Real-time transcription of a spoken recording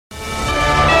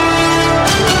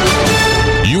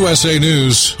USA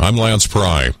News, I'm Lance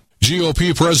Pry.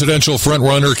 GOP presidential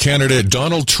frontrunner candidate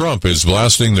Donald Trump is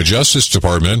blasting the Justice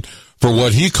Department for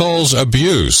what he calls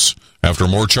abuse after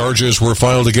more charges were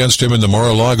filed against him in the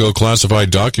Mar-a-Lago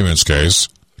classified documents case.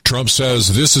 Trump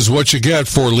says this is what you get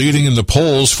for leading in the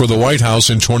polls for the White House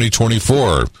in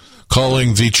 2024,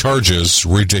 calling the charges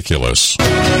ridiculous.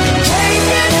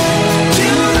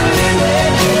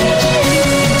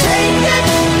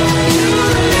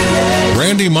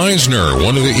 Randy Meisner,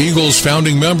 one of the Eagles'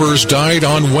 founding members, died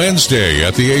on Wednesday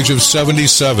at the age of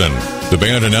 77. The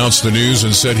band announced the news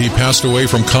and said he passed away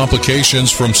from complications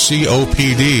from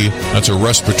COPD. That's a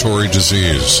respiratory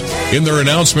disease. In their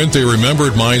announcement, they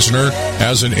remembered Meisner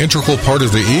as an integral part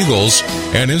of the Eagles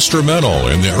and instrumental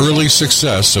in the early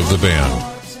success of the band.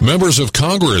 Members of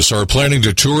Congress are planning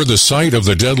to tour the site of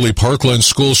the deadly Parkland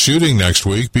school shooting next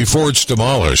week before it's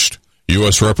demolished.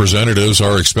 U.S. representatives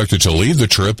are expected to lead the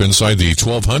trip inside the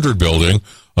 1200 building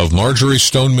of Marjorie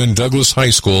Stoneman Douglas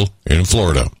High School in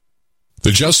Florida.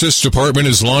 The Justice Department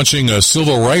is launching a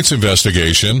civil rights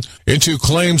investigation into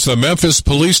claims the Memphis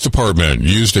Police Department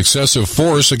used excessive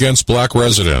force against black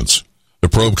residents. The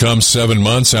probe comes 7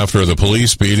 months after the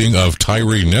police beating of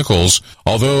Tyree Nichols,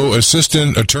 although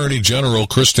Assistant Attorney General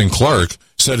Kristen Clark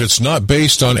said it's not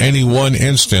based on any one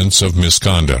instance of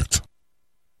misconduct.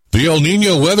 The El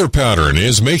Niño weather pattern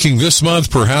is making this month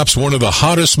perhaps one of the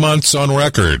hottest months on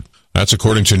record. That's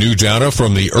according to new data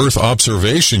from the Earth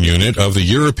Observation Unit of the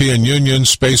European Union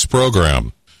Space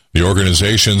Program. The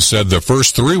organization said the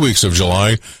first 3 weeks of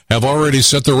July have already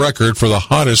set the record for the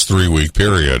hottest 3-week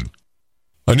period.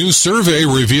 A new survey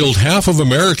revealed half of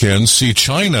Americans see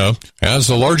China as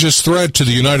the largest threat to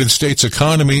the United States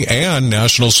economy and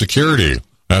national security.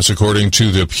 That's according to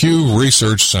the Pew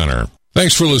Research Center.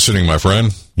 Thanks for listening, my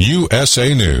friend.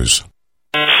 USA News.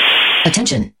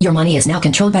 Attention, your money is now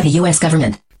controlled by the U.S.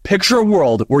 government. Picture a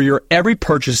world where your every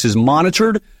purchase is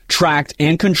monitored, tracked,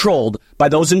 and controlled by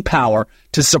those in power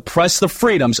to suppress the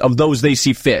freedoms of those they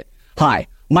see fit. Hi,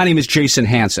 my name is Jason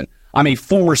Hansen. I'm a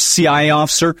former CIA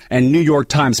officer and New York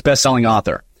Times bestselling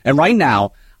author. And right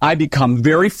now, I become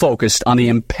very focused on the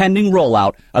impending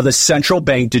rollout of the central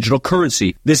bank digital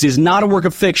currency. This is not a work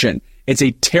of fiction. It's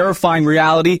a terrifying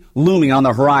reality looming on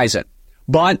the horizon.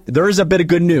 But there is a bit of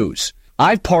good news.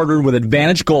 I've partnered with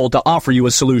Advantage Gold to offer you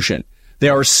a solution. They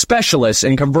are specialists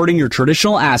in converting your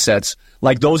traditional assets,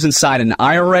 like those inside an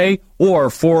IRA or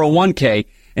 401k,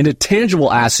 into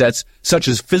tangible assets such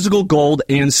as physical gold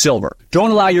and silver.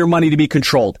 Don't allow your money to be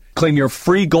controlled. Claim your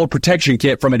free gold protection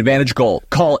kit from Advantage Gold.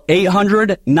 Call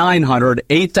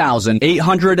 800-900-8000,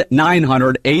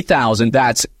 800-900-8000.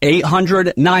 That's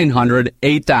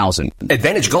 800-900-8000.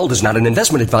 Advantage Gold is not an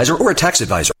investment advisor or a tax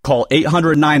advisor. Call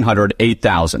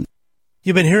 800-900-8000.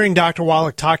 You've been hearing Dr.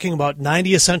 Wallach talking about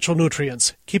 90 essential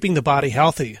nutrients, keeping the body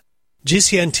healthy.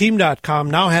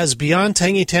 GCNteam.com now has Beyond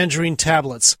Tangy Tangerine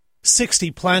tablets,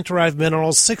 60 plant-derived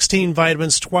minerals, 16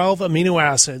 vitamins, 12 amino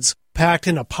acids, packed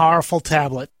in a powerful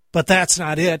tablet. But that's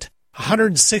not it.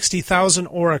 160,000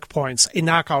 auric points, a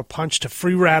knockout punch to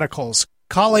free radicals.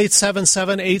 Call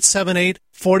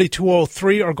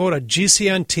 877-878-4203 or go to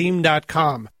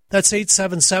GCNteam.com. That's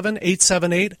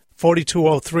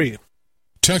 877-878-4203.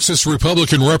 Texas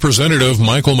Republican Representative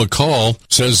Michael McCaul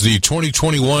says the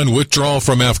 2021 withdrawal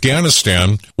from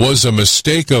Afghanistan was a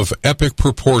mistake of epic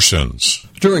proportions.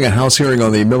 During a House hearing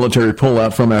on the military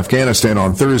pullout from Afghanistan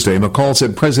on Thursday, McCaul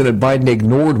said President Biden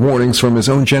ignored warnings from his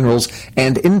own generals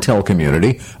and intel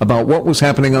community about what was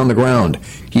happening on the ground.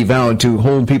 He vowed to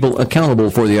hold people accountable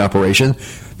for the operation.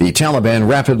 The Taliban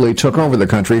rapidly took over the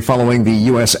country following the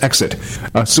U.S. exit.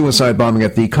 A suicide bombing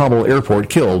at the Kabul airport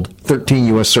killed 13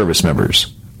 U.S. service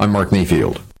members. I'm Mark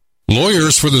Mayfield.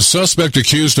 Lawyers for the suspect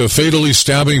accused of fatally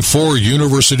stabbing 4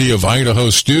 University of Idaho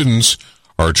students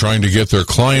are trying to get their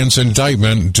client's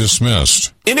indictment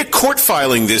dismissed. In a court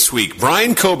filing this week,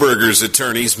 Brian Kohberger's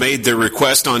attorneys made their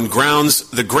request on grounds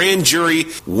the grand jury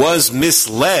was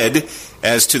misled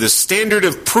as to the standard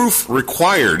of proof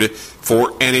required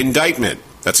for an indictment.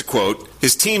 That's a quote.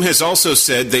 His team has also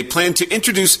said they plan to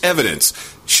introduce evidence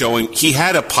showing he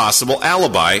had a possible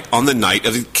alibi on the night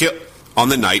of the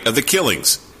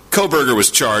killings. Kohberger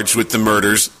was charged with the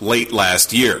murders late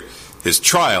last year. His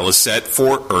trial is set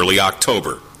for early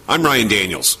October. I'm Ryan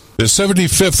Daniels. The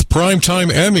 75th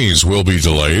Primetime Emmys will be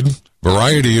delayed.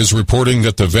 Variety is reporting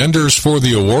that the vendors for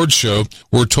the awards show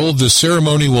were told the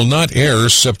ceremony will not air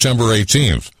September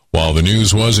 18th. While the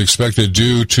news was expected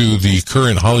due to the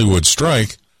current Hollywood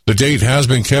strike, the date has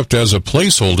been kept as a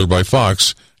placeholder by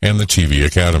Fox and the TV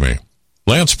Academy.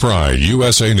 Lance Pry,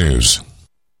 USA News.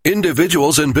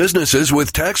 Individuals and businesses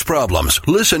with tax problems,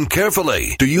 listen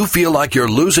carefully. Do you feel like you're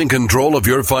losing control of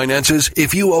your finances?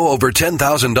 If you owe over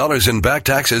 $10,000 in back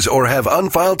taxes or have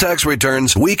unfiled tax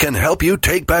returns, we can help you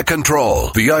take back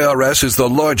control. The IRS is the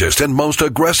largest and most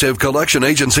aggressive collection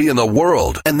agency in the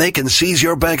world, and they can seize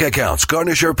your bank accounts,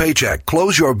 garnish your paycheck,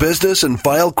 close your business, and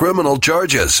file criminal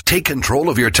charges. Take control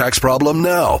of your tax problem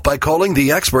now by calling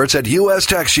the experts at U.S.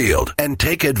 Tax Shield and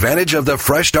take advantage of the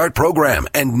Fresh Start program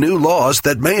and new laws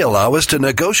that may allow us to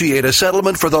negotiate a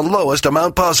settlement for the lowest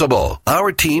amount possible.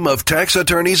 Our team of tax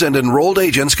attorneys and enrolled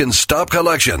agents can stop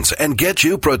collections and get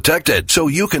you protected so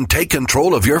you can take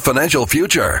control of your financial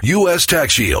future. U.S.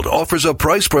 Tax Shield offers a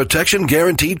price protection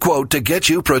guaranteed quote to get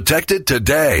you protected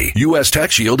today. U.S.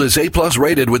 Tax Shield is A+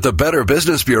 rated with the Better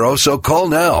Business Bureau, so call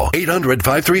now.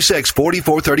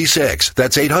 800-536-4436.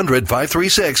 That's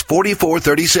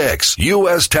 800-536-4436.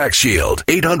 U.S. Tax Shield.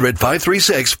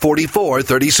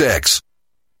 800-536-4436.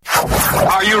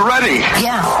 Are you ready?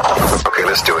 Yeah. Okay,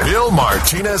 let's do it. Bill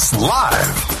Martinez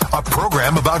Live, a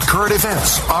program about current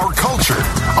events, our culture,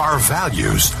 our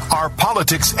values, our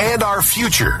politics, and our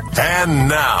future. And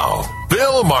now,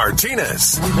 Bill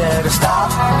Martinez. We better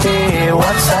stop. Hey,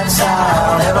 what's that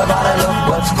sound? Everybody look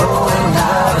what's going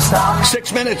down. Stop.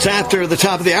 6 minutes after the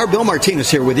top of the hour, Bill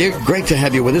Martinez here with you. Great to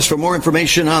have you with us. For more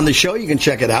information on the show, you can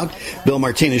check it out,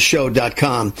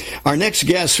 BillMartinezShow.com. Our next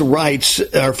guest writes,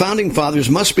 our founding fathers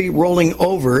must be rolling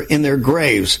over in their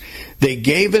graves. They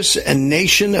gave us a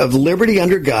nation of liberty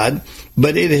under God,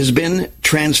 but it has been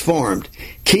transformed.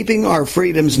 Keeping our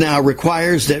freedoms now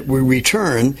requires that we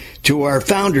return to our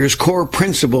founders' core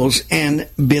principles and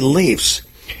beliefs.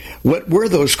 What were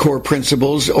those core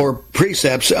principles or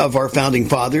precepts of our founding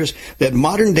fathers that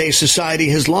modern-day society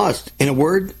has lost? In a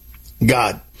word,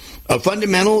 God. A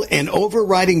fundamental and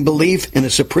overriding belief in a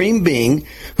supreme being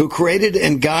who created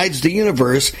and guides the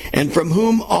universe and from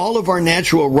whom all of our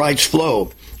natural rights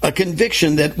flow. A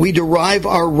conviction that we derive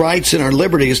our rights and our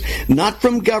liberties not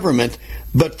from government,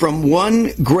 but from one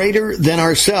greater than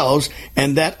ourselves,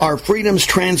 and that our freedoms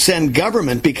transcend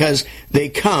government because they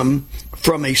come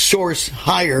from a source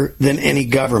higher than any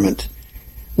government.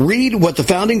 Read what the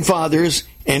founding fathers,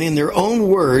 and in their own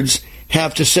words,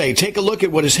 have to say. Take a look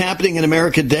at what is happening in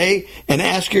America today and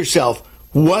ask yourself,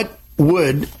 what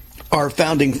would our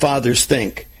founding fathers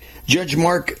think? Judge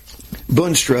Mark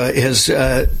Boonstra has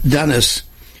done us,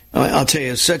 I'll tell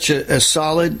you, such a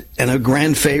solid and a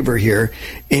grand favor here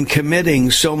in committing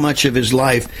so much of his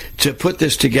life to put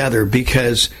this together,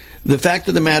 because the fact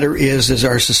of the matter is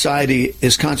our society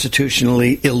is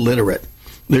constitutionally illiterate.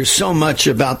 There's so much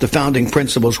about the founding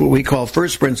principles, what we call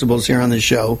first principles here on the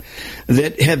show,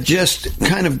 that have just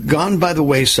kind of gone by the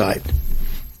wayside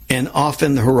and off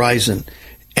in the horizon.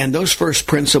 And those first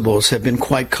principles have been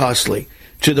quite costly,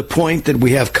 to the point that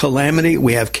we have calamity,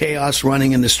 we have chaos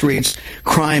running in the streets,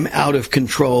 crime out of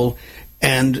control,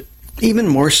 and even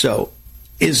more so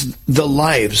is the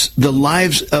lives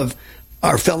of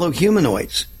our fellow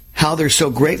humanoids, how they're so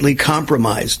greatly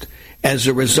compromised as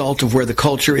a result of where the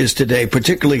culture is today,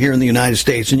 particularly here in the United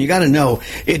States. And you got to know,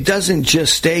 it doesn't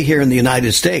just stay here in the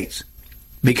United States,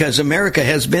 because America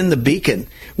has been the beacon.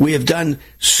 We have done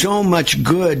so much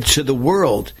good to the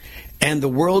world, and the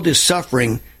world is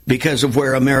suffering because of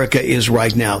where America is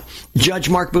right now. Judge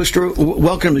Mark Boonstra,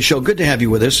 welcome to the show. Good to have you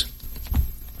with us.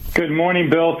 Good morning,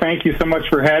 Bill. Thank you so much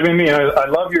for having me. I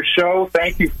love your show.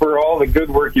 Thank you for all the good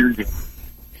work you're doing.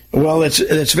 Well,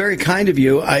 it's very kind of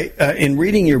you. In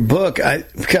reading your book, I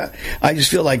just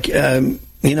feel like you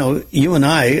and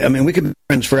I mean, we could be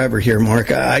friends forever here,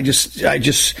 Mark. I just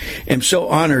am so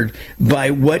honored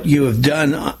by what you have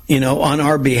done, on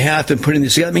our behalf and putting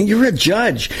this together. I mean, you're a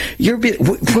judge. When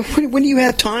do you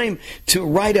have time to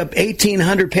write up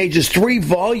 1,800 pages, 3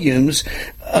 volumes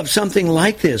of something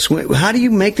like this? How do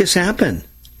you make this happen?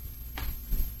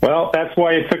 Well, that's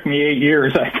why it took me 8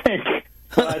 years, I think.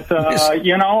 But, I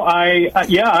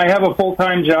have a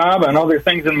full-time job and other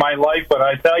things in my life, but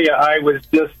I tell you, I was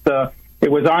just, it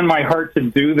was on my heart to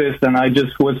do this, and I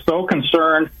just was so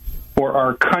concerned for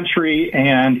our country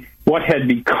and what had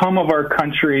become of our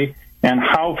country and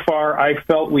how far I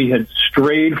felt we had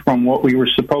strayed from what we were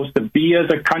supposed to be as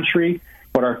a country,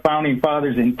 what our founding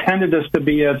fathers intended us to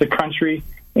be as a country.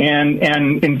 And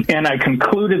I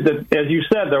concluded that, as you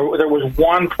said, there was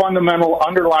one fundamental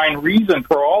underlying reason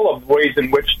for all of the ways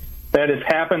in which that has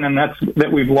happened, and that's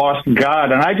that we've lost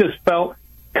God. And I just felt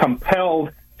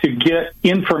compelled to get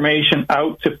information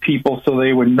out to people so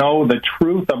they would know the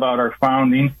truth about our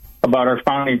founding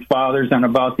fathers, and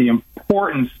about the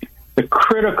importance, the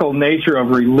critical nature of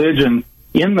religion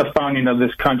in the founding of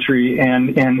this country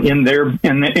and in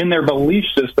their belief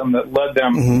system that led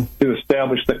them to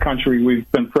establish the country we've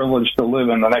been privileged to live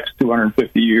in the next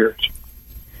 250 years.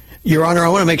 Your Honor, I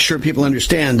want to make sure people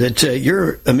understand that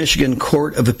you're a Michigan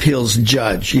Court of Appeals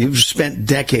judge. You've spent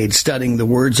decades studying the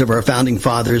words of our founding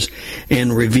fathers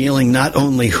and revealing not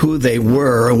only who they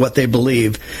were and what they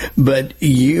believe, but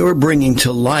you're bringing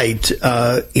to light,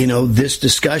 this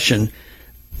discussion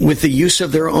with the use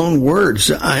of their own words.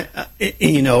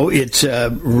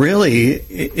 It really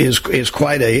is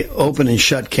quite a open and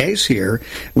shut case here.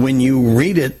 When you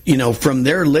read it, from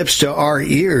their lips to our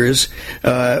ears,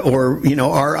 or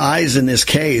our eyes in this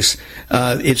case,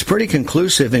 it's pretty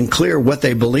conclusive and clear what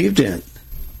they believed in.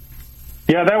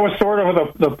 Yeah, that was sort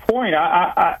of the point.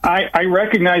 I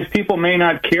recognize people may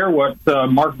not care what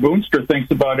Mark Boonstra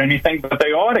thinks about anything, but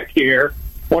they ought to care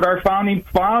what our founding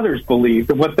fathers believed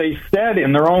and what they said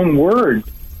in their own words.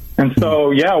 And so,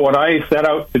 what I set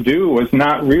out to do was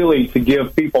not really to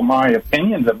give people my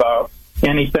opinions about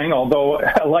anything, although,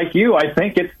 like you, I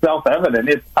think it's self-evident.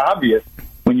 It's obvious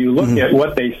when you look at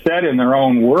what they said in their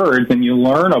own words and you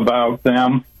learn about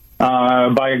them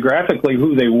biographically,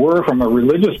 who they were from a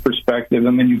religious perspective,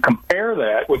 and then you compare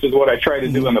that, which is what I try to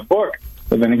do in the book,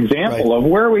 with an example of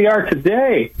where we are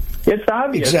today. It's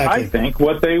obvious, I think,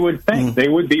 what they would think. They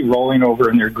would be rolling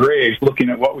over in their graves looking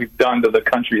at what we've done to the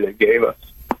country they gave us.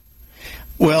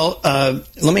 Well,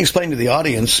 let me explain to the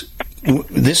audience.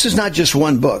 This is not just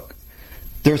one book.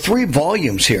 There are 3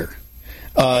 volumes here.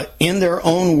 In their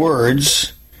own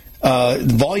words,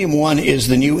 Volume 1 is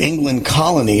The New England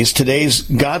Colonies, Today's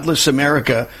Godless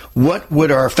America. What would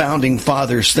our founding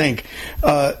fathers think?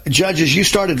 Judge, as you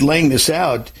started laying this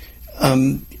out,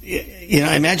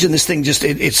 I imagine this thing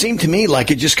it seemed to me like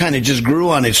it just kind of grew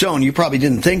on its own. You probably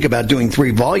didn't think about doing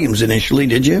 3 volumes initially,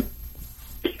 did you?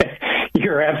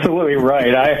 You're absolutely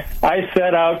right. I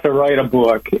set out to write a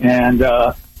book, and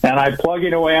I plug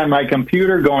it away on my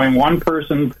computer going one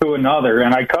person to another,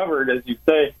 and I covered, as you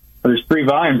say, there's 3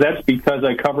 volumes. That's because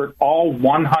I covered all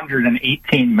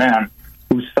 118 men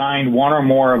who signed one or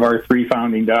more of our 3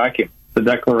 founding documents, the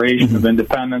Declaration of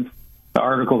Independence, the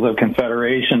Articles of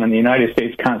Confederation, and the United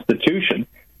States Constitution.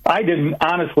 I didn't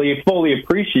honestly fully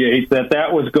appreciate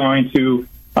that was going to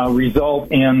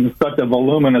result in such a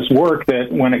voluminous work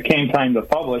that when it came time to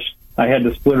publish, I had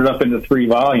to split it up into 3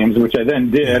 volumes, which I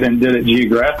then did, and did it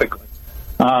geographically.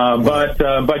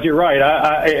 But you're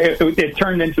right. It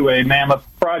turned into a mammoth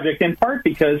project, in part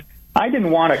because I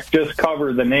didn't want to just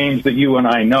cover the names that you and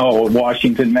I know,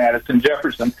 Washington, Madison,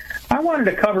 Jefferson. I wanted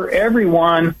to cover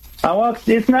everyone. Well,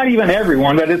 it's not even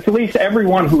everyone, but it's at least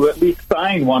everyone who at least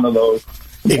signed one of those,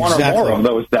 one or more of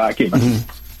those documents.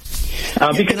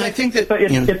 Because I think that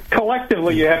it's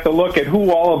collectively you have to look at who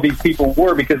all of these people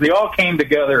were, because they all came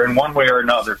together in one way or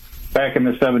another back in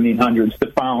the 1700s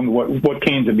to found what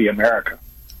came to be America.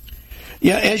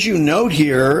 Yeah, as you note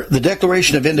here, the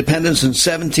Declaration of Independence in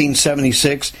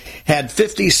 1776 had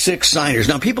 56 signers.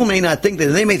 Now, people may not think that.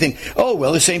 They may think, oh,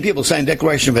 well, the same people signed the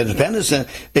Declaration of Independence and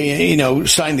they,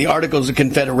 signed the Articles of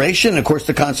Confederation, and, of course,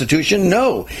 the Constitution.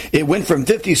 No, it went from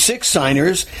 56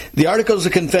 signers. The Articles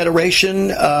of Confederation,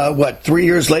 4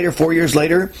 years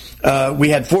later, we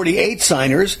had 48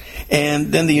 signers.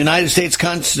 And then the United States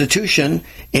Constitution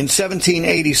in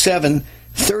 1787,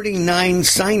 39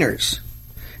 signers.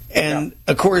 And,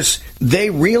 of course, they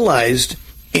realized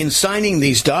in signing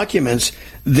these documents,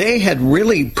 they had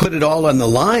really put it all on the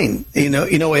line.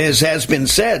 As has been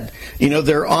said,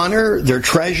 their honor, their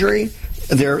treasury,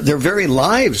 their very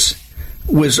lives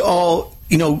was all,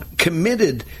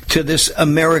 committed to this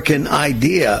American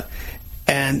idea.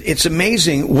 And it's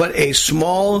amazing what a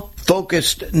small,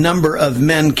 focused number of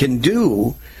men can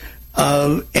do.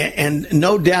 And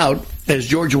no doubt, as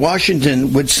George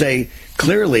Washington would say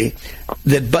clearly,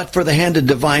 that but for the hand of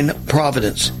divine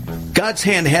providence, God's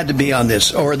hand had to be on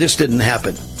this, or this didn't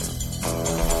happen.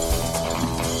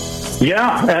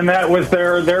 Yeah, and that was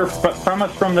their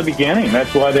premise from the beginning.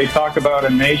 That's why they talk about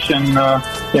a nation,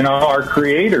 our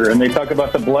creator, and they talk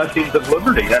about the blessings of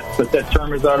liberty. That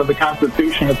term is out of the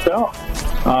Constitution itself.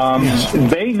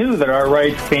 They knew that our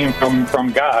rights came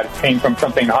from God, came from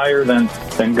something higher than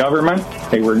government.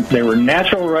 They were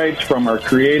natural rights from our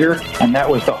creator, and that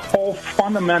was the whole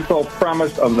fundamental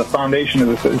premise of the foundation of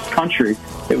this country.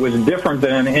 It was different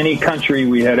than any country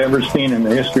we had ever seen in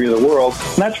the history of the world.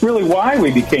 And that's really why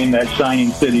we became that shining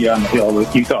city on the hill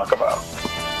that you talk about.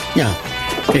 Yeah,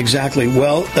 exactly.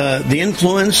 Well, the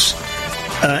influence,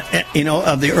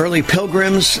 of the early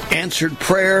pilgrims, answered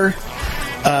prayer,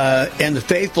 and the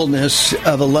faithfulness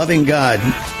of a loving God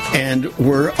and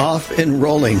we're off and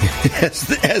rolling,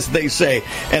 as they say.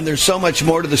 And there's so much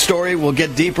more to the story. We'll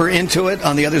get deeper into it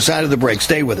on the other side of the break.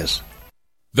 Stay with us.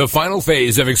 The final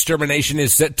phase of extermination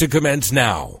is set to commence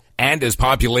now. And as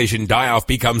population die-off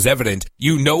becomes evident,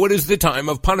 you know it is the time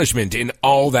of punishment in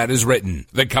all that is written.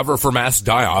 The cover for mass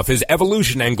die-off is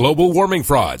evolution and global warming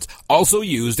frauds, also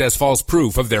used as false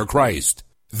proof of their Christ.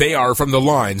 They are from the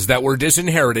lines that were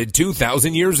disinherited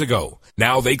 2,000 years ago.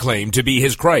 Now they claim to be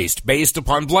his Christ based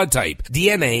upon blood type,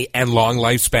 DNA, and long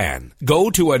lifespan. Go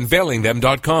to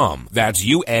unveilingthem.com. That's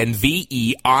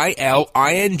UNVEILING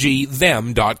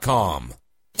them.com.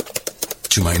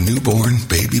 To my newborn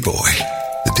baby boy,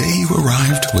 the day you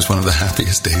arrived was one of the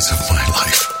happiest days of my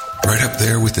life. Right up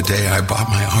there with the day I bought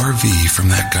my RV from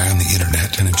that guy on the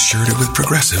internet and insured it with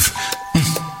Progressive.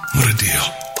 What a deal.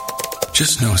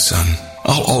 Just know, son,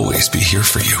 I'll always be here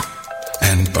for you.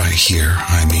 And by here,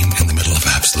 I mean in the middle of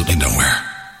absolutely nowhere.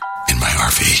 In my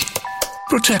RV.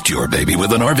 Protect your baby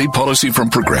with an RV policy from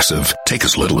Progressive. Take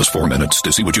as little as 4 minutes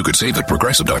to see what you could save at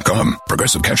Progressive.com.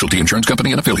 Progressive Casualty Insurance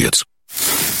Company and Affiliates.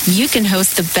 You can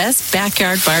host the best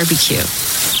backyard barbecue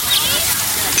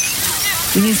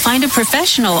when you find a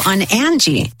professional on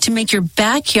Angie to make your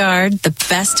backyard the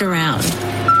best around.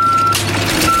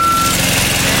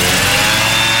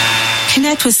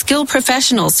 Connect with skilled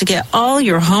professionals to get all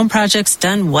your home projects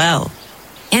done well.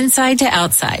 Inside to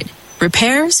outside,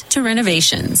 repairs to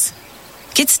renovations.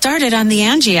 Get started on the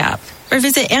Angie app or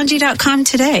visit Angie.com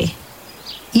today.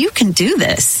 You can do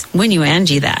this when you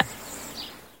Angie that.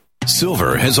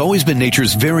 Silver has always been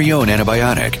nature's very own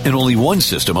antibiotic, and only one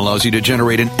system allows you to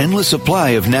generate an endless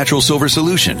supply of natural silver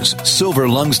solutions.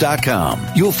 SilverLungs.com.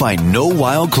 You'll find no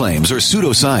wild claims or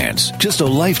pseudoscience, just a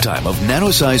lifetime of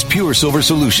nano-sized pure silver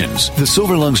solutions. The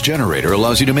Silver Lungs generator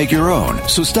allows you to make your own,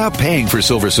 so stop paying for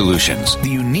silver solutions. The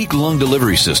unique lung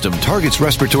delivery system targets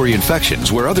respiratory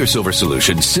infections where other silver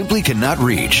solutions simply cannot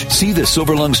reach. See the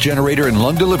Silver Lungs generator and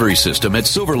lung delivery system at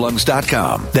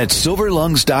SilverLungs.com. That's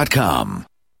SilverLungs.com.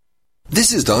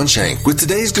 This is Don Shank with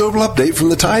today's global update from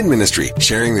the Tide Ministry,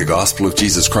 sharing the gospel of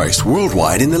Jesus Christ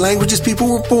worldwide in the languages people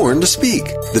were born to speak.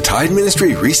 The Tide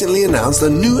Ministry recently announced a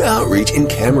new outreach in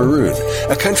Cameroon,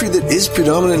 a country that is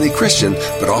predominantly Christian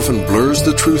but often blurs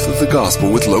the truth of the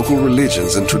gospel with local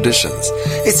religions and traditions.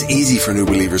 It's easy for new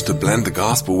believers to blend the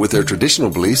gospel with their traditional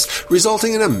beliefs,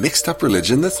 resulting in a mixed-up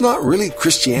religion that's not really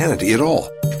Christianity at all.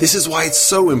 This is why it's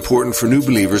so important for new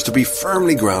believers to be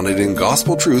firmly grounded in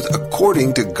gospel truth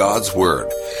according to God's Word.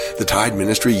 The Tide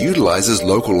Ministry utilizes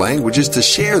local languages to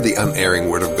share the unerring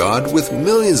Word of God with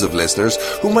millions of listeners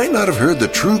who might not have heard the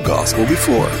true gospel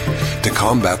before. To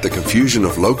combat the confusion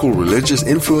of local religious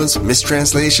influence,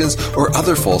 mistranslations, or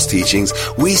other false teachings,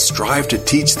 we strive to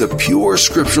teach the pure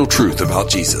scriptural truth about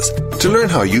Jesus. To learn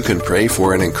how you can pray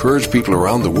for and encourage people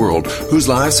around the world whose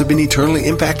lives have been eternally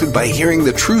impacted by hearing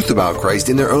the truth about Christ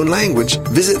in their own language,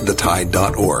 visit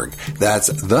thetide.org. That's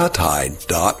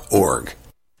thetide.org.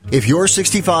 If you're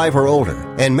 65 or older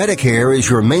and Medicare is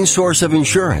your main source of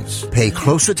insurance, pay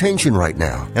close attention right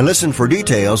now and listen for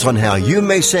details on how you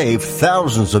may save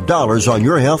thousands of dollars on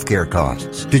your health care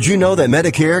costs. Did you know that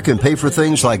Medicare can pay for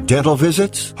things like dental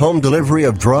visits, home delivery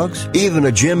of drugs, even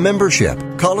a gym membership?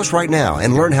 Call us right now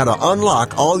and learn how to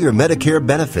unlock all your Medicare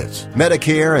benefits.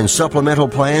 Medicare and supplemental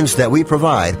plans that we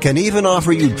provide can even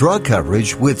offer you drug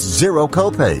coverage with zero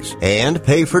copays and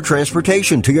pay for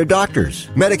transportation to your doctors.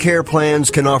 Medicare plans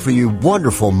can offer you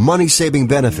wonderful money-saving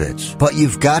benefits, but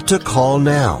you've got to call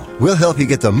now. We'll help you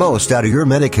get the most out of your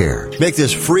Medicare. Make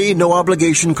this free,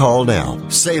 no-obligation call now.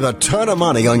 Save a ton of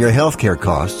money on your health care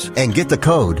costs and get the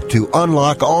code to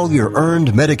unlock all your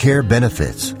earned Medicare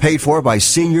benefits. Paid for by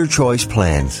Senior Choice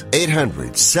Plans.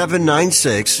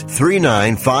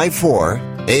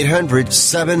 800-796-3954.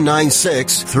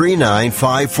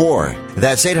 800-796-3954.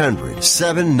 That's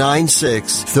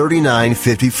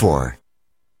 800-796-3954.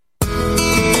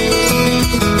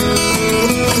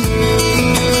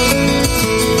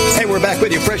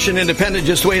 With you, fresh and independent,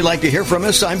 just the way you like to hear from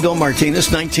us. I'm Bill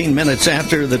Martinez. 19 minutes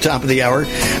after the top of the hour,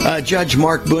 Judge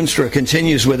Mark Boonstra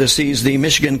continues with us. He's the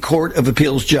Michigan Court of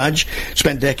Appeals judge,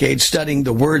 spent decades studying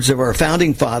the words of our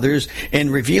founding fathers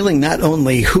and revealing not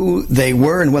only who they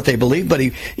were and what they believed, but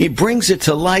he brings it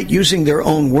to light using their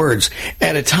own words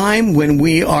at a time when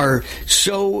we are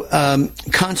so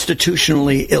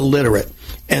constitutionally illiterate.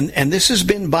 And this has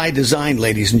been by design,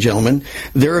 ladies and gentlemen.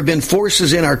 There have been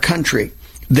forces in our country.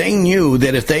 They knew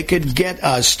that if they could get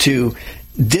us to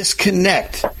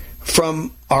disconnect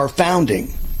from our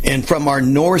founding and from our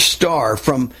North Star,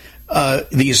 from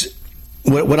these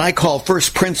what I call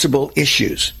first principle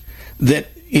issues, that,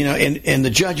 you know, and the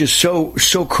judge is so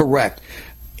correct.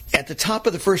 at the top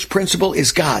of the first principle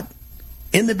is God.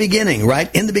 In the beginning, right?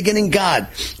 In the beginning, God.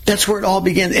 That's where it all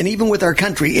began. And even with our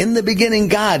country, in the beginning,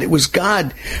 God. It was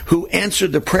God who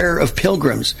answered the prayer of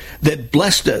pilgrims that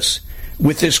blessed us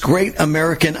with this great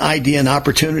American idea and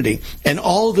opportunity. And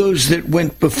all those that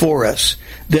went before us,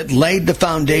 that laid the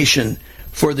foundation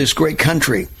for this great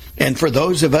country. And for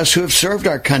those of us who have served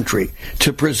our country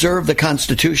to preserve the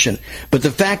Constitution. But the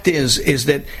fact is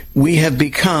that we have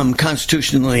become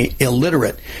constitutionally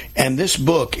illiterate. And this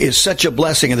book is such a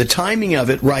blessing. And the timing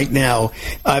of it right now,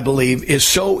 I believe, is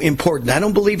so important. I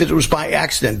don't believe it was by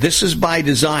accident. This is by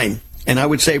design. And I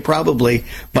would say probably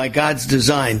by God's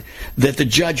design that the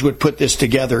judge would put this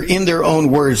together in their own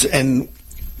words. And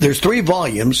there's 3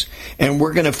 volumes, and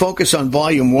we're going to focus on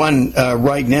volume 1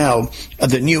 right now,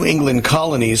 the New England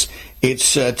Colonies.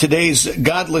 It's today's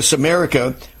Godless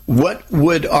America. What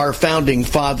would our founding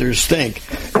fathers think?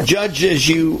 Judge, as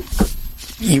you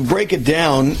break it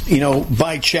down,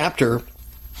 by chapter,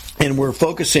 and we're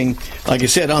focusing, like I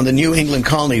said, on the New England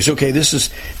Colonies. Okay, this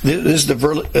is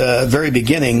the very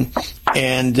beginning,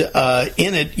 and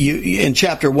in it, in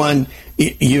chapter 1,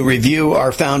 you review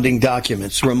our founding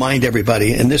documents, remind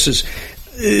everybody, and this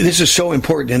is so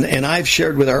important. And I've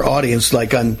shared with our audience,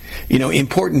 like on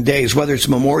important days, whether it's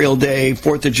Memorial Day,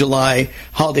 4th of July,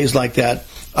 holidays like that.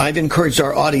 I've encouraged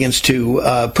our audience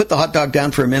to put the hot dog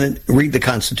down for a minute, read the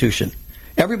Constitution.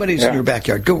 Everybody's in your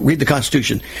backyard. Go read the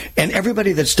Constitution. And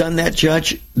everybody that's done that,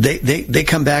 Judge, they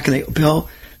come back and Bill,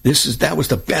 that was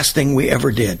the best thing we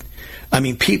ever did. I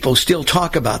mean, people still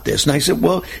talk about this. And I said,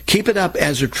 well, keep it up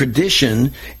as a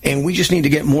tradition, and we just need to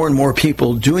get more and more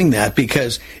people doing that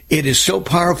because it is so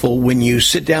powerful when you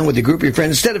sit down with a group of your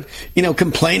friends. Instead of,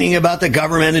 complaining about the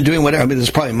government and doing whatever. I mean, this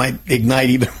probably might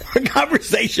ignite even more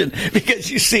conversation because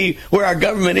you see where our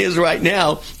government is right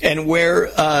now and where,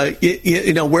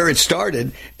 where it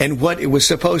started and what it was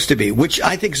supposed to be, which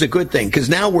I think is a good thing because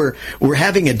now we're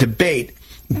having a debate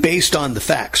based on the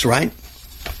facts, right?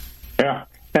 Yeah.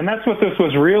 And that's what this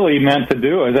was really meant to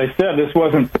do. As I said, this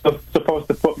wasn't supposed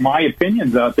to put my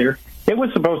opinions out there. It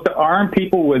was supposed to arm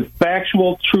people with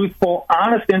factual, truthful,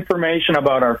 honest information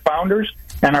about our founders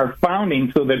and our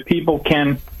founding so that people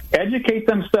can educate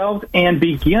themselves and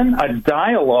begin a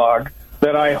dialogue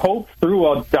that I hope through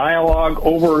a dialogue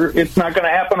it's not going to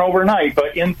happen overnight,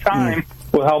 but in time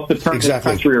will help to turn this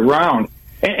country around.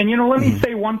 And let me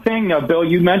say one thing, Bill,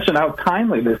 you mentioned how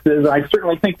timely this is. I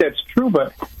certainly think that's true,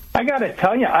 but I got to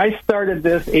tell you, I started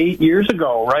this 8 years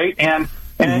ago, right? And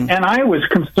I was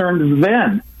concerned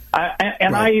then.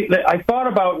 I thought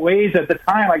about ways at the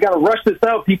time. I got to rush this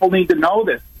out. People need to know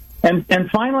this. And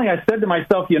finally, I said to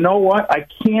myself, you know what? I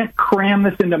can't cram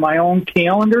this into my own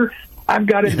calendar. I've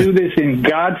got to do this in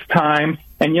God's time.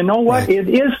 And you know what? It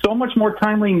is so much more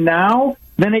timely now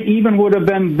than it even would have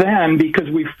been then because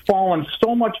we've fallen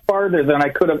so much farther than I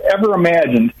could have ever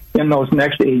imagined in those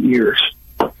next 8 years.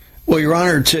 Well, Your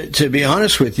Honor, to be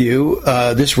honest with you,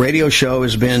 this radio show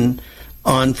has been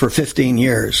on for 15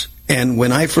 years. And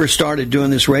when I first started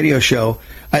doing this radio show,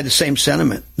 I had the same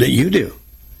sentiment that you do.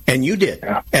 And you did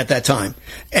at that time.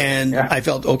 And I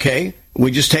felt, okay,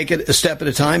 we just take it a step at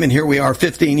a time. And here we are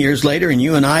 15 years later. And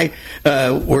you and I,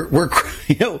 we're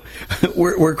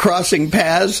crossing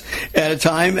paths at a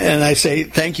time. And I say,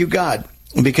 thank you, God.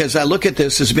 Because I look at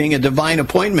this as being a divine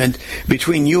appointment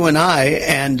between you and I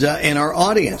and our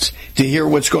audience to hear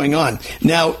what's going on.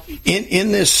 Now,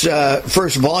 in this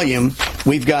first volume,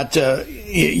 we've got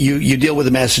you deal with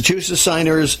the Massachusetts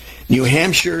signers, New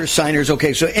Hampshire signers.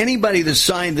 Okay, so anybody that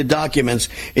signed the documents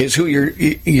is who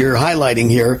you're highlighting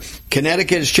here.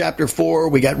 Connecticut is Chapter 4.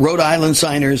 We got Rhode Island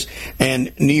signers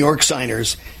and New York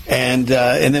signers, and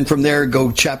then from there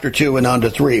go Chapter 2 and on to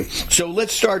 3. So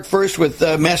let's start first with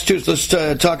Massachusetts.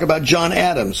 Let's talk about John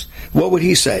Adams. What would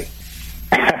he say?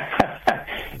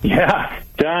 Yeah,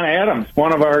 John Adams,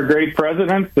 one of our great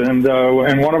presidents and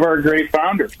one of our great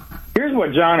founders. Here's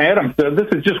what John Adams said. This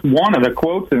is just one of the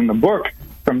quotes in the book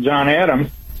from John Adams.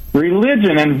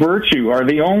 Religion and virtue are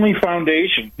the only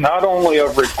foundation, not only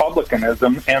of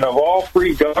republicanism and of all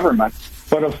free government,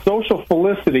 but of social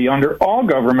felicity under all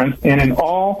governments and in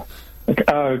all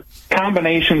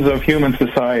combinations of human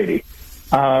society.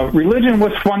 Religion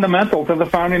was fundamental to the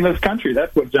founding of this country.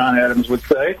 That's what John Adams would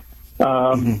say.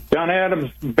 John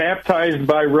Adams, baptized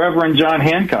by Reverend John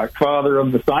Hancock, father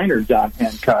of the signer John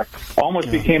Hancock,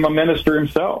 almost became a minister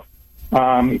himself.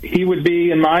 He would be,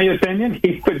 in my opinion,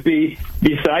 he would be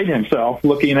beside himself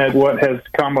looking at what has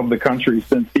come of the country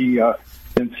since he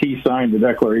signed the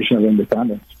Declaration of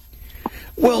Independence.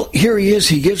 Well, here he is.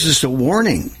 He gives us a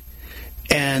warning,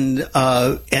 and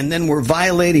then we're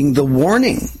violating the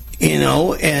warning,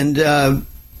 and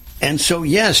And so,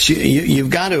 yes,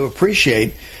 you've got to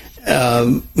appreciate,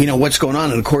 what's going on.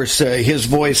 And, of course, his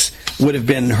voice would have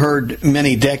been heard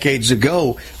many decades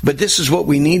ago. But this is what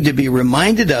we need to be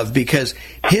reminded of, because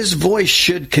his voice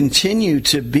should continue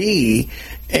to be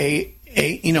a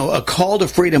call to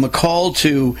freedom, a call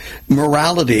to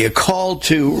morality, a call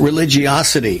to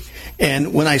religiosity.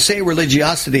 And when I say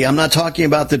religiosity, I'm not talking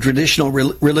about the traditional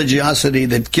religiosity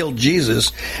that killed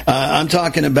Jesus. I'm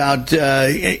talking about,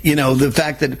 the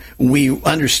fact that we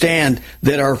understand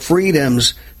that our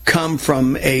freedoms come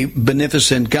from a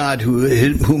beneficent God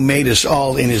who made us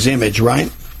all in his image,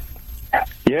 right?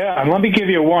 Yeah, and let me give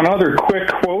you one other quick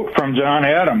quote from John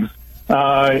Adams.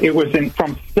 It was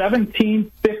from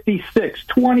 1756,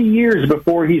 20 years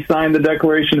before he signed the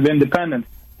Declaration of Independence.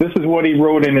 This is what he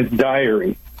wrote in his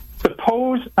diary.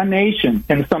 Suppose a nation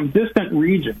in some distant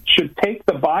region should take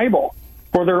the Bible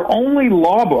for their only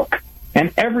law book,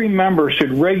 and every member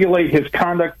should regulate his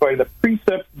conduct by the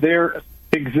precepts there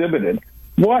exhibited.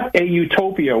 What a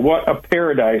utopia, what a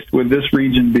paradise would this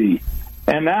region be.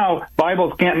 And now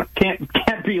Bibles can't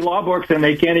be law books, and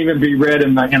they can't even be read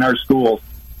in our schools.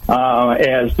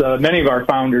 As many of our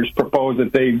founders proposed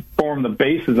that they form the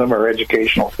basis of our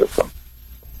educational system.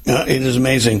 It is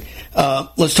amazing.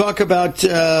 Let's talk about,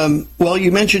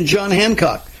 you mentioned John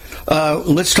Hancock.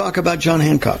 Let's talk about John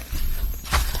Hancock.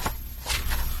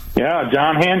 Yeah,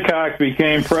 John Hancock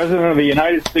became president of the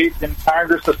United States in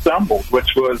Congress assembled,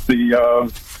 which was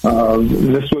this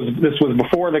was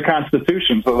before the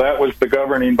Constitution, so that was the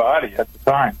governing body at the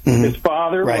time. Mm-hmm. His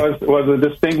father was a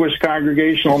distinguished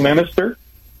congregational minister.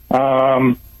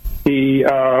 He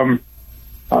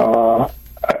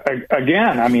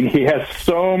has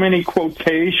so many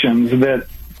quotations that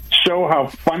show how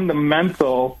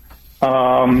fundamental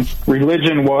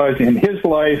religion was in his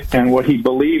life and what he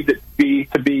believed it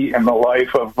to be in the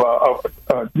life of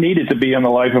needed to be in the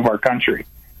life of our country.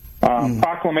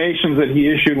 Proclamations that he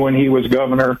issued when he was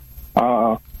governor,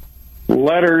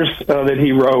 letters that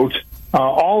he wrote,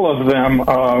 all of them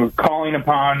calling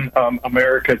upon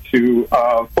America to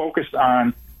focus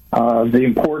on the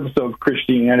importance of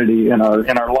Christianity in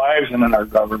our lives and in our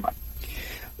government.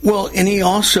 Well, and he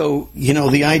also,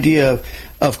 the idea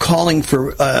of calling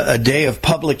for a day of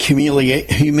public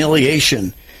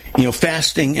humiliation,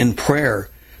 fasting and prayer.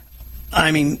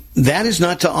 I mean, that is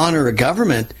not to honor a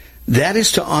government. That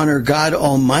is to honor God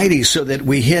Almighty, so that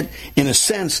we hit, in a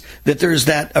sense, that there's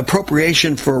that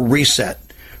appropriation for a reset,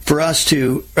 for us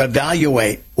to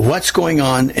evaluate what's going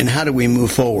on and how do we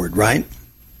move forward, right?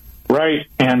 Right.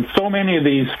 And so many of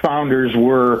these founders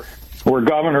were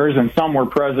governors, and some were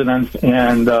presidents,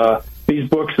 and these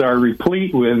books are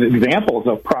replete with examples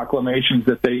of proclamations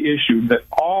that they issued that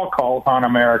all call upon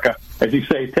America, as you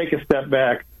say, take a step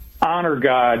back, honor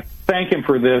God, thank him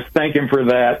for this, thank him for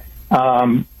that.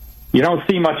 You don't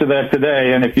see much of that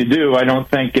today, and if you do, I don't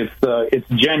think it's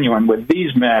genuine. With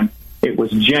these men, it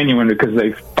was genuine because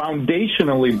they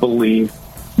foundationally believed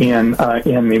in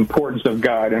the importance of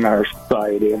God in our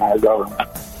society and our government.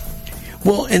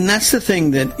 Well, and that's the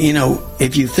thing that,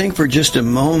 if you think for just a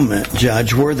moment,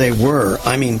 Judge, where they were,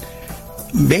 I mean,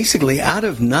 basically out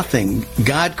of nothing,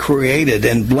 God created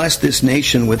and blessed this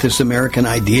nation with this American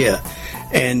idea.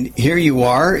 And here you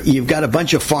are, you've got a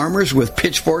bunch of farmers with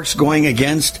pitchforks going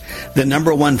against the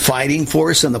number one fighting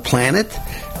force on the planet.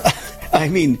 I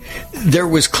mean, there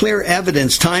was clear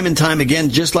evidence time and time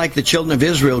again, just like the children of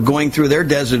Israel going through their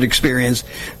desert experience,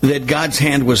 that God's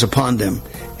hand was upon them.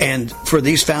 And for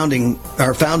these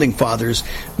our founding fathers,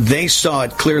 they saw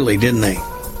it clearly, didn't they?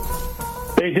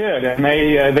 They did, and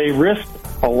they risked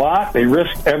a lot. They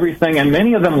risked everything, and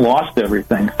many of them lost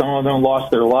everything. Some of them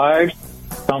lost their lives.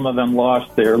 Some of them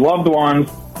lost their loved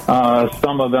ones.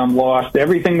 Some of them lost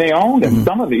everything they owned. And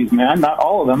some of these men, not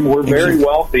all of them, were very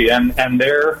wealthy, and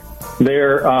their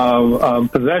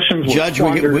possessions were Judge,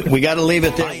 we got to leave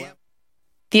it there.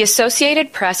 The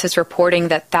Associated Press is reporting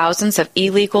that thousands of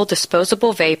illegal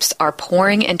disposable vapes are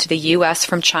pouring into the U.S.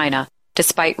 from China,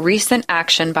 despite recent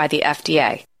action by the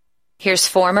FDA. Here's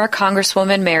former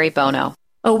Congresswoman Mary Bono.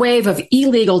 A wave of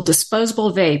illegal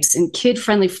disposable vapes in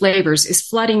kid-friendly flavors is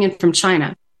flooding in from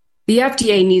China. The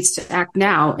FDA needs to act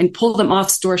now and pull them off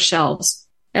store shelves.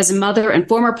 As a mother and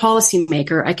former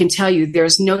policymaker, I can tell you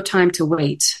there's no time to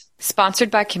wait. Sponsored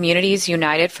by Communities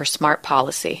United for Smart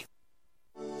Policy.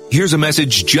 Here's a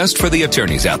message just for the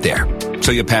attorneys out there.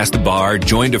 So you passed the bar,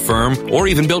 joined a firm, or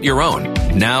even built your own.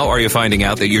 Now are you finding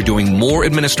out that you're doing more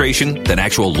administration than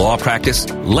actual law practice?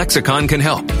 Lexicon can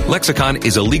help. Lexicon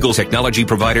is a legal technology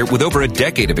provider with over a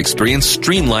decade of experience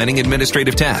streamlining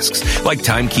administrative tasks like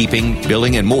timekeeping,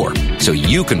 billing, and more, so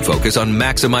you can focus on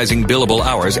maximizing billable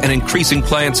hours and increasing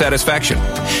client satisfaction.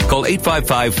 Call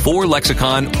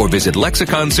 855-4-LEXICON or visit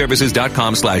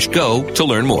lexiconservices.com/go to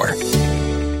learn more.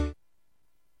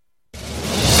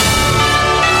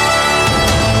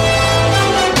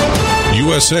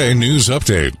 USA News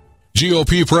Update.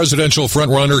 GOP presidential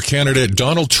frontrunner candidate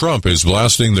Donald Trump is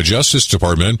blasting the Justice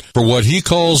Department for what he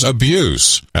calls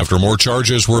abuse after more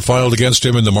charges were filed against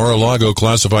him in the Mar-a-Lago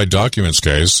classified documents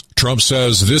case. Trump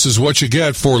says this is what you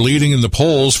get for leading in the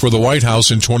polls for the White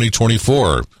House in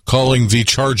 2024, calling the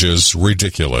charges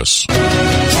ridiculous.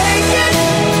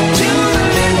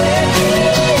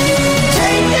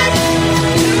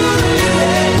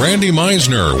 Randy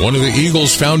Meisner, one of the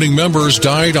Eagles' founding members,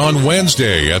 died on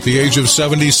Wednesday at the age of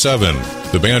 77.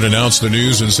 The band announced the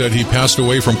news and said he passed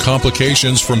away from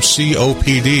complications from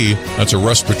COPD. That's a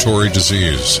respiratory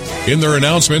disease. In their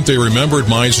announcement, they remembered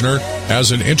Meisner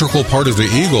as an integral part of the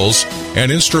Eagles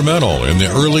and instrumental in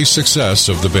the early success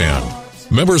of the band.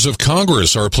 Members of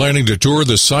Congress are planning to tour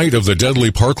the site of the deadly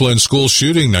Parkland school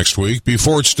shooting next week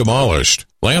before it's demolished.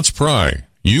 Lance Pry,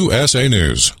 USA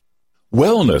News.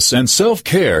 Wellness and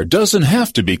self-care doesn't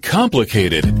have to be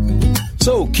complicated.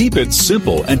 So keep it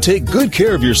simple and take good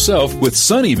care of yourself with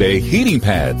Sunny Bay heating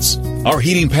pads. Our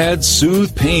heating pads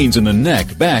soothe pains in the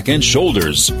neck, back, and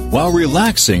shoulders while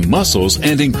relaxing muscles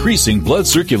and increasing blood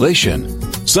circulation.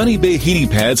 Sunny Bay heating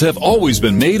pads have always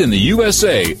been made in the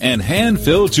USA and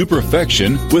hand-filled to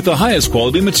perfection with the highest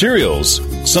quality materials.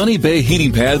 Sunny Bay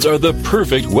heating pads are the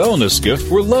perfect wellness gift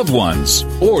for loved ones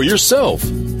or yourself.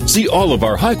 See all of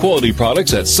our high-quality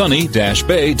products at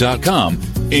sunny-bay.com,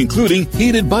 including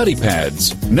heated body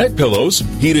pads, neck pillows,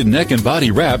 heated neck and body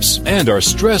wraps, and our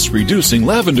stress-reducing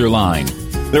lavender line.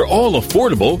 They're all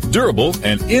affordable, durable,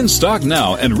 and in stock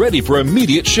now and ready for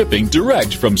immediate shipping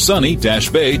direct from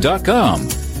sunny-bay.com.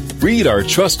 Read our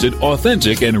trusted,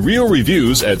 authentic, and real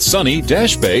reviews at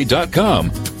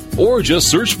sunny-bay.com or just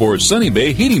search for Sunny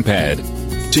Bay Heating Pad.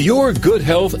 To your good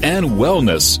health and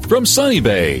wellness from Sunny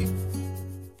Bay.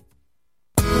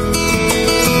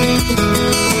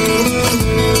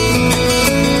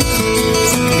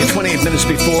 28 minutes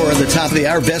before the top of the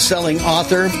hour, best-selling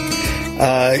author.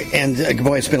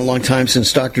 Boy, it's been a long time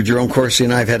since Dr. Jerome Corsi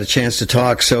and I have had a chance to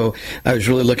talk, so I was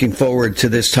really looking forward to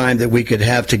this time that we could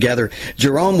have together.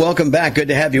 Jerome, welcome back. Good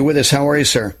to have you with us. How are you,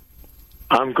 sir?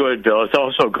 I'm good, Bill. It's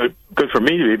also good for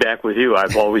me to be back with you.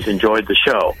 I've always enjoyed the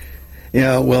show.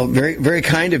 Yeah, well, very, very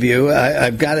kind of you.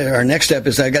 I've got our next step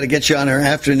is I've got to get you on our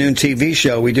afternoon TV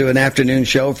show. We do an afternoon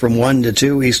show from 1 to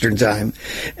 2 Eastern time,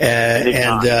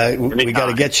 we got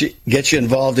to get you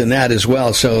involved in that as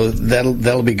well. So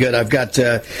that'll be good. I've got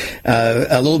a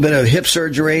little bit of hip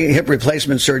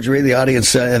replacement surgery. The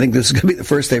audience, I think this is going to be the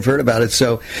first they've heard about it.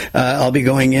 So I'll be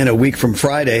going in a week from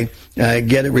Friday.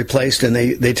 Get it replaced, and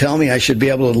they tell me I should be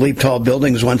able to leap tall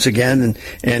buildings once again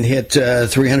and hit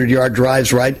 300-yard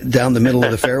drives right down the middle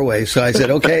of the fairway. So I said,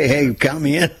 okay, hey, count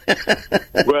me in.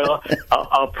 Well,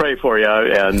 I'll pray for you,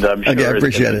 and I'm sure I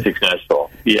appreciate it's successful.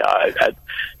 Yeah,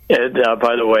 and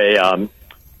by the way,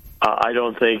 I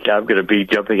don't think I'm going to be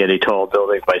jumping any tall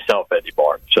buildings myself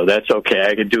anymore, so that's okay.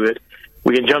 I can do it.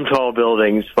 We can jump tall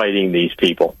buildings fighting these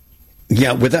people.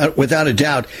 Yeah, without a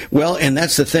doubt. Well, and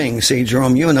that's the thing. See,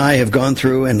 Jerome, you and I have gone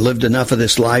through and lived enough of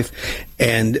this life,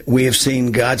 and we have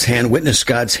seen God's hand, witnessed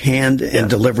God's hand and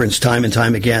deliverance time and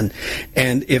time again.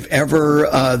 And if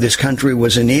ever this country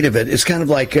was in need of it, it's kind of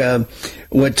like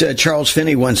what Charles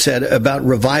Finney once said about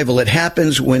revival. It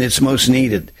happens when it's most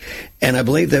needed. And I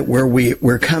believe that where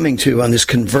we're coming to on this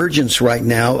convergence right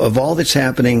now of all that's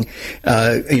happening,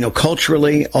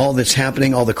 culturally, all that's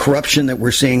happening, all the corruption that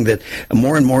we're seeing that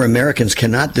more and more Americans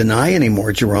cannot deny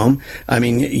anymore, Jerome. I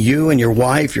mean, you and your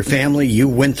wife, your family, you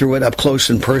went through it up close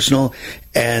and personal.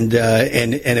 And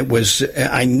it was,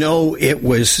 I know it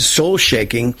was soul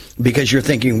shaking because you're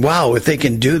thinking, wow, if they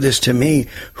can do this to me,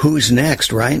 who's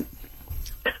next, right?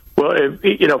 Well,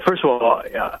 first of all,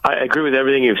 I agree with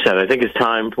everything you've said. I think it's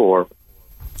time for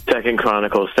 2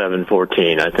 Chronicles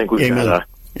 7:14. I think we've got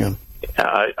to.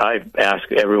 I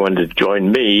ask everyone to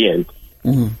join me in,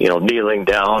 kneeling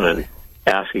down and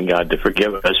asking God to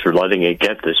forgive us for letting it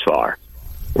get this far.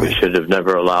 We should have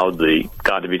never allowed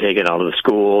God to be taken out of the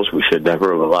schools. We should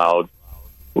never have allowed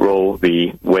Roe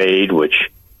v. Wade,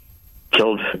 which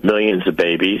killed millions of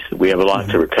babies. We have a lot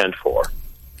to repent for.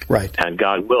 Right. And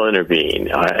God will intervene.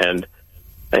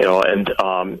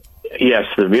 Yes,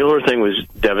 the Mueller thing was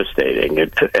devastating.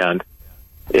 And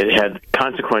it had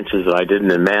consequences that I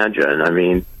didn't imagine. I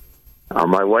mean,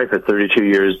 my wife at 32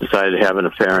 years decided to have an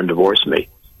affair and divorce me.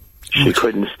 She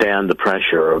couldn't stand the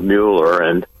pressure of Mueller,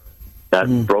 and that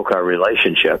broke our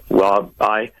relationship. Well,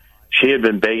 she had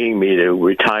been begging me to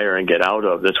retire and get out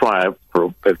of. That's why I've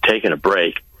taken a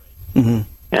break. And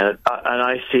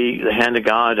I see the hand of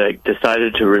God. I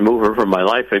decided to remove her from my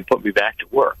life and put me back to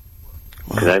work.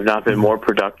 Because I've not been more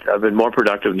productive. I've been more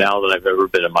productive now than I've ever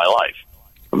been in my life.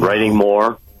 I'm writing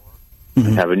more. I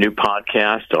have a new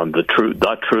podcast on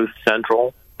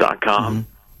thetruthcentral.com.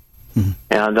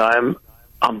 And I'm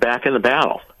back in the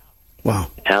battle. Wow.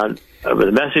 And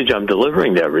the message I'm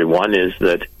delivering to everyone is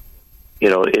that,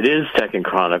 it is 2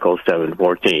 Chronicles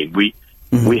 7:14. We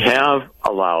have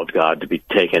allowed God to be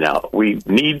taken out. We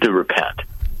need to repent.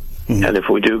 And if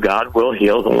we do, God will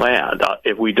heal the land.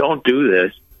 If we don't do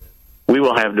this, we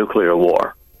will have nuclear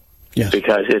war. Yes.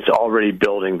 Because it's already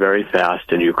building very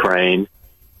fast in Ukraine.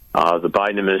 The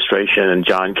Biden administration and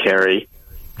John Kerry,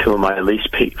 two of my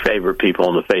least favorite people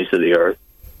on the face of the earth,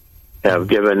 have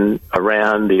given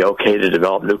Iran the okay to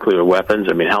develop nuclear weapons.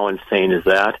 I mean, how insane is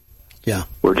that? Yeah.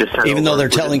 We're just even though they're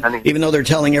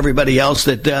telling everybody else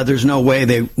that there's no way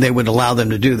they would allow them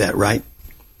to do that, right?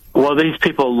 Well, these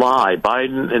people lie.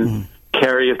 Biden and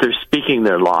Kerry, if they're speaking,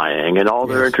 they're lying, and all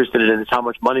they're interested in is how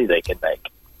much money they can make.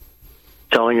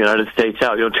 Selling the United States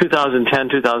out. 2010,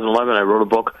 2011, I wrote a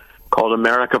book called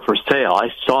America for Sale. I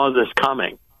saw this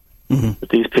coming. That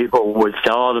these people would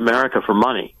sell out America for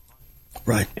money.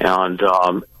 Right. And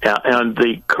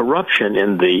the corruption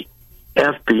in the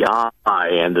FBI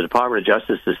and the Department of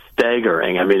Justice is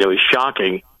staggering. I mean, it was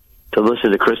shocking to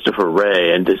listen to Christopher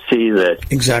Wray and to see that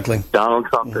Donald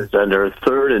Trump is under a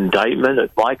third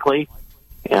indictment, likely,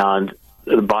 and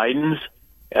the Bidens.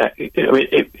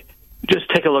 Just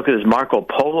take a look at his Marco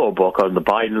Polo book on the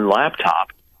Biden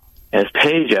laptop, and it's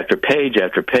page after page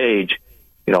after page.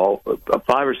 A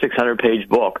 500 or 600 page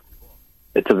book.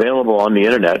 It's available on the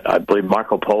internet. I believe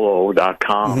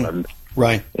MarcoPolo.com. And,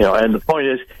 right. And the point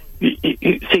is,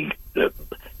 you see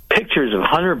pictures of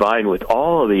Hunter Biden with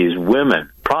all of these women,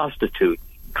 prostitutes,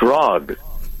 drugs,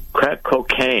 crack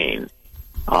cocaine,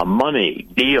 money,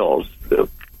 deals.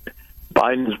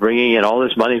 Biden's bringing in all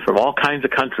this money from all kinds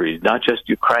of countries, not just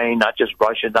Ukraine, not just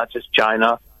Russia, not just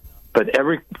China, but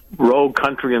every rogue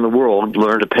country in the world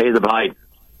learned to pay the Biden.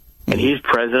 And he's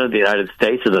president of the United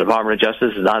States, and the Department of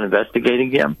Justice is not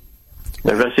investigating him.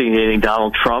 They're investigating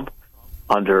Donald Trump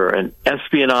under an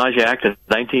Espionage Act of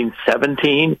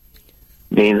 1917.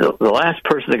 I mean, the last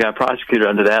person that got prosecuted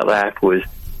under that act was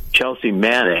Chelsea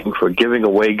Manning for giving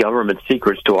away government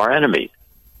secrets to our enemies.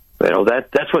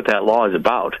 That's what that law is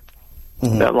about.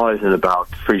 That law isn't about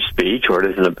free speech, or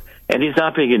it isn't. And he's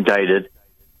not being indicted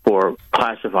for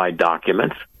classified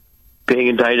documents, being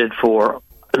indicted for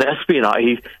an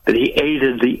espionage, that he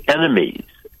aided the enemies.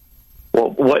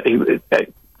 Well, we're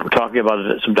talking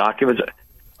about some documents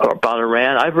about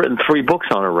Iran. I've written 3 books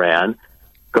on Iran,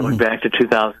 going back to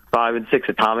 2005 and 6,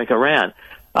 Atomic Iran.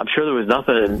 I'm sure there was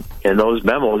nothing in those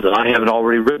memos that I haven't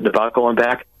already written about, going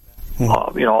back,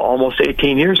 almost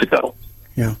 18 years ago.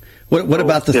 Yeah. What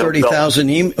about the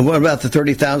 30,000? What about the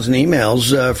 30,000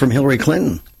 emails from Hillary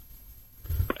Clinton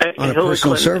on a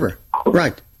personal server?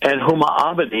 Right. And Huma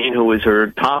Abedin, who was her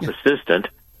top assistant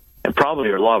and probably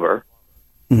her lover,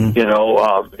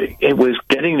 it was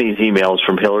getting these emails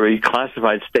from Hillary,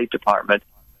 classified State Department,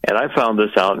 and I found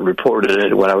this out and reported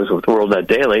it when I was with WorldNet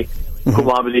Daily.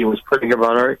 Huma Abedin was putting it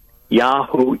on her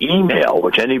Yahoo email,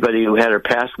 which anybody who had her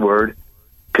password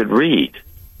could read.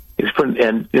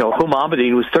 Huma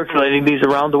Abedin was circulating these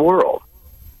around the world.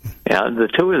 And the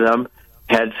two of them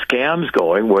had scams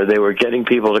going where they were getting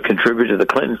people to contribute to the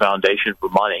Clinton Foundation for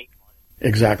money.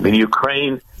 Exactly. I mean,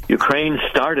 Ukraine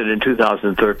started in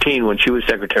 2013 when she was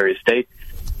Secretary of State.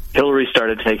 Hillary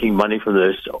started taking money from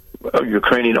this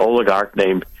Ukrainian oligarch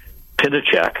named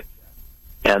Pinachek,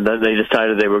 and then they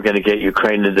decided they were going to get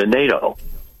Ukraine into NATO,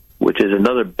 which is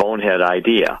another bonehead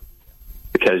idea,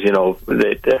 because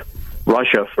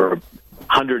Russia for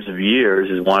hundreds of years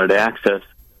has wanted access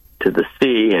to the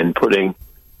sea, and putting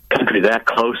country that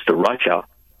close to Russia,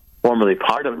 formerly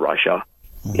part of Russia,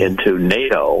 into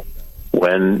NATO,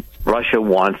 when Russia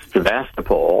wants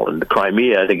Sevastopol and the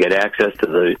Crimea to get access to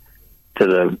the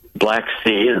Black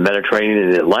Sea, the Mediterranean,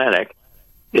 and the Atlantic,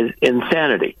 is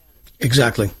insanity.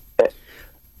 Exactly.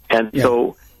 And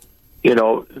so,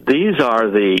 these are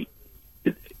the.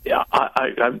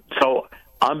 So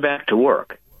I'm back to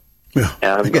work. Yeah,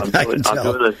 and I'm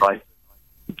doing this like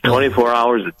 24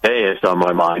 hours a day. It's on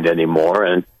my mind anymore,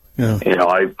 and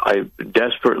I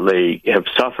desperately have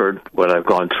suffered what I've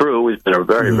gone through. It's been a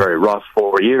very, very rough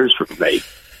 4 years for me.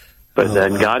 But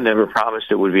then God never promised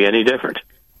it would be any different.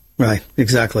 Right,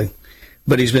 exactly.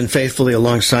 but he's been faithfully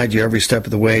alongside you every step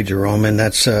of the way, Jerome, and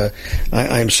that's I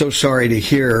am so sorry to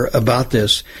hear about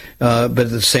this, but at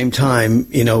the same time,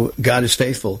 God is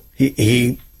faithful.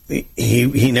 He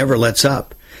never lets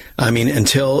up. I mean,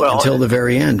 until the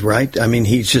very end, right? I mean,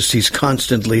 he's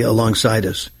constantly alongside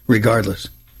us, regardless.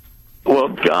 Well,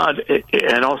 God,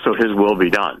 and also His will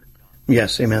be done.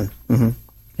 Yes, amen. Mm-hmm.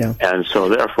 Yeah. And so,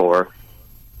 therefore,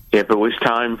 if it was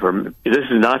time for this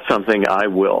is not something I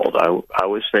willed. I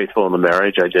was faithful in the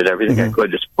marriage. I did everything I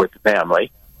could to support the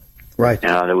family. Right.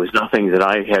 And it was nothing that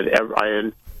I had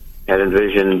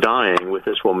envisioned dying with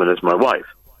this woman as my wife.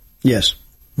 Yes.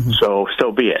 Mm-hmm.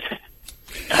 So be it.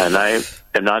 And I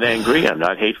am not angry. I'm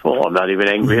not hateful. I'm not even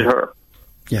angry at her.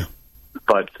 Yeah.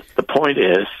 But the point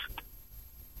is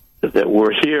that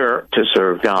we're here to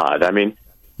serve God. I mean,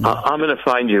 I'm going to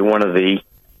find you one of the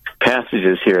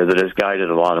passages here that has guided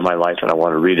a lot of my life, and I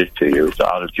want to read it to you. It's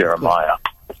out of Jeremiah.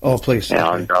 Oh, please.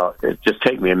 And just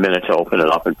take me a minute to open it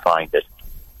up and find it.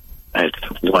 It's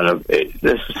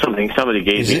this is something somebody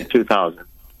gave me in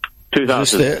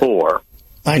 2004.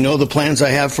 I know the plans I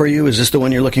have for you. Is this the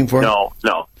one you're looking for? No.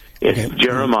 It's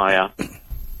Jeremiah.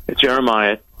 It's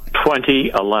Jeremiah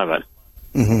 20:11.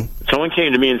 Mm-hmm. Someone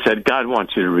came to me and said, God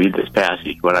wants you to read this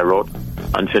passage when I wrote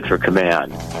Unfit for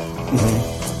Command.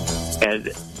 Mm-hmm.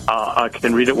 And I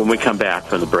can read it when we come back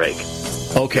from the break.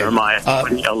 Okay. Jeremiah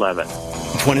 20:11.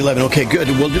 2011. Okay, good.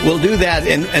 We'll do that,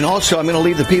 and also I'm going to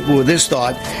leave the people with this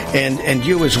thought, and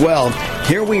you as well.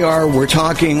 Here we are. We're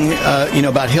talking,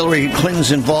 about Hillary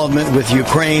Clinton's involvement with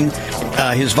Ukraine,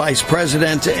 his vice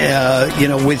president,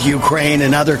 with Ukraine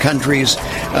and other countries,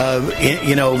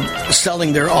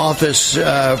 selling their office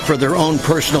for their own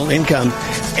personal income,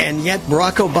 and yet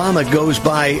Barack Obama goes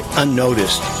by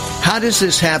unnoticed. How does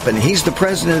this happen? He's the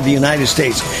president of the United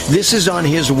States. This is on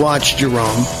his watch,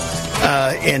 Jerome.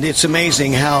 And it's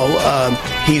amazing how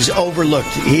he's overlooked.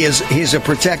 He's a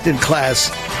protected class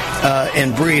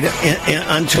and breed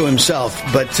unto himself.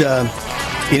 But,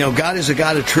 God is a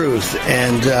God of truth,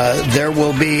 and there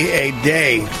will be a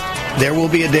day. There will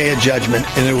be a day of judgment,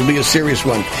 and it will be a serious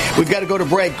one. We've got to go to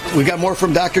break. We've got more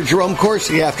from Dr. Jerome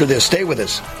Corsi after this. Stay with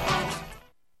us.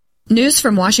 News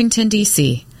from Washington,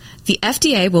 D.C. The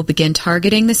FDA will begin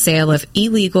targeting the sale of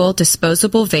illegal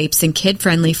disposable vapes in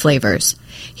kid-friendly flavors.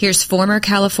 Here's former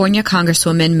California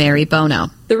Congresswoman Mary Bono.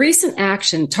 The recent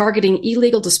action targeting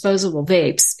illegal disposable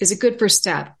vapes is a good first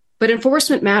step, but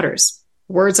enforcement matters.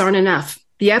 Words aren't enough.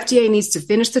 The FDA needs to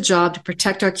finish the job to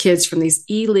protect our kids from these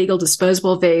illegal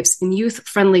disposable vapes in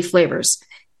youth-friendly flavors,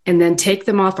 and then take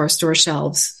them off our store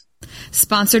shelves.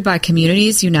 Sponsored by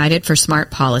Communities United for Smart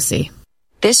Policy.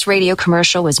 This radio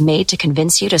commercial was made to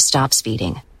convince you to stop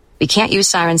speeding. We can't use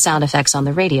siren sound effects on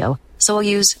the radio, so we'll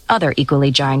use other equally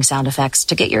jarring sound effects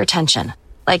to get your attention.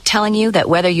 Like telling you that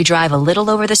whether you drive a little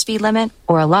over the speed limit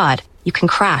or a lot, you can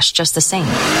crash just the same.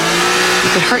 You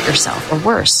could hurt yourself, or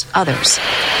worse, others.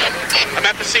 I'm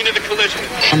at the scene of the collision.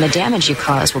 And the damage you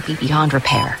cause will be beyond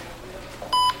repair.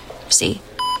 See?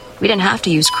 We didn't have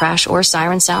to use crash or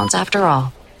siren sounds after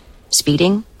all.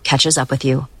 Speeding catches up with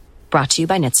you. Brought to you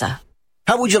by NHTSA.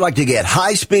 How would you like to get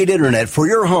high-speed internet for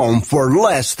your home for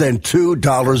less than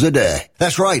 $2 a day?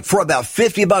 That's right. For about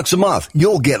 $50 a month,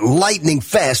 you'll get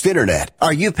lightning-fast internet.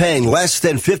 Are you paying less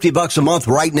than $50 a month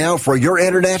right now for your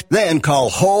internet? Then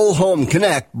call Whole Home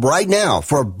Connect right now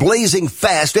for blazing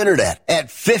fast internet at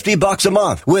 $50 a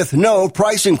month with no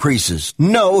price increases,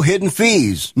 no hidden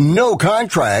fees, no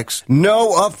contracts,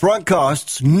 no upfront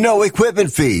costs, no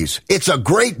equipment fees. It's a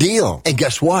great deal. And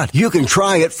guess what? You can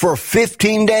try it for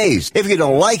 15 days. If you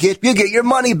don't like it, you get your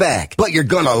money back. But you're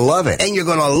gonna love it, and you're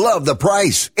gonna love the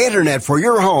price. Internet for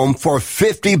your home for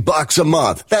 $50 a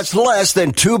month. That's less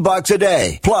than $2 a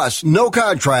day. Plus, no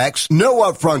contracts, no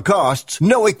upfront costs,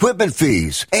 no equipment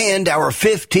fees, and our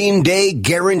 15-day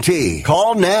guarantee.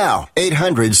 Call now.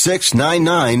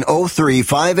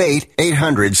 800-699-0358.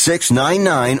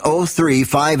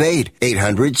 800-699-0358.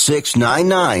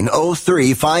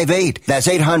 800-699-0358. That's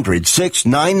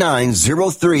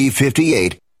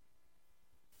 800-699-0358.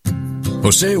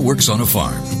 Jose works on a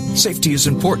farm. Safety is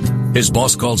important. His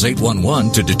boss calls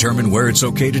 811 to determine where it's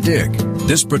okay to dig.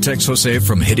 This protects Jose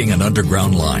from hitting an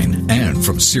underground line and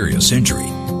from serious injury.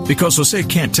 Because Jose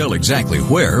can't tell exactly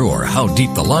where or how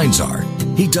deep the lines are,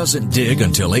 he doesn't dig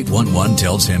until 811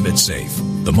 tells him it's safe.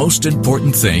 The most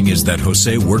important thing is that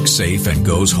Jose works safe and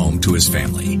goes home to his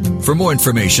family. For more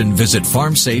information, visit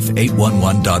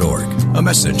farmsafe811.org. A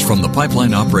message from the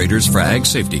Pipeline Operators for Ag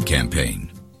Safety Campaign.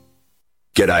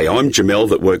 G'day, I'm Jamel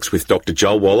that works with Dr.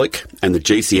 Joel Wallach and the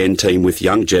GCN team with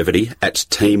Longevity at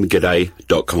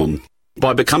teamg'day.com.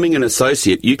 By becoming an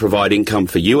associate, you provide income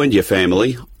for you and your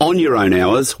family on your own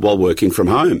hours while working from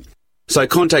home. So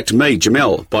contact me,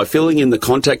 Jamel, by filling in the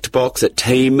contact box at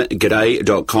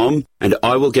teamg'day.com, and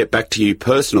I will get back to you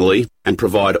personally and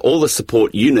provide all the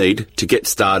support you need to get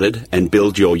started and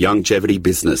build your longevity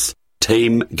business.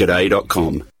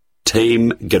 teamg'day.com.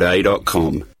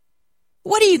 teamg'day.com.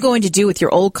 What are you going to do with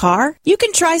your old car? You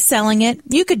can try selling it,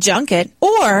 you could junk it,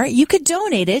 or you could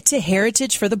donate it to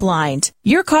Heritage for the Blind.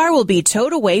 Your car will be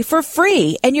towed away for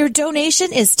free, and your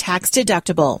donation is tax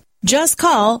deductible. Just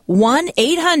call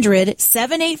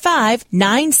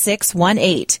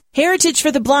 1-800-785-9618. Heritage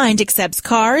for the Blind accepts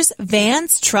cars,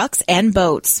 vans, trucks, and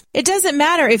boats. It doesn't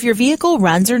matter if your vehicle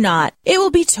runs or not. It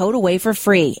will be towed away for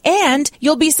free, and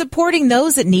you'll be supporting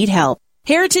those that need help.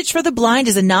 Heritage for the Blind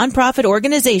is a nonprofit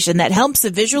organization that helps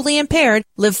the visually impaired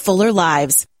live fuller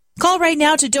lives. Call right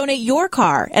now to donate your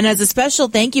car, and as a special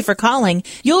thank you for calling,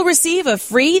 you'll receive a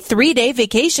free 3-day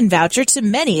vacation voucher to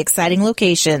many exciting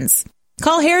locations.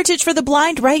 Call Heritage for the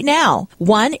Blind right now,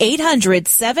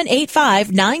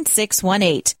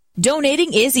 1-800-785-9618.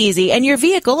 Donating is easy, and your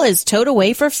vehicle is towed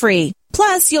away for free.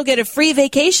 Plus, you'll get a free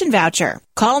vacation voucher.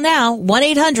 Call now,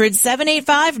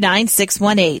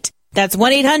 1-800-785-9618. That's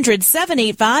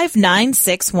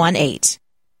 1-800-785-9618.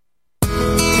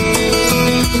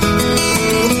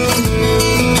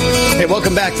 Hey,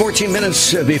 welcome back. 14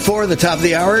 minutes before the top of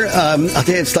the hour. I'll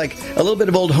tell you, it's like a little bit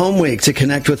of old home week to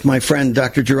connect with my friend,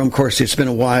 Dr. Jerome Corsi. It's been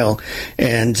a while,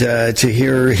 and to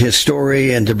hear his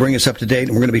story and to bring us up to date.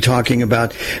 And we're going to be talking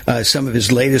about some of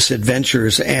his latest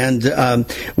adventures and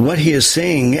what he is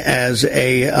seeing as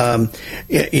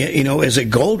as a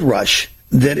gold rush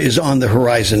that is on the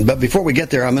horizon. But before we get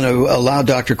there, I'm going to allow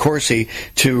Dr. Corsi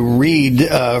to read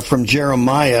from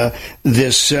Jeremiah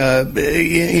this,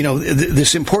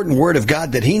 this important word of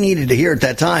God that he needed to hear at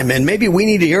that time. And maybe we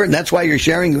need to hear it, and that's why you're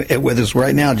sharing it with us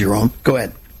right now, Jerome. Go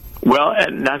ahead. Well,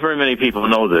 not very many people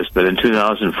know this, but in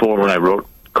 2004, when I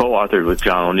co-authored with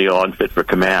John O'Neill on Fit for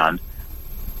Command,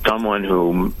 someone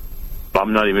whom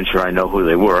I'm not even sure I know who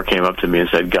they were came up to me and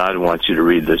said, God wants you to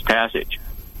read this passage.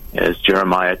 It's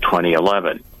Jeremiah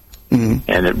 20:11, and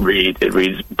it reads,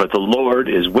 "But the Lord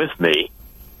is with me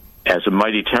as a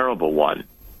mighty terrible one.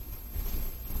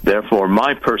 Therefore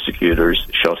my persecutors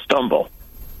shall stumble,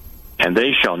 and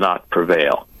they shall not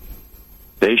prevail.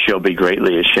 They shall be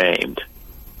greatly ashamed,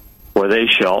 for they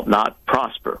shall not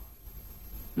prosper.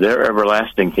 Their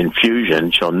everlasting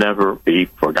confusion shall never be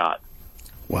forgotten."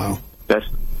 Wow, that's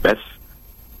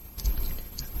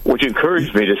which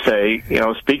encouraged me to say,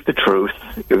 speak the truth.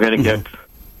 You're going to get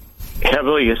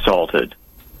heavily assaulted,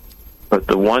 but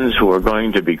the ones who are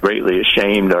going to be greatly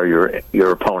ashamed are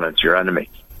your opponents, your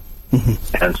enemies.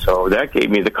 And so that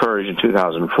gave me the courage in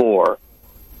 2004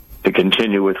 to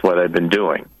continue with what I've been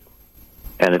doing.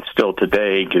 And it still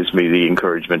today gives me the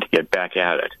encouragement to get back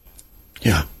at it.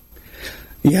 Yeah.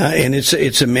 Yeah, and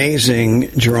it's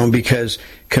amazing, Jerome, because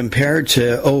compared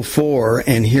to 2004,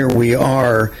 and here we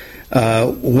are,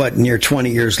 near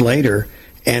 20 years later,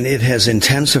 and it has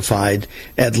intensified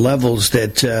at levels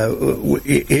that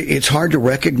it's hard to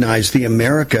recognize the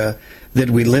America that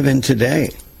we live in today.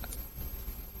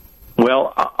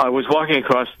 Well, I was walking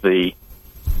across the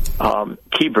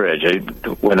Key Bridge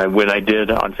when I did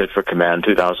On Fit for Command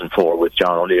 2004 with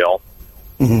John O'Neill,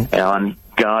 and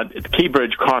Key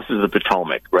Bridge crosses the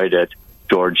Potomac right at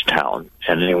Georgetown,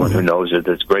 and anyone who knows it,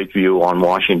 there's a great view on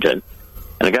Washington.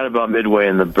 And I got about midway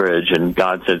in the bridge, and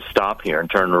God said, "Stop here and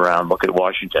turn around, look at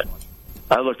Washington."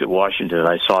 I looked at Washington, and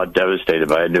I saw it devastated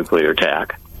by a nuclear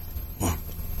attack.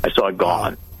 I saw it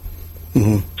gone,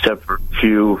 except for a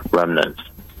few remnants,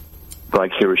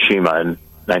 like Hiroshima in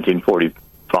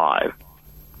 1945.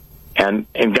 And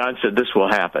God said, "This will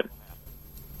happen."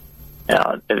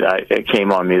 It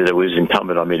came on me that it was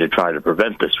incumbent on me to try to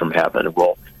prevent this from happening.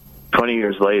 Well, 20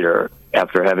 years later,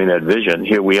 after having that vision,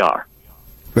 here we are.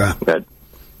 Yeah. That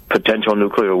potential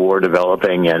nuclear war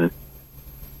developing, and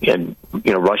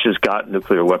Russia's got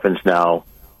nuclear weapons now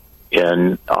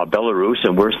in Belarus,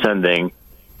 and we're sending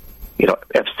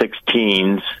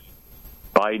F-16s.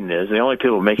 Biden is the only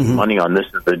people making money on this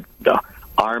is the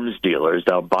arms dealers.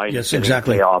 Now Biden's getting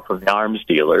payoff from the arms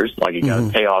dealers, like he got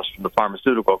payoffs from the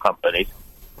pharmaceutical companies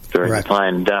during the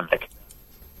pandemic.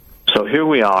 So here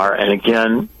we are, and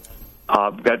again,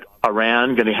 got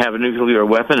Iran going to have a nuclear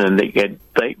weapon, and they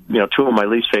two of my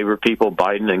least favorite people,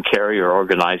 Biden and Kerry, are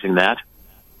organizing that.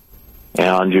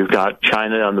 And you've got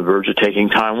China on the verge of taking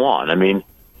Taiwan. I mean,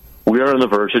 we are on the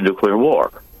verge of nuclear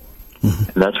war.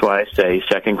 And that's why I say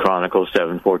 2 Chronicles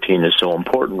 7:14 is so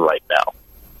important right now.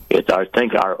 It's, I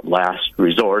think, our last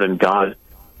resort, and God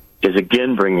is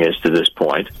again bringing us to this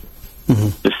point.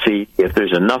 to see if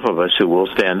there's enough of us who will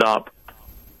stand up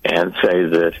and say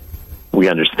that we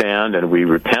understand and we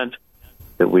repent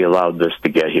that we allowed this to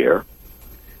get here.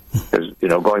 Because,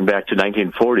 going back to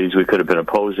 1940s, we could have been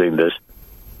opposing this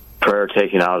prayer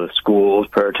taken out of schools,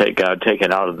 prayer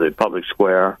taken out of the public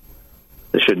square.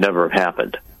 This should never have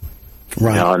happened.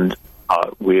 Right. And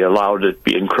we allowed it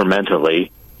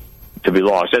incrementally to be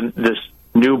lost. And this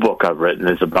new book I've written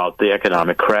is about the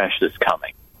economic crash that's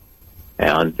coming.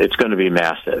 And it's going to be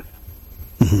massive.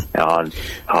 And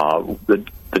the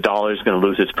dollar is going to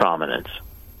lose its prominence.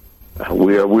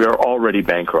 We are already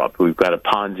bankrupt. We've got a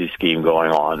Ponzi scheme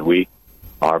going on.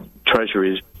 Our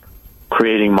Treasury is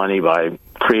creating money by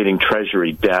creating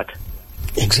Treasury debt.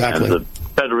 Exactly. And the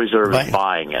Federal Reserve is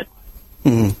buying it.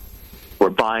 We're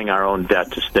buying our own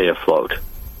debt to stay afloat.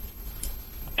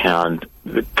 And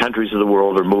the countries of the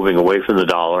world are moving away from the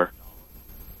dollar.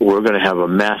 We're going to have a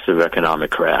massive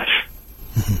economic crash.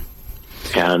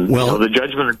 And the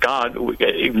judgment of God,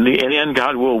 in the end,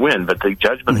 God will win, but the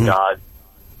judgment of God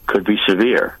could be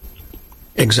severe.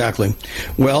 Exactly.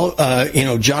 Well,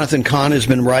 Jonathan Cahn has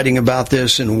been writing about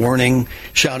this and warning,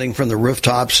 shouting from the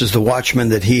rooftops as the watchman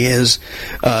that he is,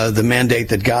 the mandate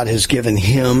that God has given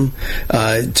him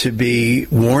to be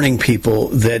warning people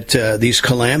that these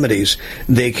calamities,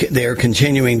 they are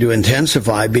continuing to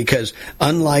intensify, because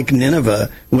unlike Nineveh,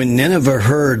 when Nineveh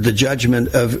heard the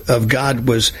judgment of God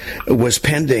was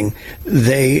pending,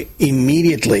 they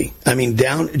immediately,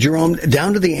 down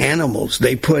to the animals,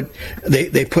 they put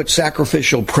sacrificial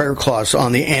prayer cloths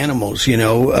on the animals,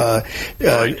 to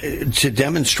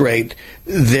demonstrate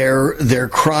their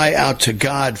cry out to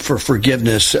God for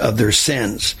forgiveness of their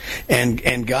sins,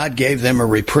 and God gave them a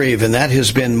reprieve. And that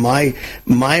has been my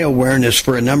awareness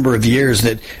for a number of years,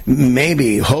 that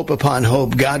maybe, hope upon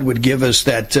hope, God would give us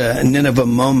that Nineveh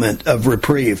moment of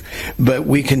reprieve. But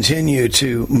we continue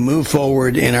to move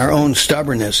forward in our own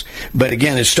stubbornness. But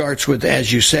again, it starts with,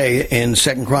 as you say in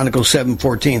 2 Chronicles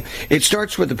 7:14, it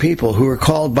starts with the people who are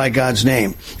called by God's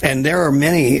name. And there are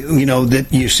many, that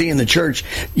you see in the church.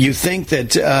 You think that,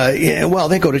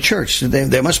 they go to church.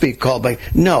 They must be called by.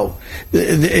 No,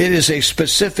 it is a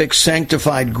specific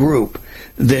sanctified group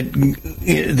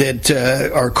that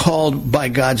are called by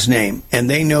God's name, and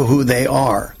they know who they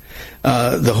are.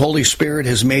 The Holy Spirit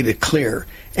has made it clear,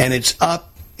 and it's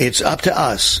up to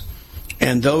us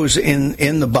and those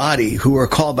in the body who are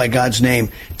called by God's name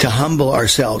to humble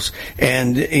ourselves.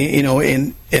 And,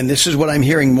 and this is what I'm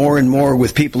hearing more and more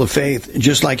with people of faith,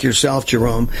 just like yourself,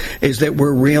 Jerome, is that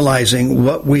we're realizing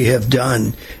what we have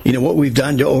done, what we've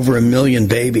done to over 1 million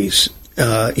babies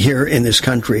here in this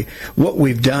country, what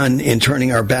we've done in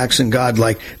turning our backs on God,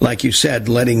 like you said,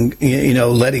 letting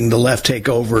the left take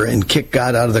over and kick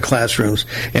God out of the classrooms.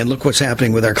 And look what's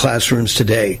happening with our classrooms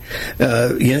today.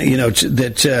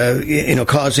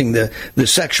 Causing the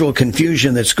sexual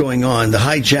confusion that's going on, the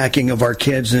hijacking of our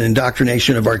kids and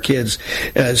indoctrination of our kids,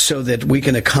 so that we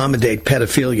can accommodate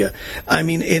pedophilia.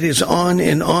 It is on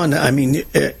and on.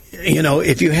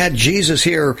 If you had Jesus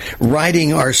here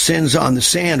writing our sins on the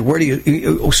sand, where do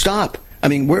you stop?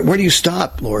 Where do you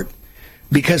stop, Lord?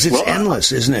 Because it's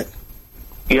endless, isn't it?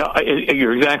 Yeah,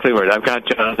 you're exactly right. I've got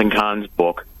Jonathan Cahn's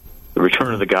book, The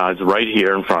Return of the Gods, right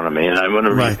here in front of me, and I'm going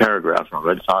to read a paragraph from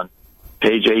it. It's on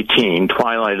page 18,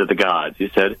 Twilight of the Gods. He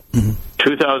said,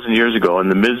 2,000 years ago, in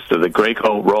the midst of the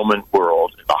Greco-Roman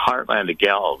world, in the heartland of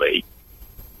Galilee,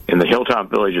 in the hilltop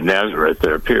village of Nazareth,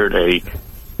 there appeared a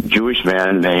Jewish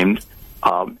man named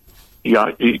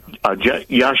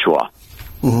Yeshua,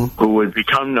 who would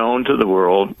become known to the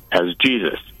world as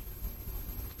Jesus.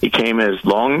 He came as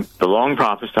the long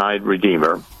prophesied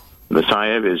Redeemer, the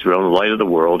Messiah of Israel, the light of the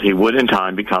world. He would in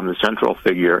time become the central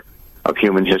figure of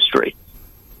human history.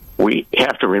 We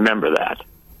have to remember that.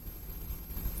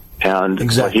 And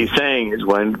what he's saying is,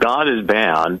 when God is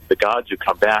banned, the gods who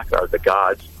come back are the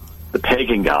gods, the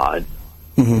pagan gods,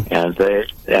 and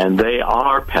they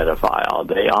are pedophile.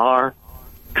 They are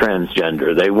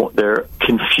transgender. They're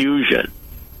confusion.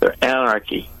 They're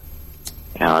anarchy.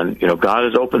 And God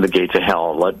has opened the gates of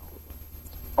hell.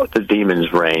 Let the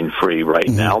demons reign free right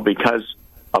now because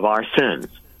of our sins.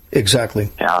 Exactly.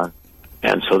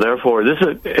 And so, therefore, this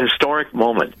is a historic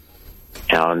moment.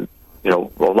 And a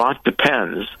lot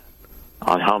depends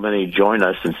on how many join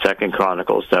us in 2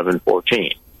 Chronicles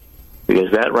 7:14,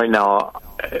 because that right now,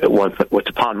 what's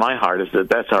upon my heart is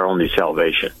that's our only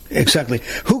salvation. Exactly.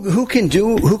 Who can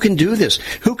do this?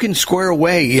 Who can square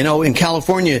away? In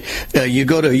California, you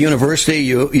go to a university,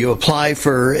 you apply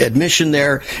for admission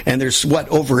there, and there's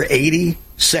over 80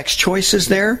 sex choices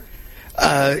there.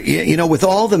 with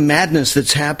all the madness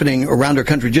that's happening around our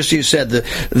country, just as you said,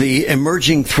 the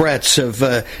emerging threats of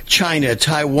China,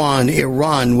 Taiwan,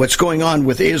 Iran, what's going on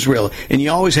with Israel, and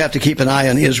you always have to keep an eye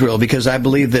on Israel, because I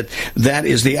believe that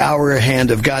is the hour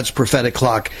hand of God's prophetic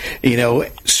clock.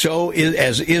 So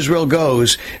as Israel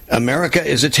goes, America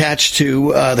is attached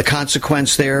to the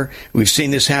consequence there. We've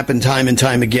seen this happen time and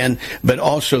time again, but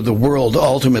also the world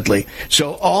ultimately.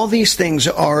 So all these things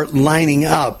are lining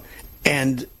up,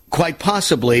 and quite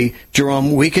possibly,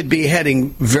 Jerome, we could be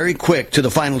heading very quick to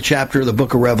the final chapter of the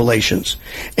book of Revelations.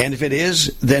 And if it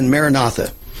is, then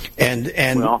Maranatha. And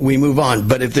we move on.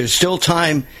 But if there's still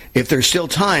time,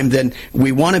 then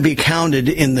we want to be counted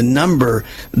in the number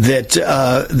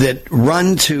that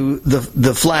run to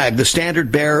the flag, the standard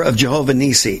bearer of Jehovah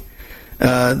Nissi.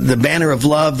 The banner of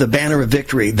love, the banner of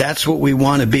victory. That's what we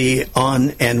want to be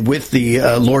on and with the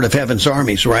Lord of Heaven's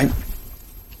armies, right?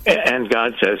 And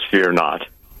God says, fear not.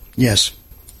 Yes.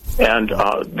 And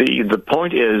the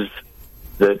point is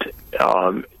that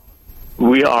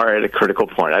we are at a critical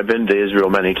point. I've been to Israel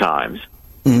many times,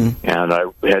 and I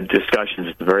had discussions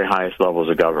at the very highest levels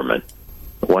of government.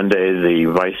 One day, the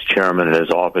vice chairman in his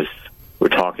office we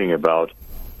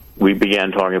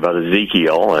began talking about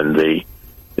Ezekiel and the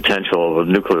potential of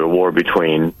a nuclear war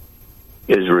between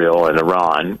Israel and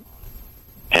Iran.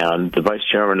 And the vice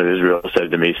chairman of Israel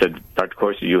said to me, Dr.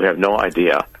 Corsi, you have no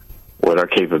idea what our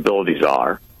capabilities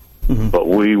are, but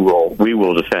we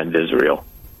will defend Israel.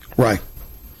 Right.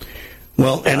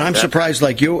 Well, and I'm surprised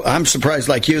like you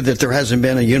that there hasn't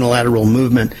been a unilateral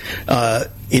movement,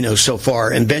 so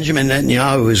far. And Benjamin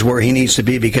Netanyahu is where he needs to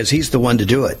be, because he's the one to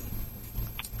do it.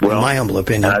 Well, in my humble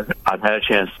opinion. I've had a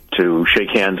chance to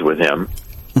shake hands with him,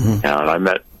 and I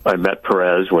met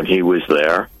Perez when he was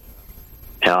there,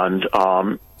 and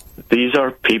these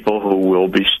are people who will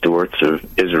be stewards of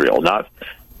Israel. Not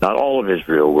all of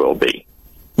Israel will be,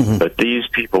 but these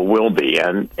people will be,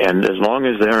 and as long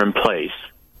as they're in place,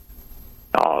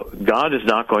 God is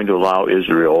not going to allow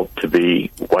Israel to be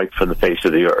wiped from the face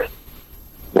of the earth.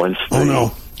 Once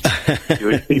the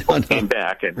Jewish people came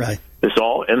back, and it's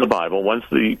all in the Bible. Once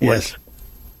the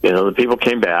people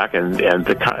came back, and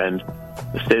the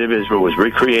state of Israel was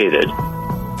recreated,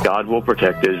 God will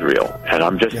protect Israel. And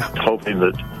I'm just hoping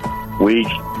that we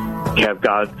have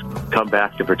God come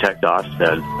back to protect us.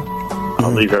 And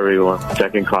I'll leave everyone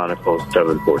 2 Chronicles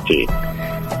 7:14.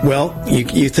 Well,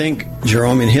 you think,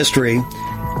 Jerome, in history,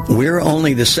 we're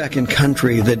only the second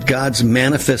country that God's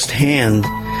manifest hand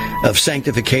of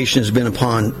sanctification has been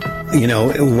upon,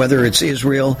 whether it's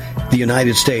Israel, the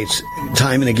United States,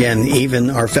 time and again. Even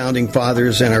our founding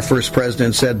fathers and our first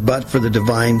president said, but for the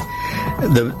divine,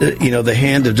 the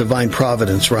hand of divine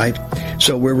providence, right?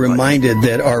 So we're reminded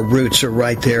that our roots are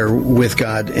right there with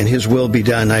God, and His will be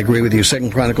done. I agree with you.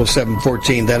 2 Chronicles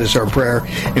 7:14, that is our prayer,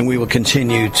 and we will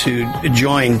continue to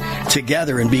join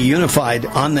together and be unified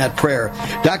on that prayer.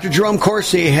 Dr. Jerome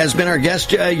Corsi has been our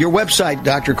guest. Your website,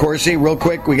 Dr. Corsi, real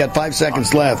quick. We got 5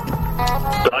 seconds left.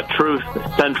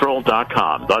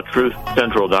 TheTruthCentral.com.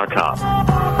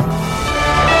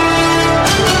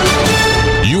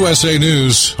 TheTruthCentral.com. USA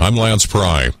News, I'm Lance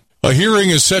Pry. A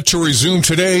hearing is set to resume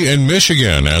today in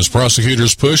Michigan as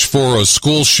prosecutors push for a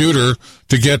school shooter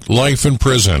to get life in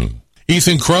prison.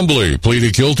 Ethan Crumbly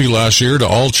pleaded guilty last year to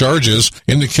all charges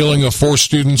in the killing of 4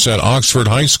 students at Oxford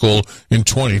High School in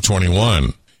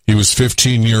 2021. He was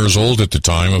 15 years old at the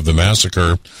time of the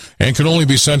massacre and can only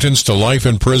be sentenced to life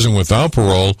in prison without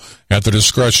parole at the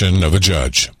discretion of a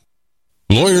judge.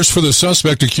 Lawyers for the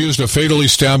suspect accused of fatally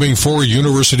stabbing 4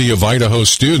 University of Idaho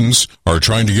students are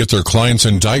trying to get their client's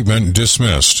indictment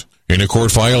dismissed. In a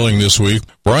court filing this week,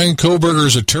 Brian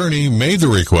Kohberger's attorney made the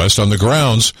request on the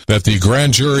grounds that the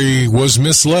grand jury was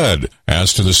misled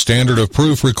as to the standard of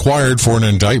proof required for an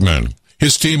indictment.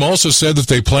 His team also said that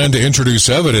they plan to introduce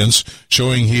evidence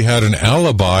showing he had an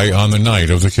alibi on the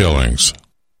night of the killings.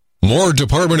 More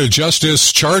Department of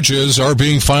Justice charges are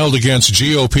being filed against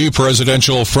GOP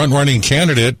presidential front-running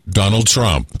candidate Donald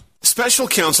Trump. Special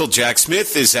Counsel Jack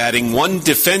Smith is adding 1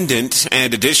 defendant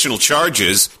and additional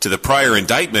charges to the prior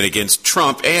indictment against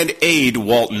Trump and aide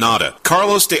Walt Nauta.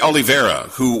 Carlos de Oliveira,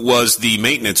 who was the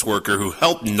maintenance worker who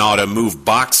helped Nauta move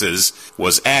boxes,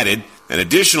 was added. An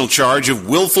additional charge of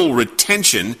willful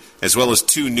retention, as well as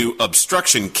 2 new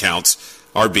obstruction counts,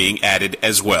 are being added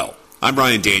as well. I'm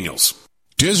Brian Daniels.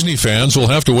 Disney fans will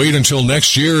have to wait until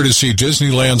next year to see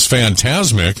Disneyland's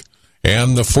Fantasmic,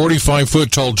 and the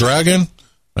 45-foot tall dragon,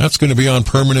 that's going to be on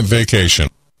permanent vacation.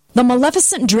 The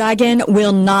Maleficent Dragon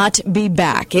will not be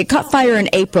back. It caught fire in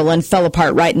April and fell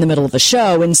apart right in the middle of the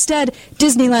show. Instead,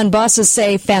 Disneyland bosses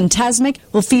say Fantasmic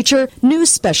will feature new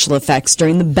special effects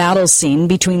during the battle scene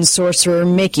between Sorcerer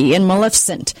Mickey and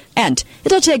Maleficent. And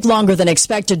it'll take longer than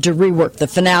expected to rework the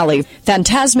finale.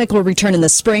 Fantasmic will return in the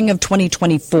spring of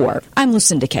 2024. I'm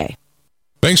Lucinda Kay.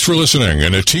 Thanks for listening,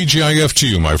 and a TGIF to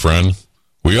you, my friend.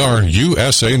 We are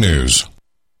USA News.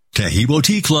 Tahibo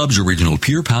Tea Club's original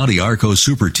Pure Pau de Arco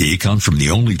Super Tea comes from the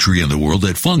only tree in the world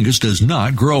that fungus does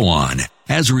not grow on.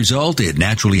 As a result, it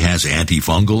naturally has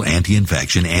antifungal,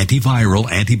 anti-infection, antiviral,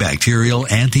 antibacterial,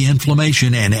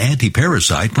 anti-inflammation, and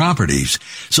anti-parasite properties.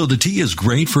 So the tea is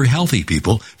great for healthy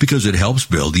people because it helps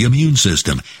build the immune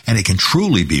system, and it can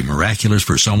truly be miraculous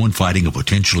for someone fighting a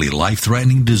potentially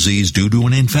life-threatening disease due to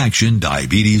an infection,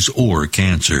 diabetes, or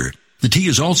cancer. The tea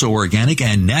is also organic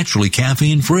and naturally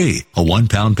caffeine-free. A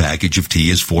 1-pound package of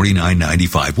tea is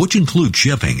 $49.95, which includes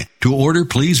shipping. To order,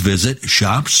 please visit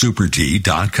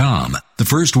shopsupertea.com. The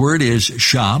first word is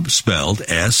shop, spelled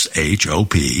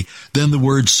S-H-O-P, then the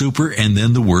word super, and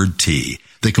then the word tea.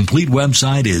 The complete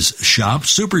website is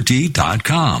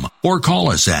shopsupertea.com, or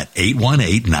call us at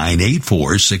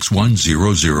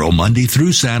 818-984-6100 Monday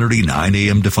through Saturday, 9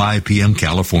 a.m. to 5 p.m.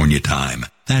 California time.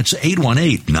 That's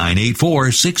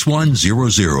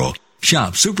 818-984-6100.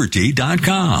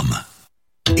 ShopSuperTea.com.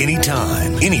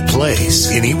 Anytime, any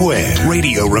place, anywhere.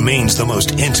 Radio remains the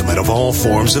most intimate of all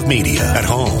forms of media. At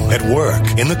home, at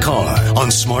work, in the car, on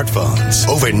smartphones.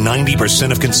 Over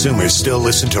 90% of consumers still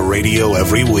listen to radio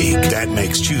every week. That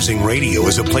makes choosing radio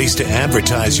as a place to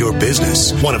advertise your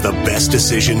business one of the best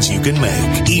decisions you can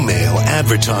make. Email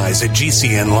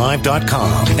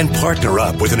advertise@gcnlive.com and partner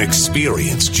up with an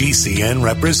experienced GCN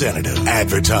representative.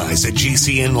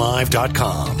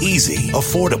 Advertise@gcnlive.com. Easy,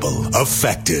 affordable,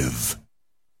 effective.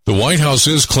 The White House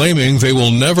is claiming they will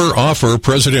never offer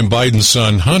President Biden's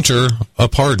son, Hunter, a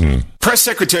pardon. Press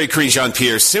Secretary Karine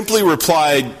Jean-Pierre simply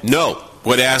replied no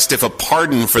when asked if a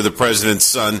pardon for the president's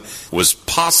son was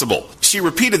possible. She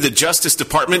repeated the Justice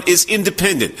Department is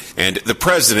independent and the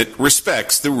president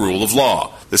respects the rule of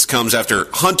law. This comes after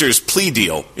Hunter's plea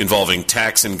deal involving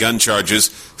tax and gun charges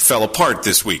fell apart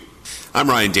this week. I'm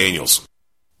Ryan Daniels.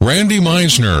 Randy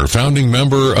Meisner, founding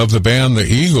member of the band The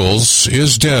Eagles,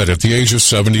 is dead at the age of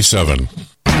 77.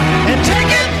 And take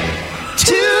it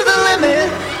to the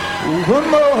limit one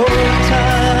more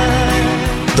time.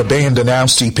 The band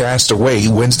announced he passed away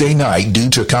Wednesday night due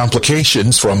to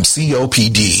complications from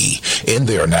COPD. In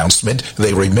their announcement,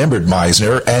 they remembered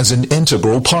Meisner as an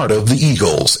integral part of the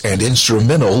Eagles and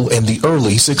instrumental in the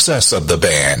early success of the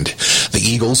band. The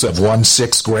Eagles have won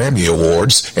 6 Grammy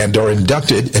Awards and are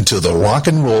inducted into the Rock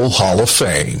and Roll Hall of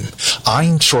Fame.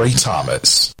 I'm Trey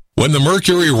Thomas. When the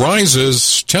mercury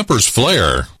rises, tempers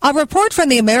flare. A report from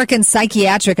the American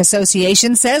Psychiatric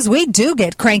Association says we do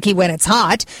get cranky when it's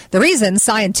hot. The reason's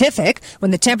scientific.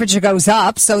 When the temperature goes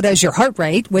up, so does your heart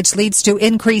rate, which leads to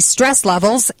increased stress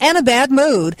levels and a bad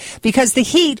mood, because the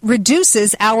heat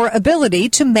reduces our ability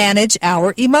to manage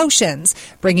our emotions,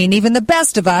 bringing even the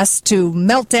best of us to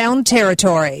meltdown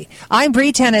territory. I'm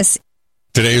Bree Tennis.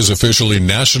 Today is officially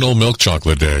National Milk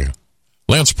Chocolate Day.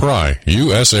 Lance Pry,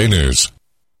 USA News.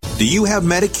 Do you have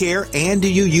Medicare and do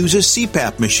you use a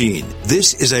CPAP machine?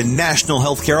 This is a national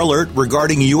healthcare alert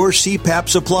regarding your CPAP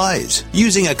supplies.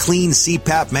 Using a clean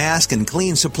CPAP mask and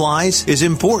clean supplies is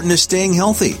important to staying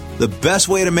healthy. The best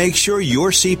way to make sure your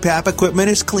CPAP equipment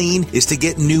is clean is to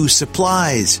get new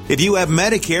supplies. If you have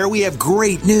Medicare, we have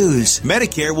great news.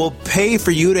 Medicare will pay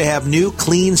for you to have new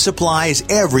clean supplies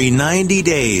every 90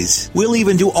 days. We'll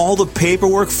even do all the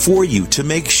paperwork for you to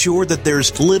make sure that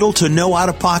there's little to no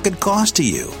out-of-pocket cost to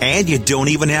you. And you don't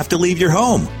even have to leave your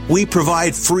home. We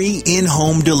provide free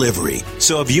in-home delivery.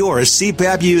 So if you're a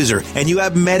CPAP user and you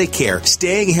have Medicare,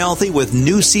 staying healthy with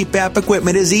new CPAP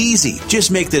equipment is easy.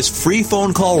 Just make this free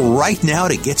phone call right now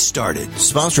to get started.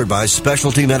 Sponsored by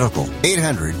Specialty Medical.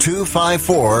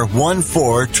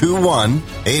 800-254-1421.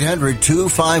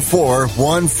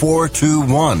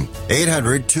 800-254-1421.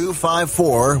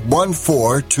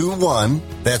 800-254-1421.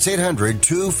 That's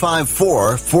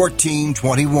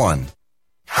 800-254-1421.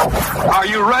 Are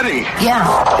you ready?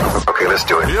 Yeah. Okay, let's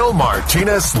do it. Bill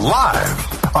Martinez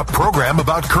Live, a program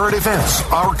about current events,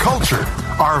 our culture,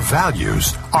 our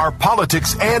values, our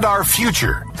politics, and our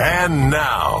future. And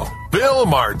now, Bill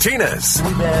Martinez.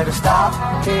 We better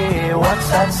stop. Hey, what's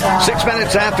that sound? 6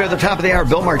 minutes after the top of the hour,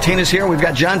 Bill Martinez here. We've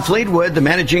got John Fleetwood, the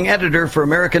managing editor for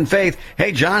American Faith.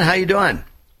 Hey, John, how you doing?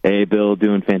 Hey, Bill,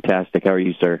 doing fantastic. How are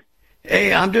you, sir?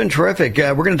 Hey, I'm doing terrific.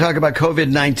 We're going to talk about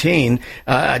COVID-19.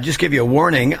 I just give you a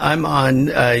warning. I'm on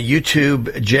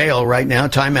YouTube jail right now,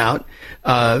 timeout,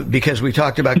 because we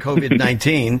talked about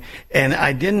COVID-19, and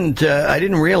I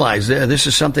didn't realize this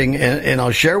is something, and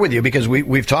I'll share with you because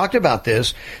we've talked about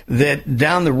this, that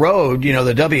down the road,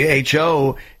 the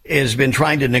WHO has been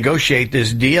trying to negotiate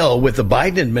this deal with the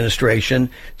Biden administration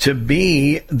to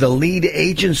be the lead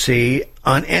agency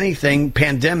on anything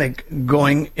pandemic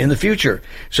going in the future.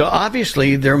 So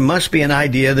obviously there must be an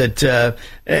idea that,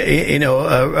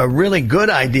 a really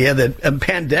good idea that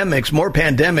more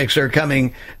pandemics are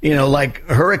coming, like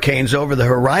hurricanes over the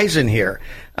horizon here.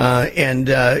 But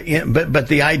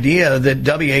the idea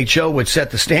that WHO would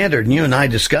set the standard, and you and I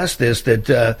discussed this,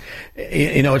 that,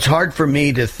 it's hard for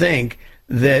me to think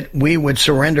that we would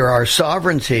surrender our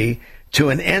sovereignty to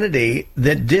an entity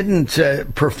that didn't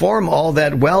perform all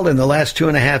that well in the last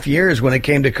 2.5 years when it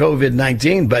came to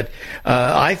COVID-19. But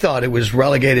I thought it was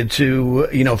relegated to,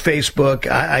 Facebook.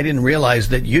 I didn't realize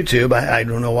that YouTube, I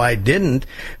don't know why I didn't,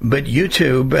 but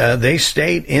YouTube, they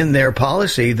state in their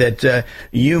policy that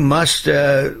you must,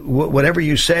 whatever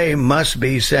you say must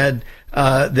be said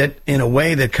that in a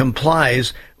way that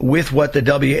complies with what the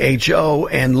WHO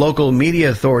and local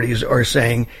media authorities are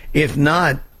saying. If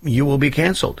not, you will be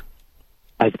canceled.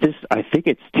 I think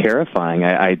it's terrifying.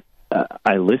 I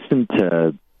listen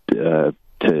to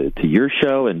your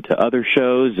show and to other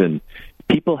shows, and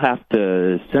people have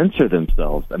to censor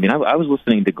themselves. I mean, I was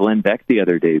listening to Glenn Beck the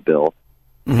other day, Bill,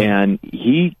 and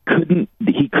he couldn't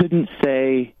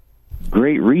say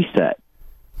Great Reset.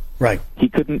 Right. He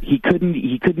couldn't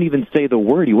even say the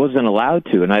word. He wasn't allowed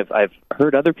to. And I've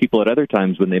heard other people at other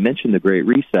times when they mention the Great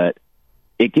Reset,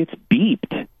 it gets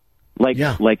beeped.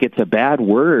 Like it's a bad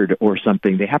word or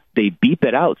something. They beep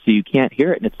it out so you can't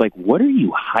hear it. And it's like, what are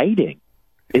you hiding?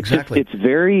 Exactly. It's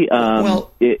very,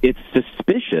 it's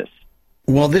suspicious.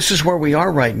 Well, this is where we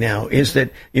are right now, is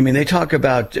that, they talk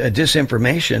about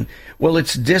disinformation. Well,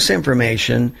 it's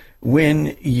disinformation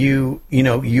when you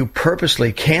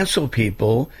purposely cancel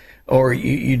people, or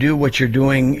you do what you're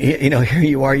doing. Here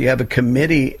you are, you have a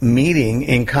committee meeting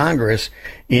in Congress,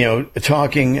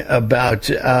 talking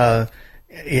about,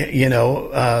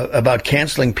 about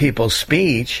canceling people's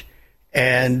speech.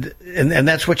 And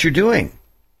that's what you're doing,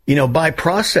 by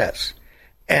process.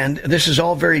 And this is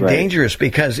all very dangerous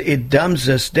because it dumbs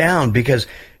us down because,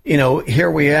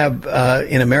 here we have,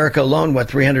 in America alone,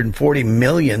 340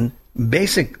 million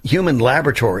basic human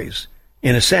laboratories,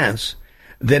 in a sense,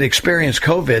 that experience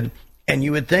COVID. And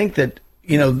you would think that,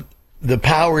 the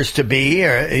powers to be,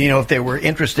 or, if they were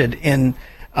interested in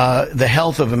the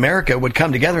health of America, would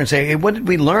come together and say, hey, what did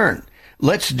we learn?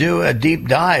 Let's do a deep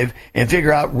dive and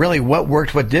figure out really what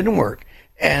worked, what didn't work.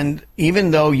 And even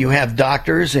though you have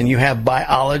doctors and you have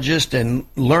biologists and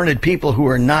learned people who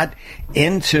are not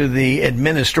into the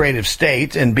administrative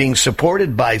state and being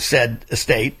supported by said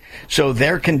state, so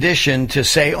they're conditioned to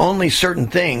say only certain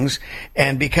things,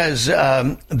 and because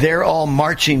they're all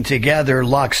marching together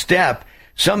lockstep,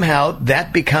 somehow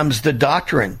that becomes the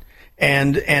doctrine.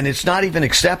 And it's not even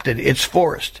accepted, it's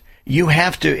forced. You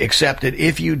have to accept it.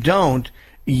 If you don't,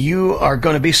 you are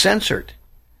going to be censored.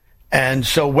 And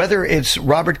so whether it's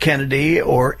Robert Kennedy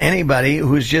or anybody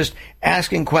who's just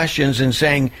asking questions and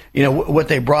saying, what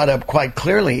they brought up quite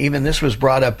clearly, even this was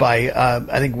brought up by,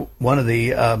 I think one of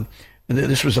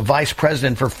this was a vice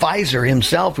president for Pfizer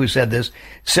himself who said this,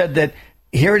 said that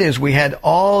here it is, we had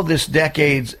all this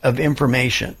decades of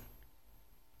information,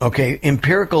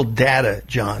 empirical data,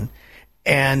 John,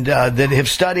 and that have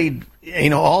studied,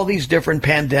 all these different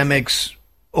pandemics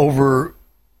over,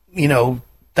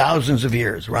 thousands of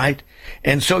years, right?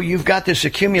 And so you've got this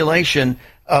accumulation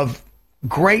of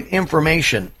great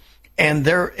information, and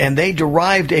they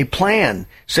derived a plan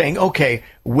saying, okay,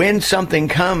 when something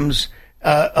comes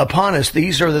upon us,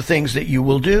 these are the things that you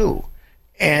will do.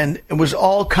 And it was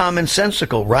all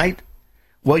commonsensical, right?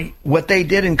 Well, what they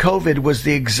did in COVID was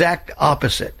the exact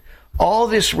opposite. All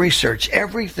this research,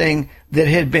 everything that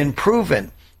had been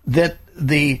proven, that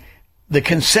the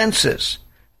consensus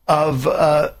of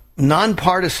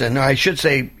nonpartisan, or I should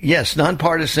say, yes,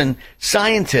 nonpartisan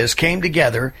scientists came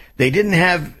together. They didn't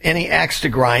have any axe to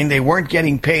grind. They weren't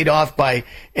getting paid off by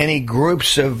any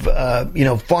groups of,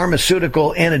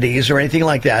 pharmaceutical entities or anything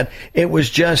like that. It was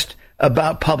just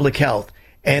about public health.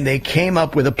 And they came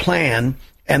up with a plan,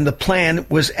 and the plan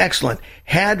was excellent.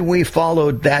 Had we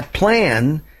followed that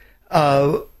plan,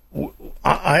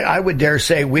 I would dare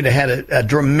say we'd have had a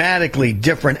dramatically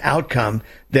different outcome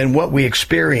than what we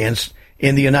experienced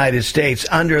in the United States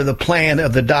under the plan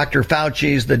of the Dr.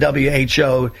 Fauci's, the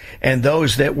WHO, and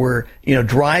those that were,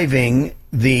 driving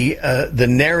the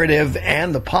narrative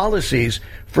and the policies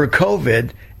for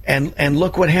COVID, and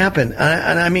look what happened.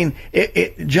 And I mean,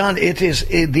 John,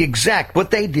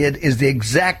 what they did is the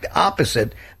exact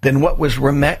opposite than what was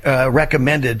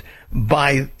recommended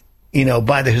by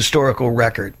the historical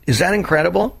record. Is that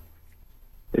incredible?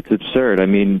 It's absurd. I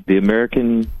mean, the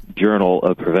American Journal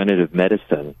of Preventive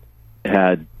Medicine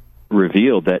had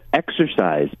revealed that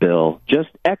exercise, Bill, just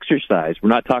exercise. We're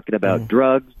not talking about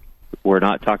drugs. We're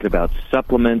not talking about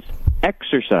supplements.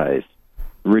 Exercise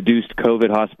reduced COVID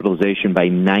hospitalization by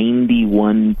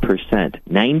 91%.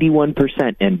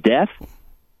 91%. And death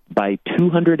by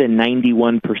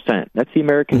 291%. That's the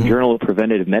American Journal of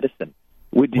Preventive Medicine.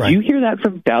 Did you hear that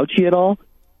from Fauci at all?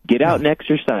 Get out and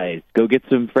exercise. Go get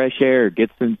some fresh air.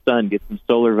 Get some sun. Get some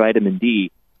solar vitamin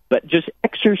D. But just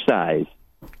exercise.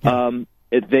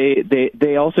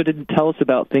 They also didn't tell us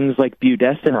about things like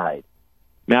budesonide.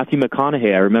 Matthew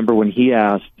McConaughey, I remember when he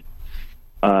asked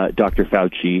Dr.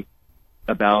 Fauci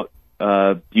about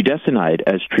budesonide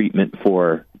as treatment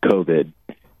for COVID,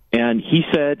 and he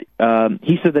said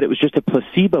that it was just a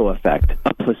placebo effect.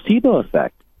 A placebo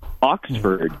effect.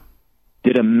 Oxford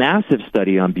did a massive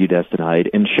study on budesonide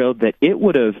and showed that it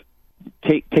would have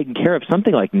taken care of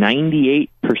something like 98%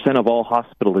 of all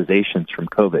hospitalizations from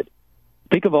COVID.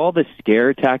 Think of all the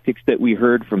scare tactics that we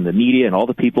heard from the media and all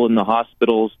the people in the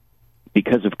hospitals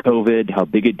because of COVID, how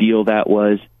big a deal that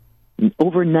was.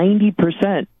 Over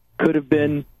 90%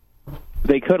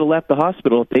 they could have left the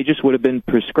hospital if they just would have been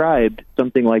prescribed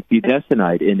something like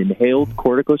budesonide, an inhaled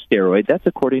corticosteroid. That's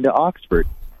according to Oxford.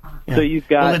 Yeah. So you've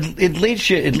got... Well, it leads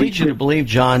you to believe,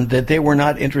 John, that they were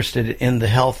not interested in the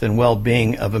health and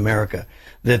well-being of America,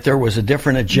 that there was a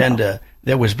different agenda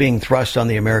that was being thrust on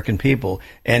the American people.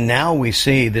 And now we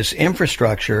see this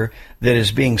infrastructure that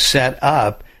is being set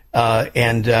up,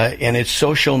 and it's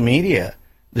social media.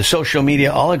 The social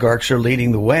media oligarchs are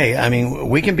leading the way. I mean,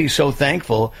 we can be so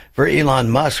thankful for Elon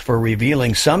Musk for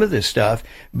revealing some of this stuff,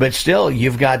 but still,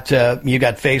 you've got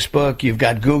Facebook, you've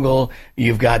got Google,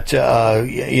 you've got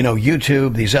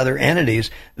YouTube, these other entities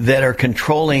that are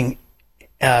controlling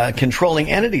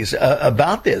entities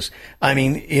about this. I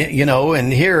mean,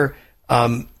 and here,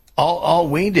 all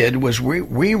we did was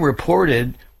we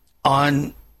reported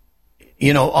on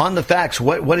the facts,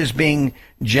 what is being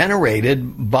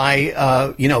generated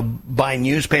by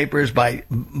newspapers, by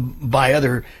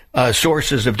other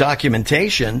sources of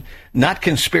documentation, not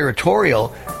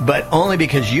conspiratorial, but only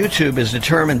because YouTube has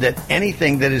determined that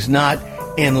anything that is not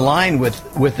in line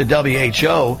with the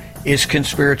WHO is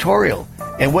conspiratorial.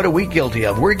 And what are we guilty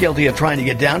of? We're guilty of trying to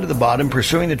get down to the bottom,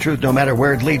 pursuing the truth no matter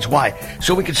where it leads. Why?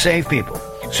 So we could save people.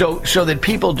 So that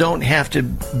people don't have to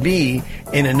be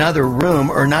in another room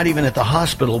or not even at the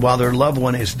hospital while their loved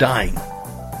one is dying.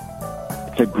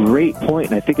 It's a great point,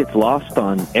 and I think it's lost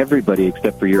on everybody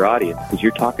except for your audience, because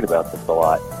you're talking about this a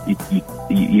lot.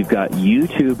 You've got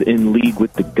YouTube in league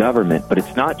with the government, but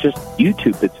it's not just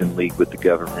YouTube that's in league with the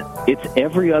government. It's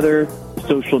every other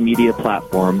social media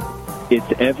platform. It's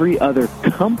every other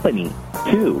company,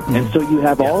 too. And so you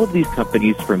have all of these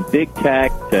companies from big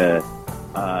tech to...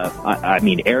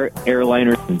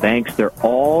 airliners and banks, they're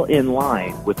all in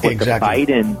line with what the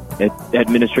Biden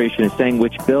administration is saying,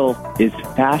 which, Bill, is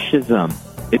fascism.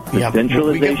 It's the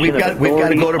centralization of authority. We've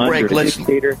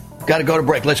got to go to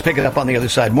break. Let's pick it up on the other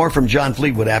side. More from John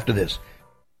Fleetwood after this.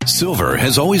 Silver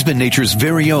has always been nature's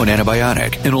very own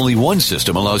antibiotic, and only one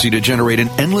system allows you to generate an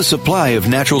endless supply of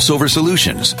natural silver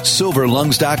solutions.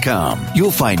 SilverLungs.com.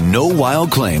 You'll find no wild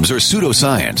claims or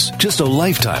pseudoscience, just a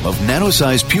lifetime of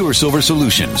nano-sized pure silver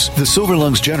solutions. The Silver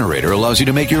Lungs generator allows you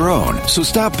to make your own, so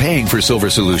stop paying for silver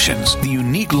solutions. The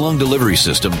unique lung delivery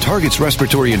system targets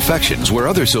respiratory infections where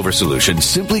other silver solutions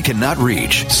simply cannot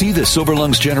reach. See the Silver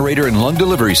Lungs generator and lung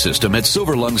delivery system at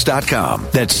SilverLungs.com.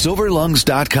 That's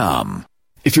SilverLungs.com.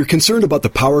 If you're concerned about the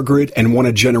power grid and want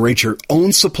to generate your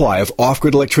own supply of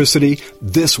off-grid electricity,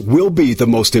 this will be the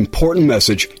most important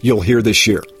message you'll hear this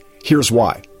year. Here's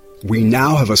why. We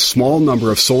now have a small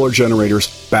number of solar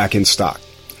generators back in stock.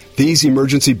 These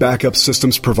emergency backup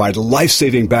systems provide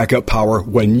life-saving backup power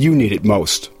when you need it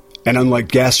most. And unlike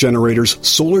gas generators,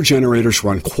 solar generators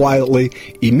run quietly,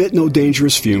 emit no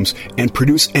dangerous fumes, and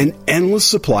produce an endless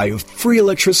supply of free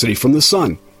electricity from the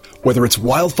sun. Whether it's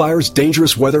wildfires,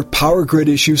 dangerous weather, power grid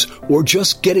issues, or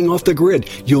just getting off the grid,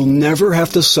 you'll never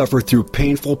have to suffer through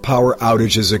painful power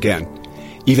outages again.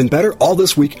 Even better, all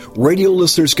this week, radio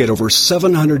listeners get over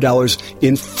 $700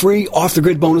 in free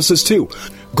off-the-grid bonuses too.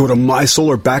 Go to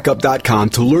MySolarBackup.com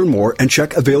to learn more and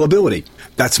check availability.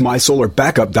 That's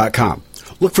MySolarBackup.com.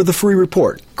 Look for the free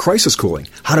report, Crisis Cooling,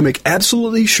 how to make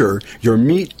absolutely sure your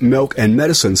meat, milk, and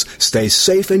medicines stay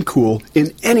safe and cool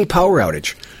in any power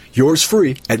outage. Yours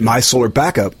free at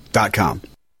mysolarbackup.com.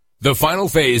 The final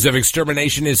phase of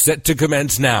extermination is set to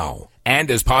commence now. And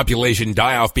as population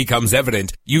die-off becomes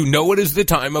evident, you know it is the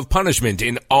time of punishment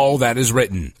in all that is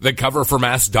written. The cover for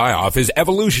mass die-off is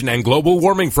evolution and global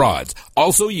warming frauds,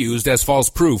 also used as false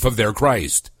proof of their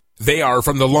Christ. They are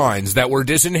from the lines that were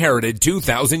disinherited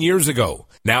 2,000 years ago.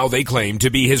 Now they claim to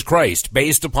be his Christ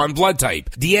based upon blood type,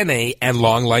 DNA, and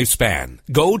long lifespan.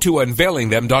 Go to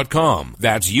unveilingthem.com.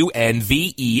 That's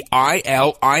UNVEILING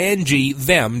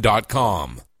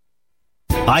them.com.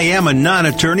 I am a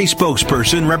non-attorney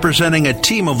spokesperson representing a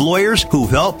team of lawyers who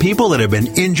help people that have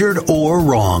been injured or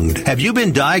wronged. Have you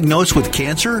been diagnosed with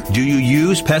cancer? Do you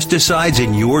use pesticides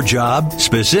in your job?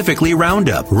 Specifically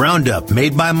Roundup. Roundup,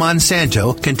 made by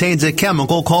Monsanto, contains a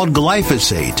chemical called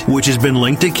glyphosate, which has been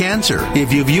linked to cancer.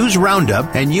 If you've used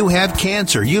Roundup and you have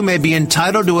cancer, you may be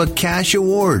entitled to a cash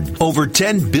award. Over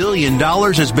 $10 billion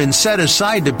has been set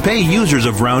aside to pay users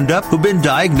of Roundup who've been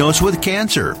diagnosed with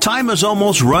cancer. Time is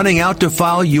almost running out to file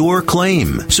your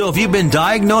claim. So if you've been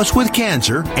diagnosed with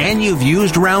cancer and you've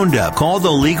used Roundup, call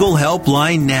the legal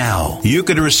helpline now. You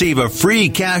could receive a free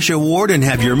cash award and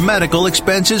have your medical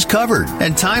expenses covered.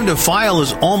 And time to file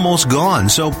is almost gone,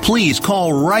 so please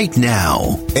call right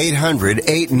now.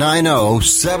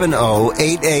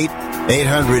 800-890-7088.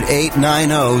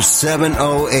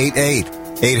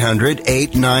 800-890-7088.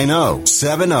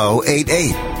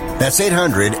 800-890-7088. That's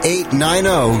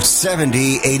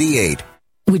 800-890-7088.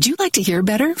 Would you like to hear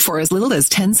better for as little as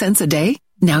 10 cents a day?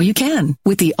 Now you can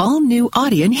with the all-new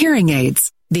Audien hearing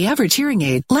aids. The average hearing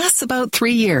aid lasts about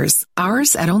 3 years.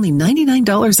 Ours, at only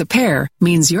 $99 a pair,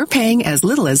 means you're paying as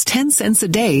little as 10 cents a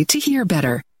day to hear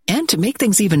better. And to make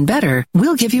things even better,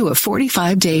 we'll give you a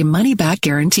 45-day money-back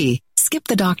guarantee. Skip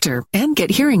the doctor and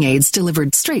get hearing aids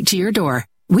delivered straight to your door.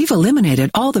 We've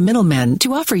eliminated all the middlemen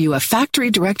to offer you a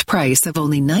factory direct price of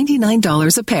only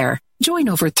 $99 a pair. Join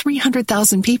over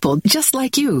 300,000 people just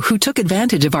like you who took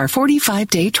advantage of our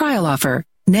 45-day trial offer.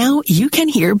 Now you can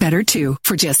hear better too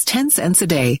for just 10 cents a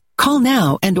day. Call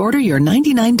now and order your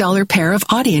 $99 pair of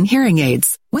Audien hearing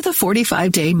aids with a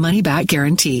 45-day money-back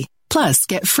guarantee. Plus,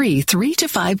 get free 3 to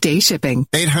 5 day shipping.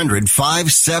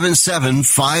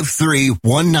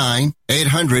 800-577-5319.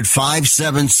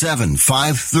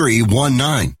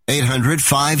 800-577-5319.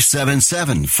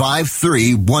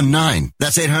 800-577-5319.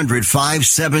 That's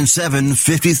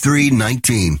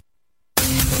 800-577-5319.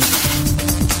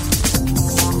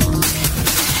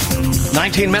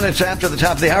 19 minutes after the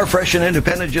top of the hour, fresh and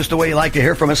independent, just the way you like to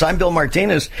hear from us. I'm Bill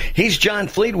Martinez. He's John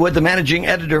Fleetwood, the managing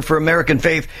editor for American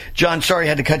Faith. John, sorry I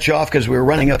had to cut you off because we were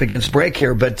running up against break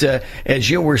here. But as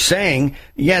you were saying,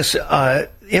 yes,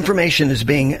 information is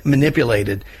being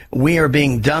manipulated. We are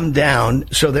being dumbed down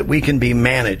so that we can be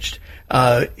managed.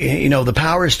 The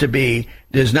powers to be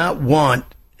does not want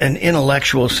an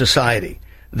intellectual society.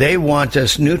 They want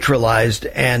us neutralized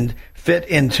and fit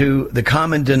into the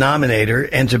common denominator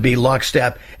and to be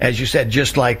lockstep, as you said,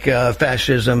 just like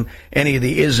fascism, any of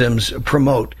the isms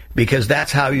promote, because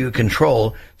that's how you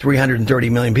control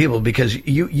 330 million people, because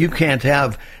you can't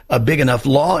have a big enough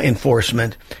law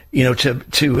enforcement,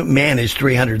 to manage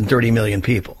 330 million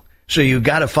people. So you've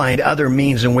got to find other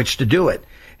means in which to do it.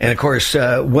 And, of course,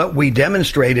 what we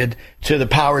demonstrated to the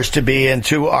powers to be and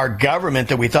to our government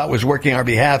that we thought was working on our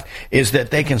behalf is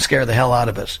that they can scare the hell out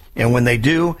of us. And when they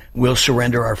do, we'll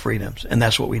surrender our freedoms. And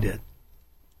that's what we did.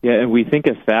 Yeah, and we think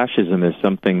of fascism as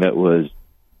something that was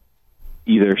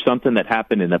either something that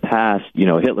happened in the past,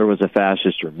 Hitler was a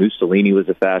fascist, or Mussolini was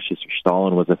a fascist, or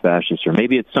Stalin was a fascist, or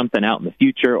maybe it's something out in the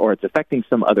future, or it's affecting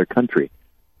some other country.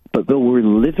 But we're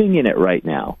living in it right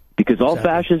now, because all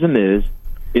fascism is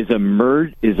a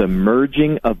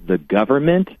merging of the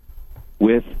government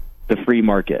with the free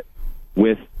market,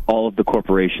 with all of the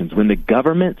corporations. When the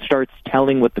government starts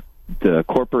telling the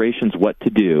corporations what to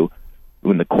do,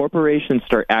 when the corporations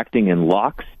start acting in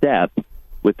lockstep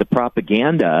with the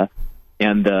propaganda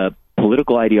and the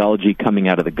political ideology coming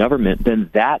out of the government, then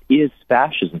that is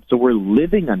fascism. So we're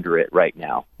living under it right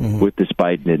now with this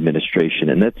Biden administration,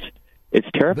 and it's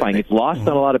terrifying. It's lost on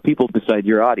a lot of people beside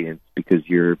your audience because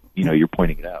you're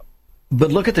pointing it out.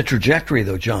 But look at the trajectory,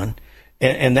 though, John,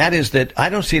 and that is that I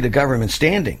don't see the government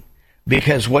standing,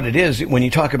 because what it is, when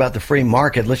you talk about the free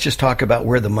market, let's just talk about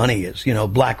where the money is.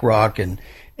 BlackRock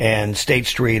and State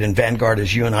Street and Vanguard,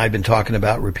 as you and I have been talking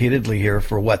about repeatedly here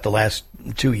for the last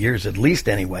 2 years at least,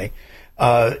 anyway.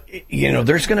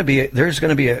 There's going to be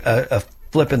a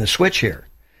flip in the switch here,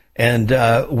 and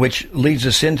which leads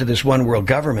us into this one world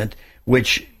government,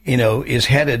 which, is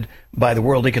headed by the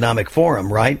World Economic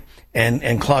Forum, right?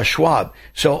 And Klaus Schwab.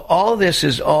 So all this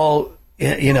is all,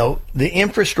 the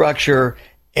infrastructure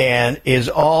and is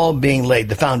all being laid.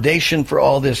 The foundation for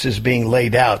all this is being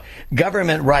laid out.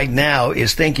 Government right now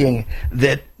is thinking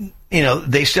that,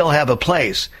 they still have a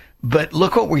place. But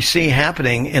look what we see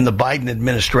happening in the Biden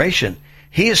administration.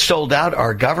 He has sold out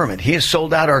our government. He has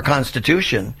sold out our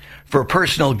Constitution for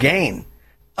personal gain.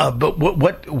 But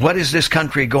what is this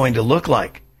country going to look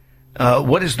like?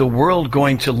 What is the world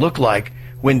going to look like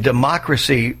when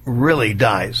democracy really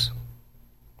dies?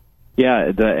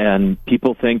 Yeah, and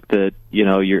people think that,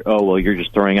 you're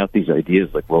just throwing out these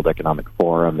ideas like World Economic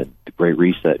Forum and the Great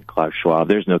Reset and Klaus Schwab.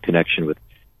 There's no connection with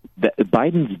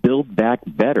Biden's Build Back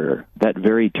Better. That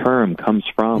very term comes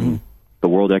from the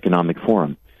World Economic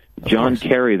Forum. John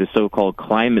Kerry, the so-called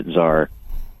climate czar,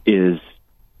 is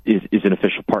an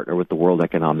official partner with the World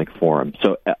Economic Forum.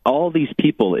 So all these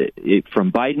people,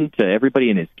 from Biden to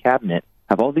everybody in his cabinet,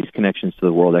 have all these connections to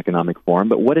the World Economic Forum.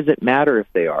 But what does it matter if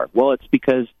they are? Well, it's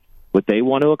because what they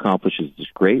want to accomplish is this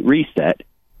great reset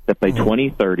that by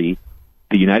 2030,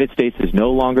 the United States is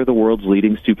no longer the world's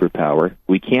leading superpower.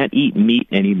 We can't eat meat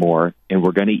anymore, and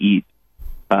we're going to eat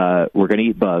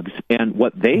bugs. And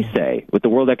what they say, what the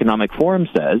World Economic Forum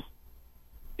says,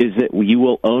 is that you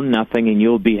will own nothing and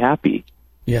you'll be happy.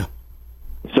 Yeah.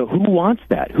 So who wants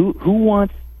that? Who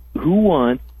wants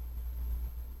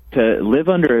to live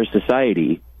under a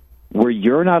society where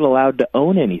you're not allowed to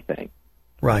own anything?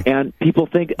 Right. And people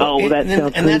think, that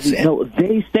sounds crazy. No,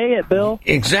 they say it, Bill.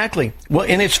 Exactly. Well,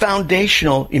 and it's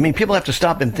foundational. I mean, people have to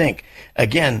stop and think.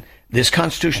 Again, this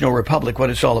constitutional republic,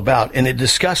 what it's all about. And it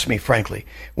disgusts me, frankly,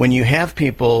 when you have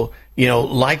people,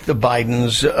 like the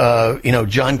Bidens,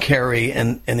 John Kerry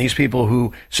and these people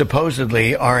who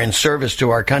supposedly are in service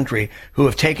to our country, who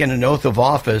have taken an oath of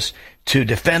office to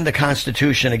defend the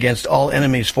Constitution against all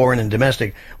enemies, foreign and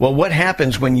domestic. Well, what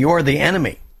happens when you're the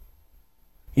enemy?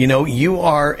 You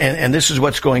are, and this is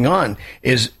what's going on,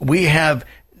 is we have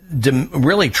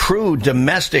really true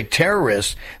domestic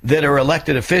terrorists that are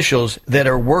elected officials that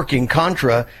are working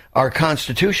contra our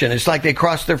Constitution. It's like they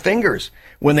crossed their fingers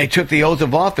when they took the oath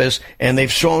of office, and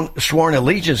they've sworn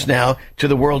allegiance now to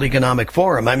the World Economic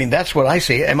Forum. I mean, that's what I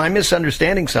see. Am I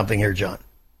misunderstanding something here, John?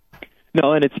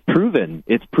 No, and it's proven.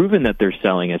 It's proven that they're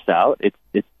selling us out.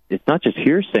 It's not just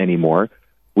hearsay anymore.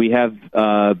 We have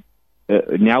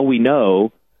now we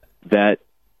know that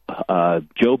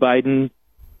Joe Biden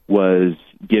was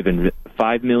given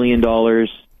 $5 million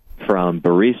from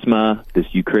Burisma, this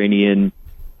Ukrainian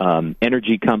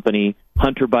energy company.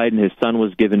 Hunter Biden, his son,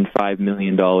 was given $5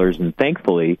 million, and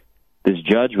thankfully, this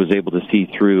judge was able to see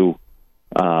through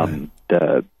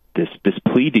this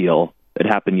plea deal that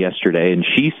happened yesterday, and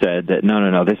she said that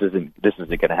no, this isn't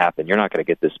going to happen. You're not going to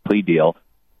get this plea deal.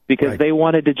 Because they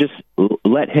wanted to just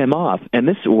let him off. And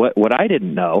this, what I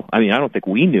didn't know, I mean, I don't think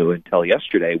we knew until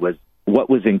yesterday, was what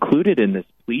was included in this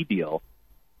plea deal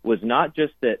was not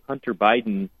just that Hunter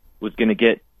Biden was going to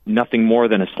get nothing more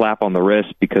than a slap on the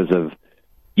wrist because of,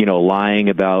 lying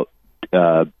about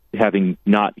having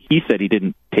not, he said he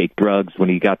didn't take drugs when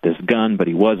he got this gun, but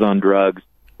he was on drugs,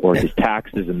 or his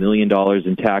taxes, $1 million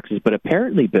in taxes. But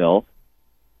apparently, Bill,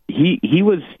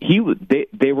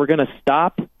 they were going to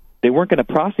stop. They weren't going to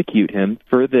prosecute him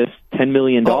for this $10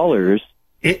 million.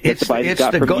 It's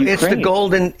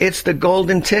the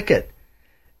golden ticket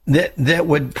that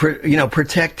would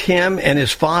protect him and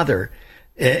his father,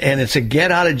 and it's a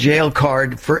get out of jail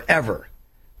card forever.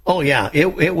 Oh yeah,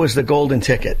 it was the golden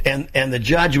ticket, and the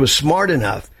judge was smart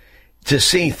enough to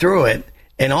see through it.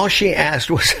 And all she asked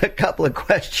was a couple of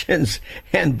questions,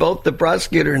 and both the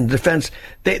prosecutor and defense,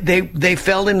 they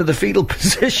fell into the fetal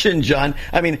position, John.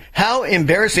 I mean, how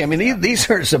embarrassing. I mean, these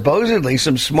are supposedly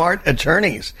some smart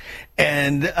attorneys.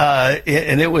 And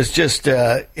it was just,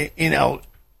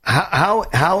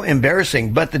 how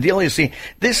embarrassing. But the deal is, see,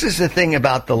 this is the thing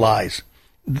about the lies.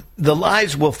 The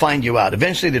lies will find you out.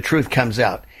 Eventually the truth comes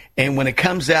out. And when it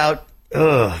comes out,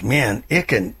 it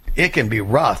can be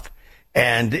rough.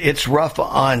 And it's rough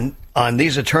on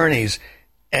these attorneys,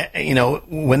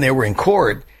 when they were in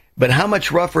court. But how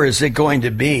much rougher is it going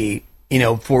to be,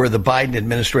 for the Biden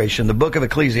administration? The book of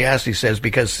Ecclesiastes says,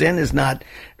 because sin is not,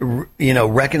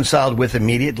 reconciled with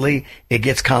immediately, it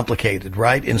gets complicated,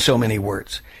 right? In so many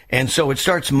words. And so it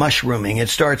starts mushrooming. It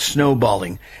starts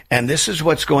snowballing. And this is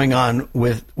what's going on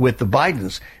with the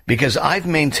Bidens. Because I've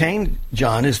maintained,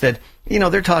 John, is that,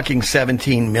 they're talking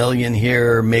 17 million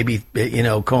here. Maybe,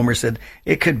 Comer said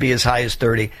it could be as high as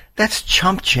 30. That's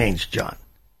chump change, John.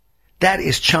 That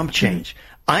is chump change.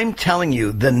 I'm telling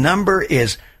you, the number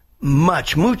is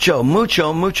mucho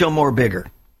more bigger.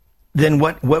 than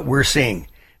what we're seeing.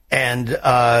 And,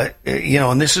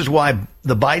 and this is why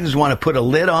the Bidens want to put a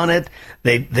lid on it.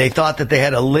 They thought that they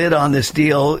had a lid on this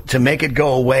deal to make it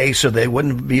go away so they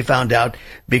wouldn't be found out,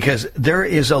 because there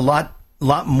is a lot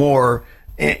more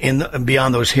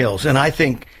beyond those hills. And I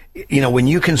think, when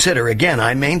you consider, again,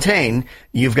 I maintain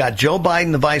you've got Joe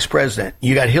Biden, the vice president.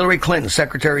 You got Hillary Clinton,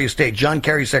 Secretary of State, John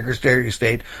Kerry, Secretary of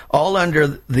State, all under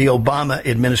the Obama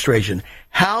administration.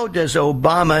 How does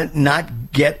Obama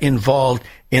not get involved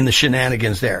in the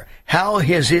shenanigans there? How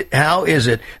is it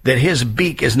that his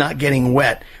beak is not getting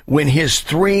wet when his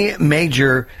 3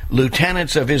 major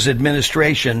lieutenants of his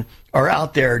administration are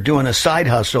out there doing a side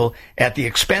hustle at the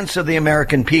expense of the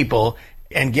American people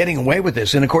and getting away with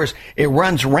this? And of course, it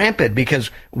runs rampant, because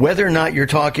whether or not you're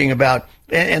talking about,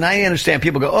 and I understand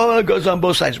people go, oh, it goes on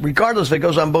both sides. Regardless if it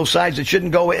goes on both sides, it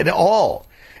shouldn't go at all.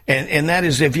 And that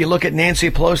is, if you look at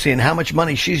Nancy Pelosi and how much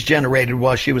money she's generated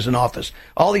while she was in office.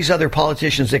 All these other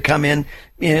politicians that come in,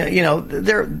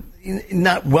 they're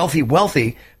not wealthy,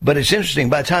 but it's interesting.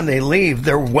 By the time they leave,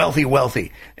 they're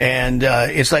wealthy. And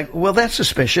it's like, well, that's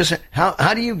suspicious.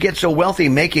 How do you get so wealthy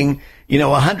making,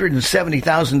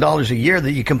 $170,000 a year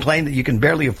that you complain that you can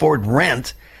barely afford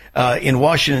rent in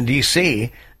Washington,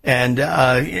 D.C.? And,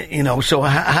 so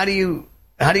how do you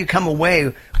come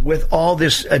away with all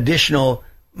this additional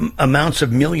amounts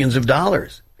of millions of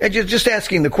dollars? Just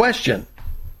asking the question.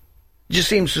 It just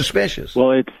seems suspicious.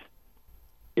 Well,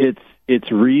 it's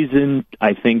reason,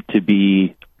 I think, to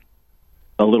be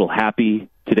a little happy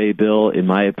today, Bill, in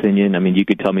my opinion. I mean, you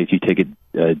could tell me if you take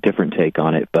a different take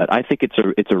on it, but I think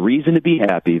it's a reason to be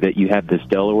happy that you have this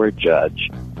Delaware judge,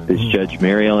 this Judge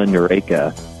Mary Ellen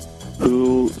Noreika,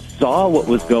 who saw what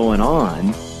was going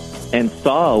on and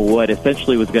saw what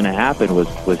essentially was going to happen was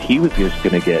Hunter was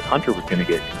going to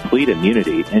get complete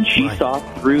immunity, and she saw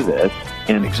through this,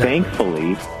 and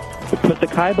thankfully put the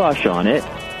kibosh on it.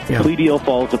 The plea deal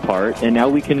falls apart, and now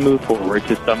we can move forward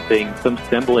to some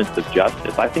semblance of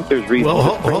justice. I think there's reason.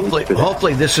 Well,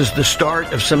 hopefully this is the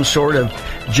start of some sort of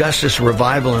justice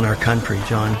revival in our country,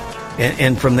 John.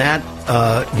 And from that,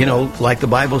 like the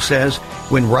Bible says,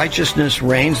 when righteousness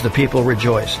reigns, the people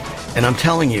rejoice. And I'm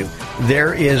telling you,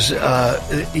 there is,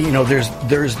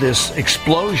 there's this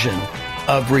explosion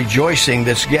of rejoicing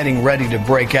that's getting ready to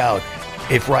break out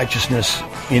if righteousness,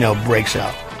 breaks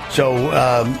out. So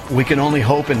we can only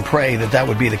hope and pray that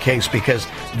would be the case, because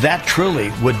that truly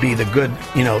would be the good,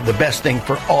 the best thing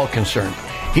for all concerned.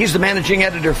 He's the managing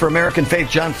editor for American Faith.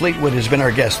 John Fleetwood has been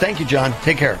our guest. Thank you, John.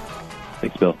 Take care.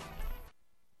 Thanks, Bill.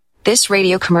 This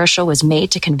radio commercial was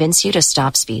made to convince you to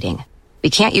stop speeding.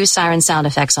 We can't use siren sound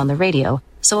effects on the radio,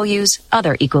 so we'll use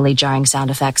other equally jarring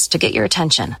sound effects to get your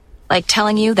attention. Like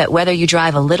telling you that whether you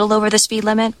drive a little over the speed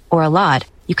limit or a lot,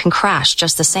 you can crash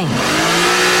just the same.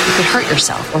 You could hurt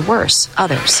yourself, or worse,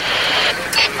 others.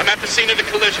 I'm at the scene of the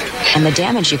collision. And the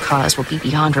damage you cause will be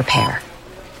beyond repair.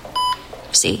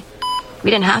 See?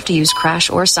 We didn't have to use crash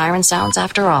or siren sounds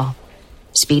after all.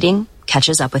 Speeding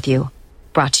catches up with you.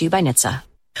 Brought to you by NHTSA.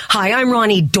 Hi, I'm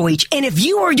Ronnie Deutsch, and if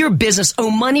you or your business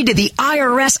owe money to the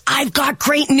IRS, I've got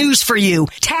great news for you.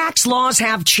 Tax laws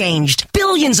have changed.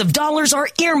 Billions of dollars are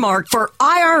earmarked for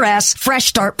IRS Fresh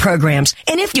Start programs.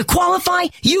 And if you qualify,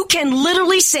 you can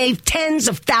literally save tens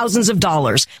of thousands of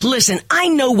dollars. Listen, I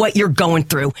know what you're going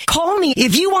through. Call me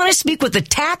if you want to speak with a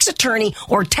tax attorney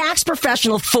or tax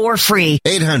professional for free.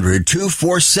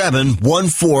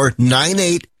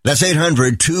 800-247-1498. That's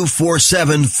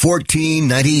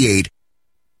 800-247-1498.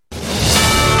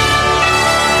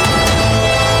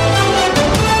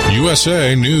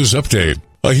 USA News Update.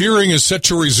 A hearing is set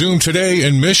to resume today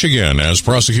in Michigan as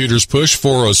prosecutors push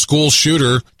for a school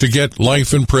shooter to get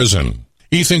life in prison.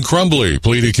 Ethan Crumbly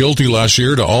pleaded guilty last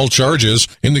year to all charges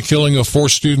in the killing of 4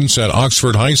 students at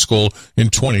Oxford High School in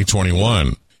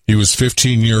 2021. He was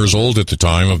 15 years old at the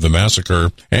time of the massacre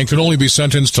and can only be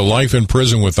sentenced to life in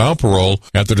prison without parole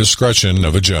at the discretion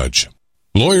of a judge.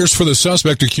 Lawyers for the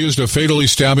suspect accused of fatally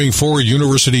stabbing 4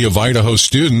 University of Idaho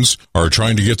students are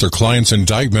trying to get their client's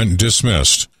indictment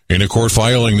dismissed. In a court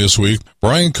filing this week,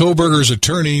 Brian Kohberger's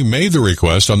attorney made the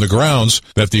request on the grounds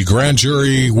that the grand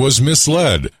jury was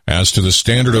misled as to the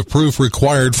standard of proof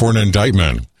required for an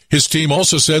indictment. His team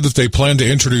also said that they plan to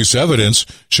introduce evidence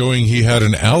showing he had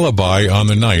an alibi on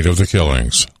the night of the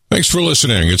killings. Thanks for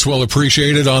listening. It's well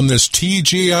appreciated on this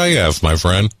TGIF, my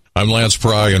friend. I'm Lance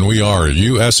Pry, and we are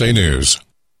USA News.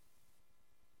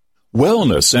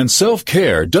 Wellness and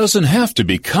self-care doesn't have to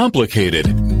be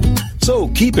complicated. So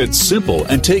keep it simple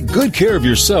and take good care of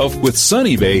yourself with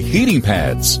Sunny Bay heating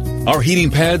pads. Our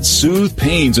heating pads soothe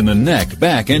pains in the neck,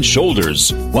 back, and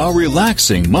shoulders while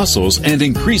relaxing muscles and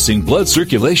increasing blood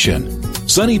circulation.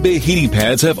 Sunny Bay heating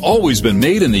pads have always been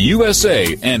made in the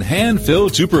USA and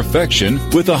hand-filled to perfection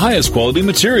with the highest quality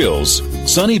materials.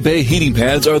 Sunny Bay heating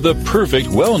pads are the perfect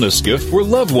wellness gift for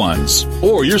loved ones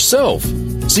or yourself.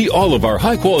 See all of our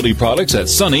high-quality products at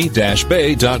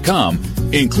sunny-bay.com,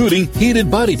 including heated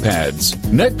body pads,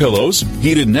 neck pillows,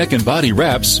 heated neck and body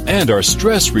wraps, and our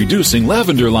stress-reducing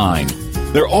lavender line.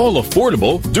 They're all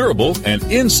affordable, durable, and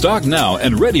in stock now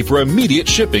and ready for immediate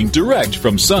shipping direct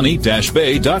from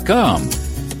sunny-bay.com.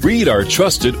 Read our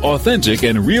trusted, authentic,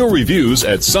 and real reviews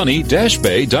at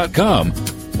sunny-bay.com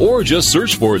or just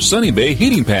search for Sunny Bay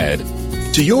Heating Pad.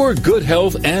 To your good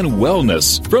health and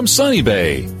wellness from Sunny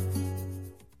Bay.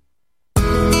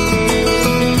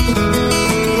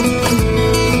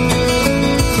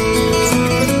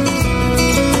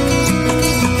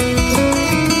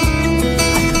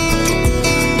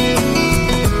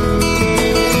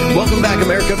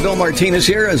 Bill Martinez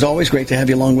here. As always, great to have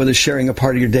you along with us, sharing a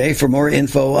part of your day. For more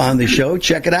info on the show,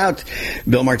 check it out,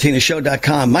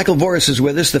 BillMartinezShow.com. Michael Voris is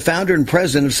with us, the founder and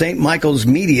president of St. Michael's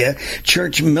Media,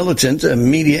 Church Militant, a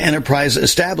media enterprise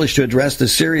established to address the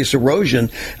serious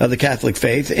erosion of the Catholic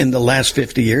faith in the last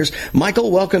 50 years. Michael,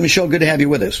 welcome to the show. Good to have you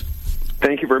with us.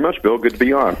 Thank you very much, Bill. Good to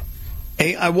be on.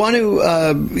 Hey, I want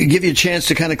to give you a chance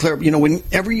to kind of clear up. You know,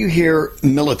 whenever you hear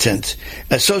militant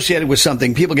associated with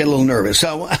something, people get a little nervous.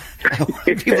 So I want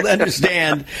people to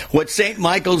understand what St.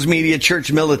 Michael's Media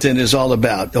Church Militant is all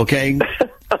about, okay?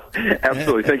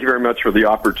 Absolutely. Thank you very much for the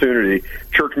opportunity.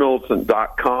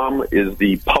 ChurchMilitant.com is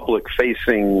the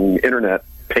public-facing internet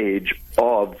page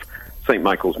of St.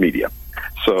 Michael's Media.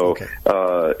 So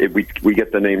we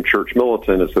get the name Church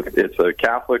Militant. It's a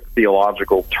Catholic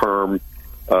theological term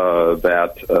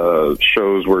that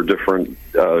shows where different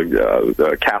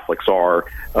Catholics are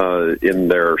in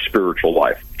their spiritual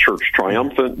life. Church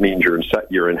Triumphant means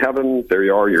you're in heaven. There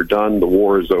you are. You're done. The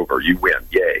war is over. You win.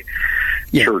 Yay.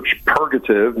 Yeah. Church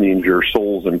Purgative means your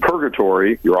soul's in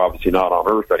purgatory. You're obviously not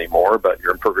on earth anymore, but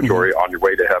you're in purgatory on your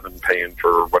way to heaven, paying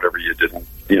for whatever you didn't,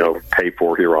 pay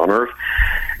for here on earth.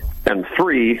 And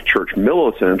 3, Church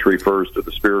Militant refers to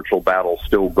the spiritual battle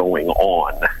still going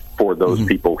on for those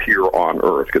people here on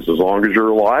earth, because as long as you're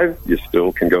alive, you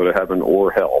still can go to heaven or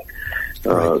hell.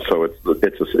 So it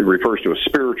refers to a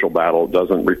spiritual battle. It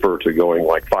doesn't refer to going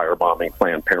like firebombing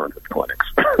Planned Parenthood clinics.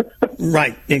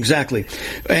 Right, exactly.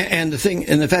 And the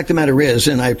fact of the matter is,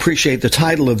 and I appreciate the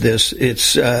title of this,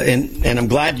 it's and I'm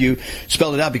glad you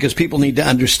spelled it out, because people need to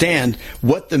understand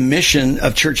what the mission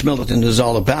of Church Militant is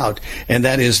all about, and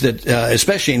that is that,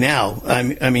 especially now,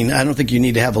 I mean, I don't think you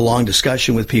need to have a long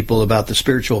discussion with people about the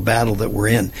spiritual battle that we're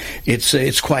in.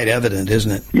 It's quite evident,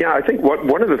 isn't it? Yeah, I think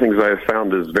one of the things I have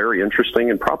found is very interesting,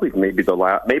 and probably maybe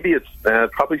it's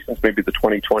probably since maybe the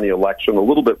 2020 election, a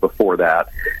little bit before that.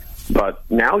 But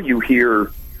now you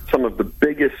hear some of the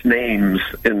biggest names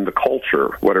in the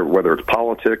culture, whether it's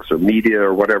politics or media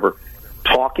or whatever,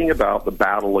 talking about the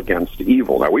battle against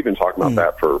evil. Now, we've been talking about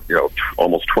that for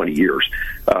almost 20 years.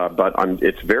 But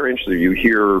it's very interesting. You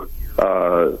hear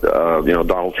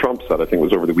Donald Trump said, I think it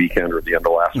was over the weekend or at the end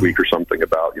of last week or something,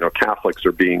 about Catholics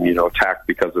are being attacked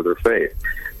because of their faith.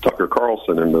 Tucker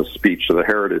Carlson, in the speech to the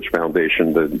Heritage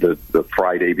Foundation the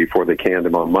Friday before they canned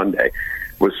him on Monday,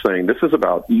 was saying this is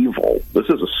about evil. This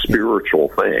is a spiritual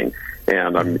thing.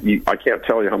 And I can't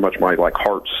tell you how much my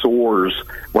heart soars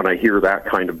when I hear that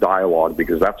kind of dialogue,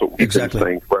 because that's what we've been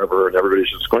saying forever, and everybody's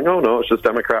just going, oh, no, it's just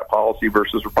Democrat policy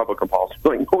versus Republican policy.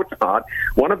 Like, no, it's not.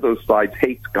 One of those sides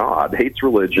hates God, hates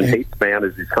religion, hates man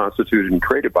as he's constituted and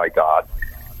created by God.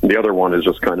 And the other one is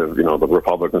just kind of, the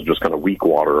Republicans just kind of weak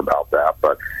water about that.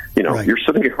 But, you're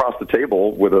sitting across the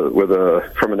table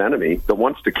from an enemy that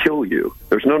wants to kill you.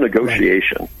 There's no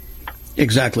negotiation. Right.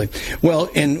 Exactly. Well,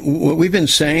 and what we've been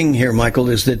saying here, Michael,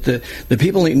 is that the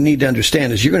people need to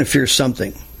understand is you're going to fear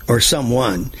something or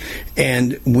someone.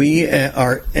 And we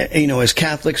are, as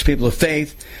Catholics, people of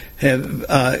faith, have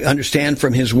understand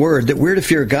from His Word that we're to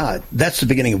fear God. That's the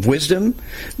beginning of wisdom.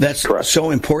 That's correct.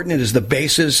 So important. It is the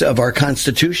basis of our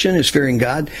Constitution, is fearing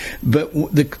God. But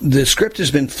the script has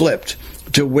been flipped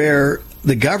to where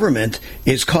the government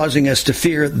is causing us to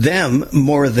fear them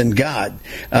more than God.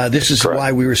 This is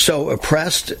why we were so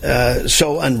oppressed,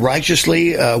 so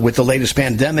unrighteously with the latest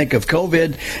pandemic of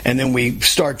COVID, and then we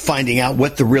start finding out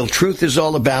what the real truth is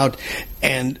all about.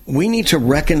 And we need to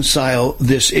reconcile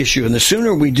this issue. And the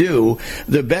sooner we do,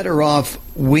 the better off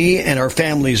we and our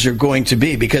families are going to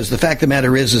be. Because the fact of the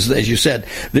matter is, as you said,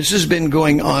 this has been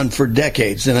going on for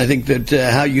decades. And I think that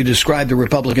how you describe the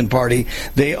Republican Party,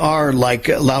 they are like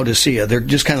Laodicea. They're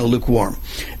just kind of lukewarm.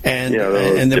 And,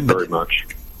 very much.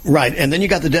 Right, and then you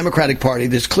got the Democratic Party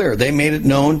that's clear. They made it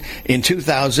known in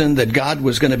 2000 that God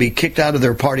was going to be kicked out of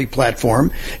their party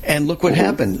platform, and look what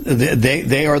happened.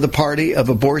 They are the party of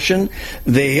abortion.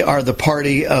 They are the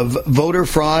party of voter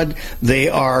fraud. They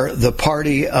are the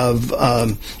party of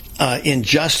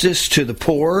injustice to the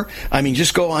poor. I mean,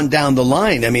 just go on down the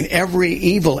line. I mean, every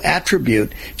evil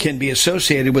attribute can be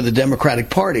associated with the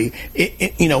Democratic Party,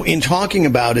 in talking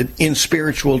about it in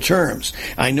spiritual terms.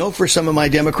 I know for some of my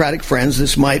Democratic friends,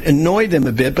 this might annoy them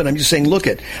a bit, but I'm just saying, look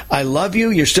I love you.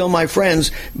 You're still my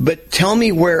friends, but tell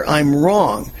me where I'm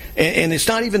wrong. And it's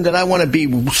not even that I want to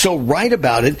be so right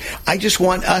about it. I just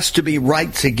want us to be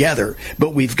right together.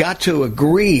 But we've got to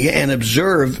agree and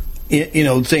observe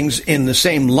things in the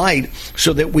same light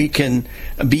so that we can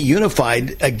be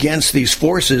unified against these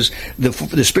forces, the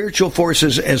spiritual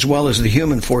forces as well as the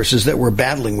human forces that we're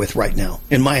battling with right now,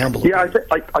 in my humble opinion.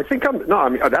 I think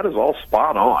that is all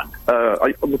spot on.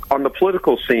 On the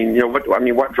political scene,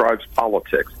 what drives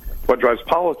politics? What drives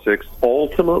politics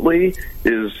ultimately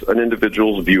is an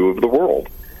individual's view of the world.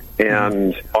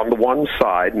 And on the one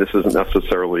side, and this isn't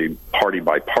necessarily party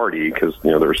by party, because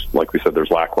there's, like we said,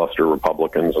 there's lackluster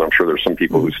Republicans, and I'm sure there's some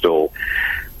people who still,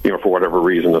 for whatever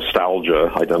reason,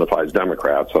 nostalgia identifies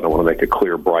Democrats. I don't want to make a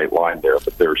clear, bright line there,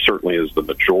 but there certainly is the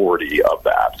majority of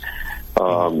that.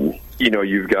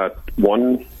 You've got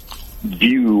one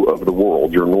view of the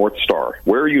world, your North Star.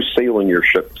 Where are you sailing your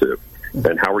ship to,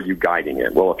 and how are you guiding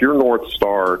it? Well, if your North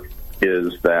Star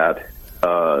is that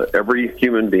every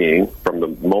human being, from the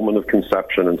moment of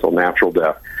conception until natural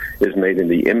death, is made in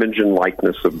the image and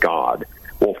likeness of God.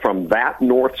 Well, from that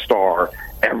North Star,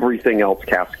 everything else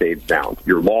cascades down.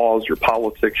 Your laws, your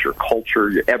politics, your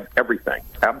culture, everything.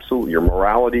 Absolutely. Your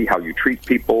morality, how you treat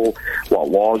people, what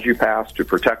laws you pass to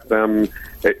protect them,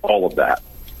 all of that.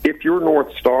 If your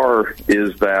North Star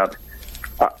is that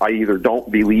I either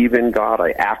don't believe in God,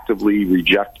 I actively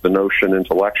reject the notion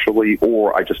intellectually,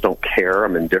 or I just don't care,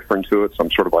 I'm indifferent to it, so I'm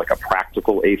sort of like a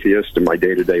practical atheist in my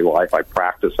day-to-day life. I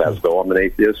practice as though I'm an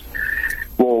atheist.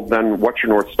 Well, then what's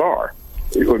your North Star?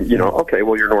 Your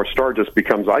North Star just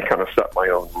becomes, I kind of set my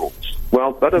own rules.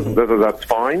 Well, that's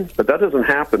fine, but that doesn't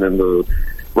happen in the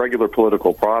regular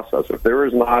political process. If there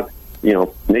is not,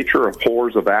 nature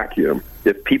abhors a vacuum.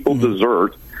 If people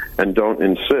desert and don't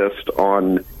insist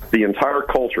on, the entire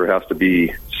culture has to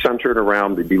be centered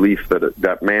around the belief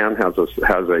that man has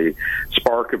a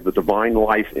spark of the divine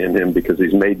life in him because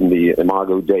he's made in the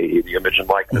imago Dei, the image and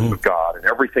likeness of God, and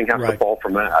everything has to fall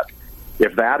from that.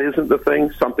 If that isn't the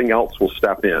thing, something else will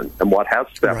step in. And what has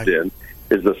stepped in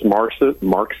is this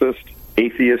Marxist,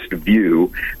 atheist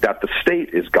view that the state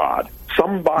is God.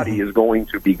 Somebody is going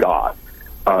to be God,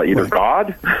 either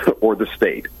God or the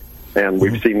state. And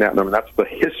we've seen that. That's the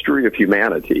history of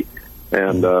humanity.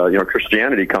 And,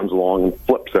 Christianity comes along and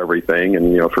flips everything.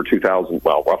 And, for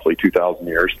roughly 2,000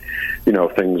 years,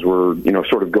 things were,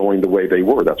 sort of going the way they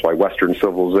were. That's why Western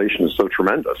civilization is so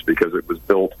tremendous, because it was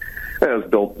built,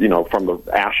 from the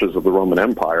ashes of the Roman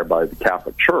Empire by the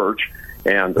Catholic Church,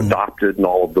 and adopted and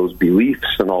all of those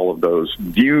beliefs and all of those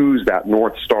views. That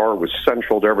North Star was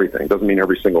central to everything. Doesn't mean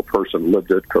every single person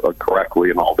lived it correctly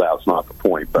and all that. It's not the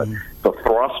point. But the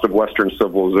thrust of Western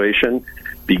civilization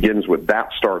begins with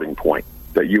that starting point,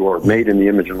 that you are made in the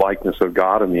image and likeness of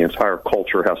God, and the entire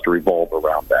culture has to revolve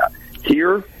around that.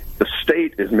 Here, the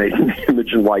state is made in the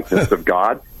image and likeness of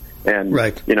God, and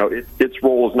its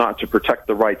role is not to protect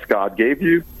the rights God gave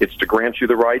you, it's to grant you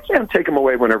the rights and take them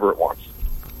away whenever it wants.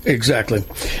 Exactly.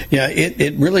 Yeah,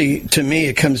 it really, to me,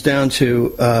 it comes down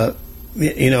to,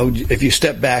 if you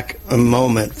step back a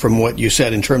moment from what you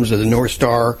said in terms of the North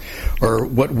Star or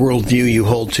what worldview you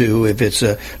hold to, if it's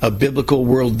a biblical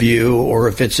worldview or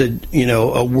if it's a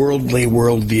worldly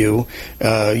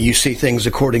worldview, you see things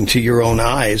according to your own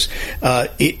eyes.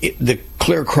 The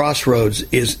clear crossroads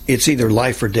is it's either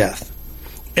life or death.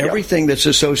 Everything that's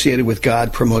associated with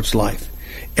God promotes life.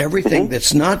 Everything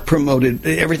that's not promoted,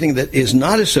 everything that is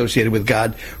not associated with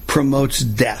God promotes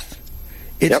death.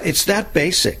 It's that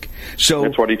basic. So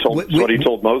that's what he told. What he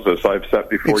told Moses. I've set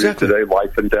before you today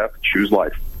life and death. Choose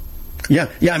life. Yeah.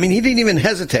 I mean, he didn't even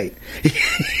hesitate.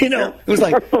 It was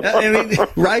like,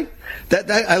 right?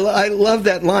 I love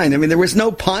that line. I mean, there was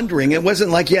no pondering. It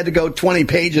wasn't like you had to go 20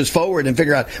 pages forward and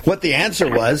figure out what the answer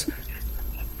was.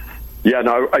 Yeah.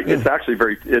 No. It's actually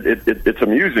very. It's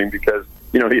amusing because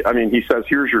he says,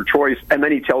 "Here's your choice," and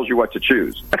then he tells you what to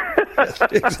choose.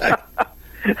 Exactly.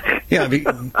 Yeah,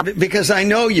 because I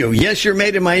know you. Yes, you're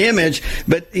made in my image,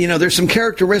 but, there's some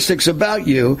characteristics about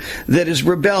you that is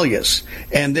rebellious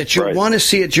and that you want to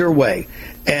see it your way.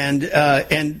 And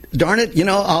darn it,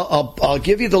 I'll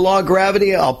give you the law of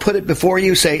gravity. I'll put it before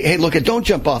you. Say, hey, look, don't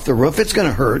jump off the roof. It's going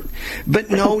to hurt. But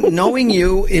no, knowing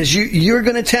you is you're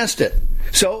going to test it.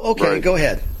 So okay, go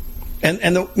ahead. And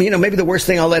maybe the worst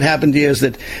thing I'll let happen to you is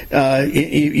that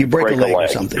you break a leg or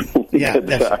something. Yeah,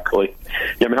 exactly.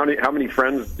 Yeah, I mean, how many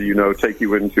friends do you know take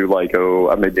you into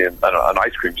maybe an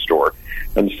ice cream store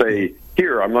and say,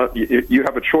 here, you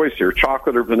have a choice here,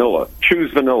 chocolate or vanilla.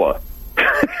 Choose vanilla.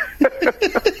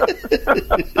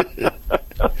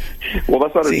 Well,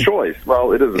 that's not a choice.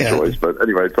 Well, it is a choice, but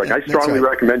anyway, it's I strongly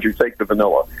recommend you take the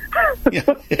vanilla.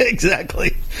 Yeah,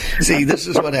 exactly. See, this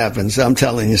is what happens. I'm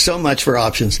telling you, so much for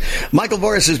options. Michael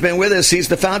Voris has been with us. He's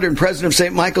the founder and president of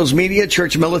St. Michael's Media,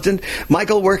 Church Militant.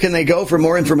 Michael, where can they go for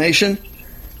more information?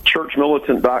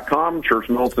 ChurchMilitant.com,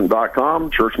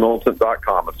 ChurchMilitant.com,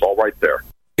 ChurchMilitant.com. It's all right there.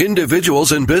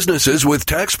 Individuals and businesses with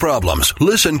tax problems,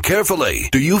 listen carefully.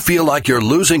 Do you feel like you're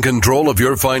losing control of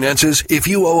your finances? If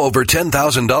you owe over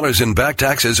 $10,000 in back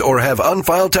taxes or have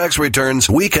unfiled tax returns,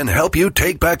 we can help you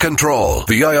take back control.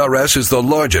 The IRS is the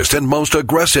largest and most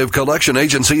aggressive collection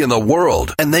agency in the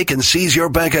world, and they can seize your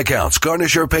bank accounts,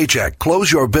 garnish your paycheck,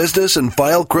 close your business, and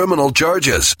file criminal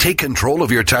charges. Take control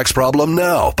of your tax problem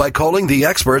now by calling the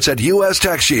experts at U.S.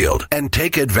 Tax Shield and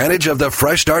take advantage of the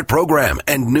Fresh Start program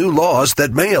and new laws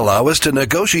that may allow us to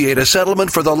negotiate a settlement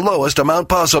for the lowest amount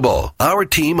possible. Our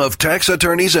team of tax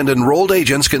attorneys and enrolled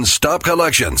agents can stop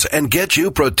collections and get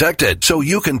you protected so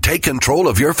you can take control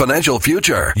of your financial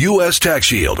future. U.S. Tax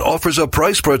Shield offers a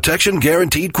price protection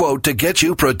guaranteed quote to get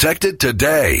you protected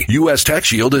today. U.S. Tax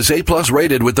Shield is A+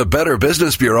 rated with the Better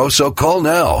Business Bureau, so call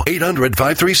now.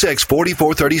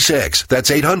 800-536-4436.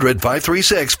 That's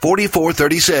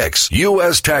 800-536-4436.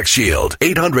 U.S. Tax Shield.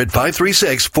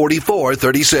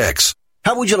 800-536-4436.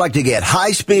 How would you like to get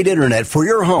high-speed internet for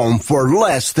your home for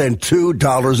less than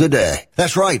 $2 a day?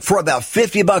 That's right. For about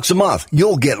 $50 a month,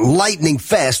 you'll get lightning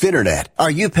fast internet.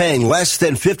 Are you paying less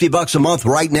than $50 a month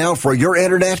right now for your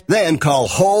internet? Then call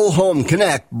Whole Home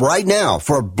Connect right now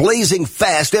for blazing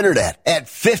fast internet at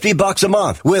 $50 a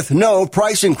month with no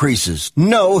price increases,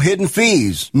 no hidden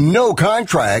fees, no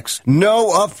contracts,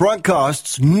 no upfront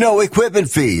costs, no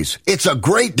equipment fees. It's a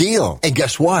great deal. And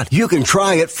guess what? You can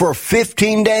try it for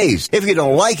 15 days. If you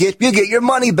don't like it, you get your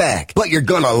money back. But you're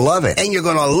gonna love it, and you're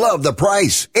gonna love the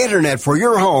price. Internet for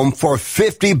your home for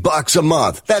 $50 a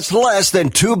month. That's less than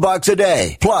 $2 a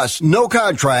day. Plus, no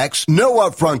contracts, no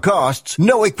upfront costs,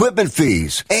 no equipment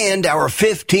fees, and our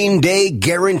 15-day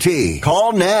guarantee.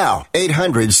 Call now.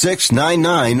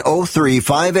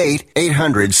 800-699-0358.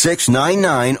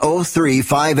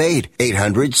 800-699-0358.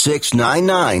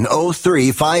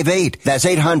 800-699-0358. That's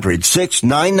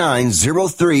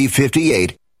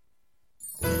 800-699-0358.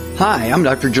 Hi, I'm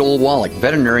Dr. Joel Wallach,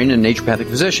 veterinarian and naturopathic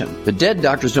physician. The Dead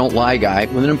Doctors Don't Lie guy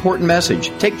with an important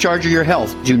message. Take charge of your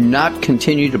health. Do not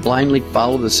continue to blindly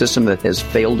follow the system that has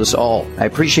failed us all. I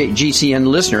appreciate GCN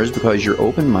listeners because you're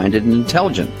open-minded and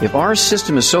intelligent. If our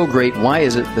system is so great, why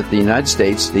is it that the United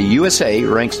States, the USA,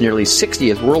 ranks nearly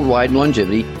 60th worldwide in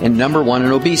longevity and number 1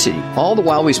 in obesity? All the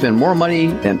while we spend more money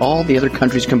than all the other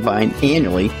countries combined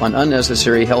annually on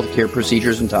unnecessary healthcare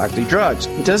procedures and toxic drugs.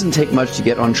 It doesn't take much to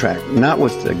get on track. Not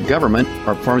with the government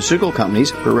or pharmaceutical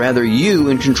companies, but rather you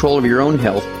in control of your own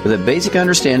health with a basic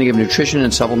understanding of nutrition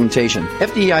and supplementation.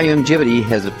 FDI Longevity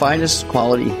has the finest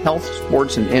quality health,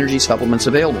 sports, and energy supplements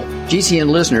available. GCN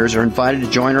listeners are invited to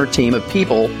join our team of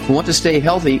people who want to stay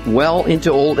healthy well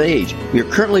into old age. We are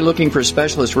currently looking for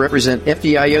specialists to represent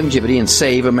FDI Longevity and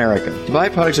save America. To buy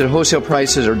products at wholesale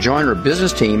prices or join our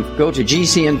business team, go to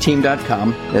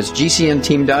GCNteam.com. That's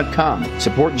GCNteam.com.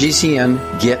 Support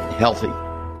GCN. Get healthy.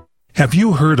 Have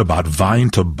you heard about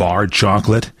Vine to Bar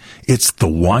chocolate? It's the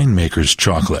winemaker's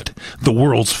chocolate, the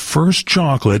world's first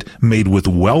chocolate made with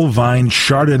well-vined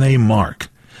Chardonnay marc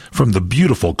from the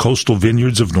beautiful coastal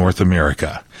vineyards of North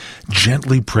America.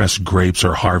 Gently pressed grapes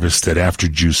are harvested after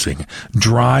juicing,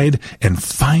 dried and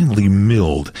finely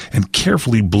milled and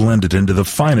carefully blended into the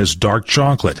finest dark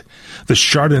chocolate. The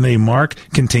Chardonnay marc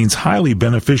contains highly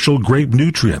beneficial grape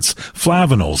nutrients,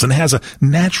 flavonols, and has a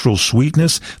natural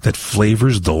sweetness that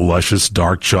flavors the luscious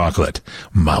dark chocolate.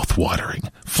 Mouth-watering,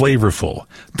 flavorful,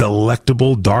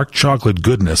 delectable dark chocolate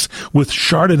goodness with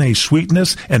Chardonnay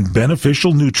sweetness and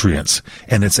beneficial nutrients.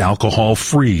 And it's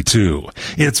alcohol-free, too.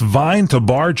 It's Vine to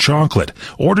Bar chocolate.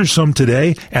 Order some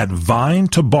today at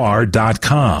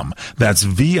vinetobar.com. That's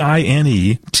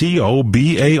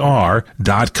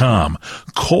VINETOBAR.com.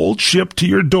 Cold shipped to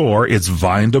your door, it's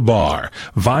Vine to Bar.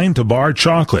 Vine to Bar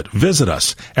chocolate. Visit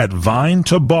us at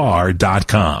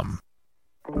vinetobar.com.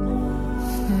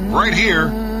 Right here,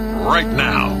 Right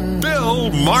now,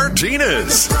 Bill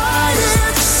Martinez. We're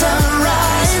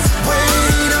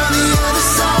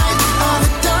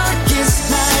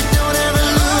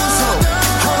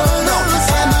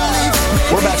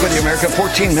back with you, America.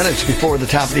 14 minutes before the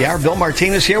top of the hour. Bill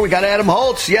Martinez here. We got Adam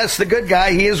Holtz. Yes, the good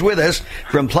guy. He is with us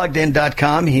from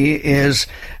PluggedIn.com. He is,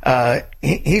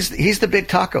 he's the big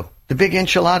taco, the big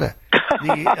enchilada.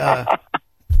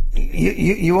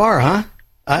 You are, huh?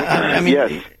 I mean,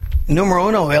 yes. Numero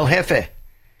uno, el jefe.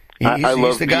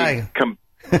 He's the guy.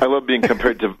 I love being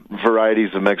compared to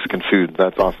varieties of Mexican food.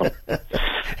 That's awesome.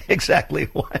 Exactly.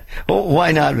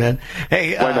 Why not, man?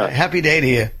 Hey, happy day to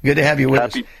you. Good to have you with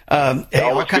us. Hey,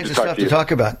 all kinds of stuff to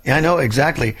talk about. I know,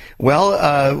 exactly.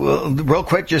 Well, real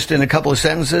quick, just in a couple of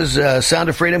sentences, Sound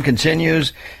of Freedom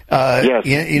continues, yes.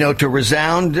 To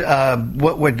resound,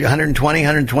 120,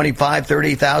 125,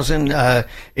 30,000.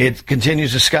 It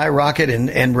continues to skyrocket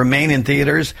and remain in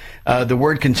theaters. The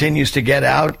word continues to get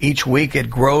out. Each week it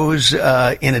grows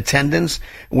in attendance,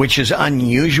 which is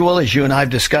unusual, as you and I have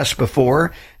discussed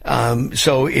before.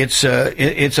 So it's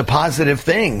a positive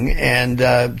thing, and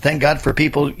thank God for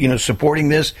people supporting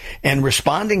this and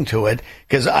responding to it,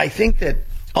 because I think that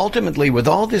ultimately, with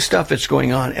all this stuff that's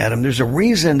going on, Adam, there's a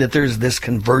reason that there's this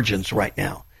convergence right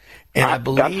now, and I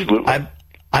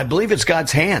believe it's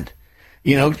God's hand,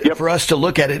 for us to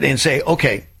look at it and say,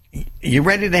 okay, you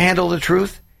ready to handle the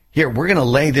truth? Here, we're going to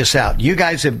lay this out. You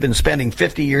guys have been spending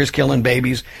 50 years killing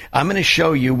babies. I'm going to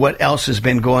show you what else has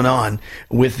been going on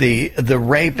with the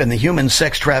rape and the human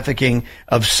sex trafficking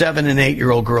of 7 and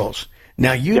 8-year-old girls.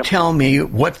 Now, you tell me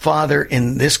what father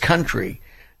in this country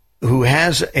who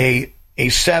has a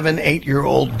 7,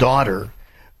 8-year-old daughter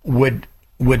would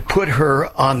put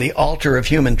her on the altar of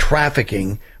human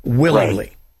trafficking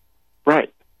willingly.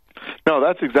 Right. No,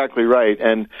 that's exactly right.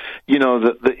 And,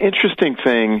 the interesting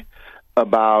thing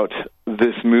about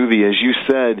this movie, as you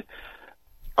said,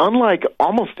 unlike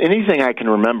almost anything I can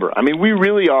remember, I mean, we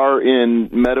really are in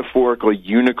metaphorical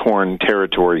unicorn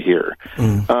territory here.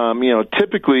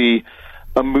 Typically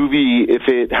a movie, if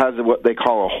it has what they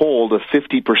call a hold, a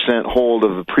 50% hold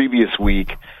of the previous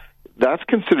week, that's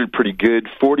considered pretty good.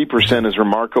 40% is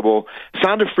remarkable.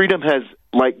 Sound of Freedom has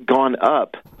gone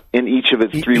up in each of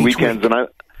its 3 weekends, and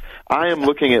I am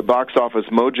looking at Box Office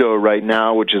Mojo right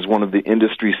now, which is one of the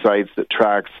industry sites that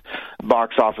tracks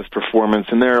box office performance,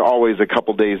 and they're always a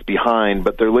couple days behind,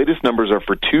 but their latest numbers are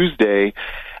for Tuesday,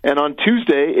 and on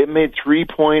Tuesday it made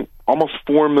almost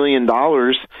 $4 million,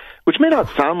 which may not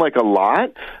sound like a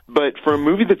lot, but for a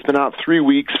movie that's been out 3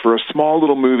 weeks, for a small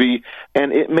little movie,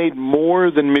 and it made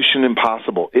more than Mission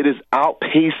Impossible. It is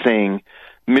outpacing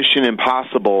Mission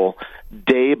Impossible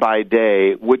day by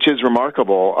day, which is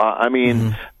remarkable.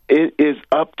 It is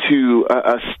up to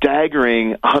a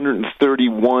staggering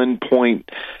 131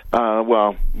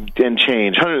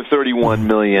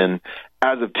 million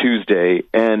as of Tuesday,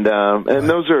 and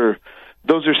those are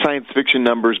science fiction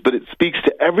numbers, but it speaks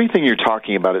to everything you're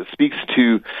talking about. It speaks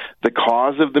to the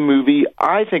cause of the movie.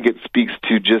 I think it speaks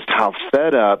to just how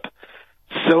fed up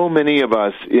so many of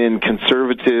us in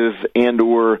conservative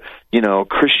and/or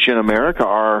Christian America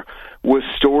are with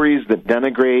stories that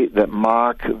denigrate, that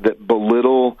mock, that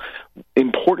belittle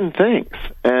important things.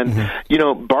 And,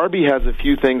 Barbie has a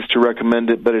few things to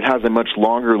recommend it, but it has a much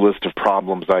longer list of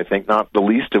problems, I think, not the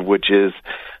least of which is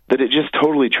that it just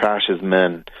totally trashes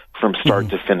men from start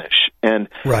to finish. And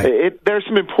there's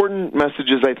some important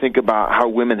messages, I think, about how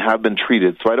women have been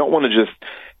treated. So I don't want to just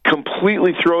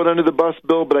completely throw it under the bus,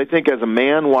 Bill, but I think as a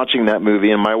man watching that movie,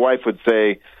 and my wife would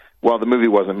say, well, the movie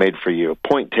wasn't made for you.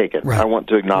 Point taken. Right. I want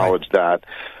to acknowledge that.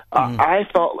 I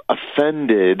felt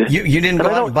offended. You didn't go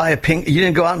out and buy a pink. You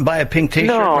didn't go out and buy a pink T-shirt.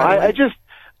 No, I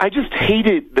just hate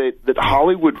it that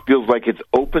Hollywood feels like it's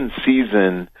open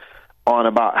season on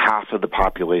about half of the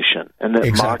population, and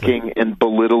that mocking and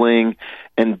belittling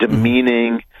and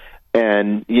demeaning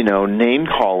and name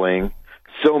calling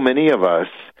so many of us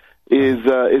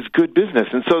is good business.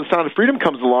 And so the Sound of Freedom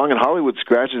comes along and Hollywood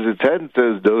scratches its head and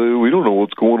says, we don't know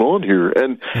what's going on here.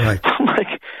 And I'm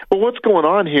like, well, what's going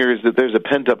on here is that there's a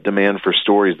pent-up demand for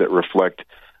stories that reflect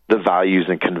the values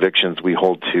and convictions we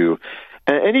hold to.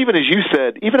 And even as you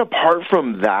said, even apart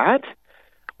from that,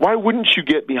 why wouldn't you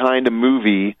get behind a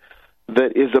movie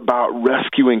that is about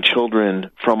rescuing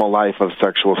children from a life of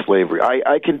sexual slavery?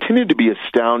 I continue to be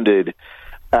astounded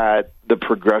at the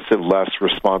progressive left's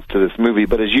response to this movie.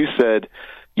 But as you said,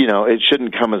 it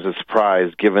shouldn't come as a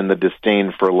surprise given the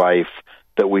disdain for life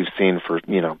that we've seen for,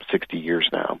 60 years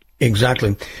now.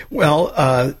 Exactly.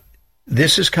 Well,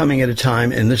 this is coming at a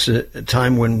time, and this is a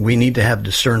time when we need to have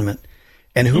discernment.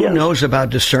 And who knows about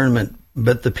discernment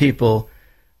but the people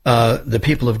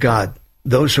of God?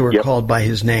 those who are called by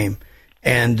his name.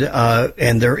 And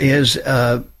there is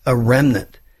a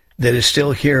remnant that is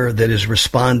still here that is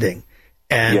responding.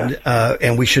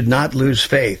 And we should not lose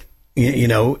faith,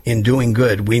 in doing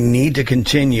good. We need to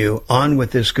continue on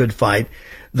with this good fight.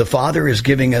 The Father is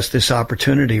giving us this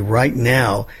opportunity right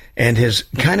now and has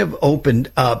kind of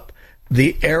opened up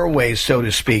the airways, so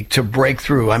to speak, to break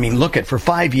through. I mean, for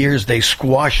 5 years they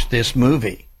squashed this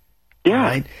movie. Yeah.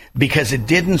 Right? Because it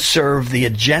didn't serve the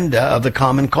agenda of the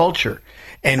common culture.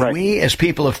 And we, as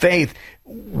people of faith,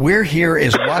 we're here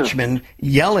as watchmen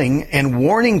yelling and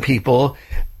warning people,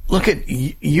 look at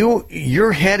you,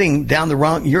 you're heading down the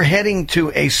wrong, you're heading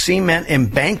to a cement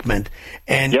embankment,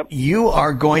 and you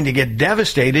are going to get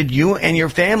devastated, you and your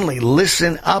family.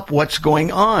 Listen up what's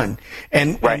going on.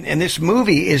 And this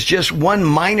movie is just one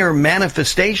minor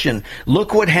manifestation.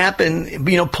 Look what happened,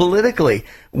 politically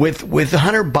with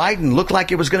Hunter Biden. Looked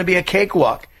like it was going to be a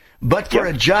cakewalk. But for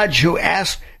a judge who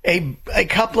asked a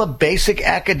couple of basic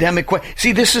academic questions.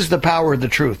 See, this is the power of the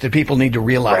truth that people need to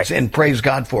realize and praise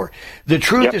God for. The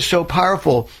truth is so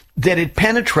powerful that it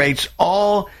penetrates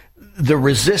all the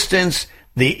resistance,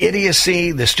 the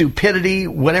idiocy, the stupidity,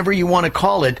 whatever you want to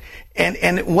call it.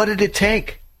 And what did it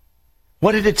take?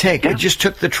 What did it take? It just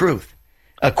took the truth.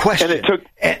 A question.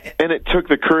 And it took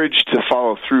the courage to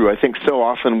follow through. I think so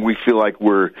often we feel like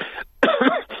we're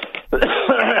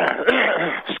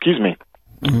excuse me.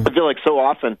 I feel like so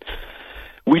often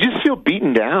we just feel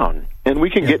beaten down, and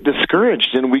we can get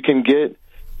discouraged, and we can get,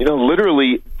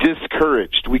 literally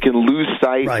discouraged. We can lose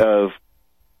sight of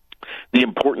the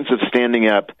importance of standing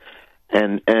up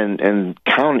and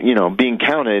count, being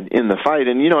counted in the fight.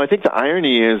 And, I think the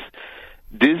irony is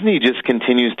Disney just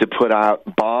continues to put out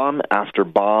bomb after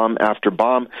bomb after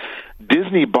bomb.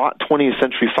 Disney bought 20th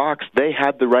Century Fox. They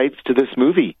had the rights to this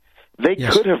movie. They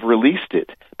could have released it,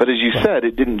 but as you said,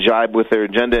 it didn't jibe with their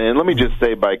agenda. And let me just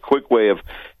say, by quick way of,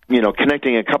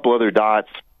 connecting a couple other dots,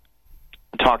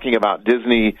 talking about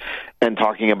Disney and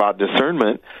talking about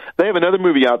discernment, they have another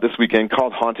movie out this weekend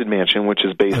called Haunted Mansion, which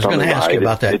is based on the ride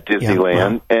at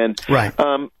Disneyland. And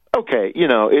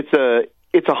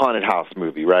it's a haunted house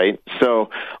movie, right? So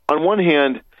on one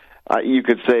hand, you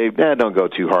could say, don't go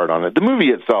too hard on it. The movie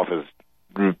itself is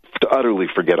utterly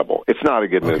forgettable. It's not a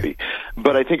good movie.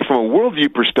 But I think from a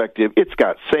worldview perspective, it's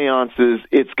got seances,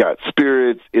 it's got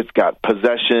spirits, it's got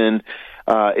possession,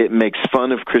 it makes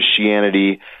fun of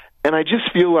Christianity. And I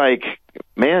just feel like,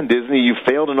 man, Disney, you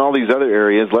failed in all these other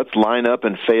areas. Let's line up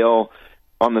and fail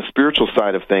on the spiritual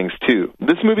side of things, too.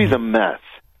 This movie's a mess.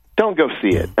 Don't go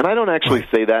see it. And I don't actually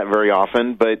say that very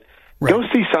often, but go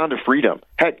see Sound of Freedom.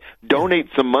 Heck, donate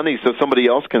some money so somebody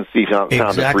else can see Sound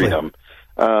of Freedom.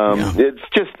 It's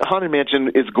just, Haunted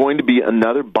Mansion is going to be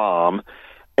another bomb.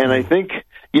 And I think,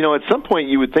 at some point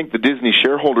you would think the Disney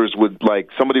shareholders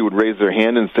somebody would raise their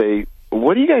hand and say,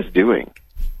 what are you guys doing?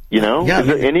 Is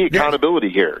there any accountability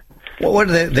here? Well, what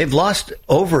are they? They've lost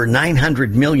over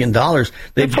 $900 million.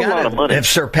 They've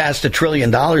surpassed $1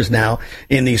 trillion now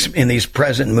in these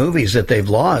present movies that they've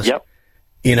lost. Yep.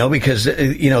 Because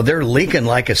they're leaking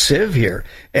like a sieve here,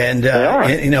 and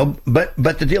but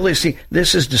the deal is, see,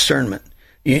 this is discernment.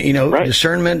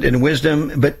 Discernment and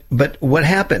wisdom. But what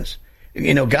happens?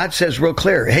 God says real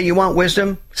clear, hey, you want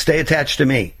wisdom? Stay attached to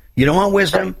me. You don't want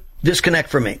wisdom? Disconnect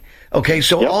from me. Okay,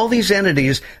 so all these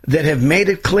entities that have made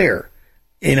it clear,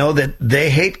 that they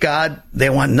hate God, they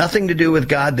want nothing to do with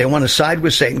God, they want to side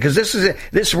with Satan, because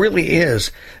this really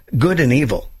is good and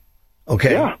evil.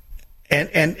 Okay? Yeah.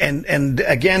 And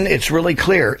again, it's really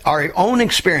clear. Our own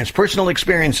experience, personal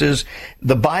experiences,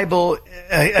 the Bible,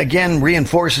 again,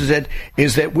 reinforces it,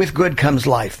 is that with good comes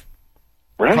life,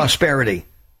 prosperity,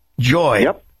 joy,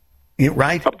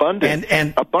 right?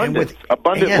 Abundance.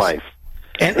 Abundant life.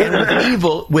 And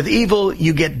with evil,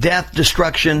 you get death,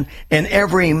 destruction, and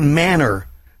every manner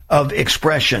of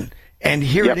expression. And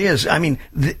here it is. I mean,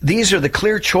 these are the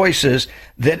clear choices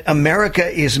that America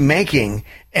is making.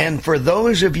 And for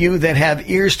those of you that have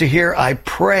ears to hear, I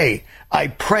pray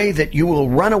that you will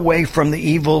run away from the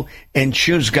evil and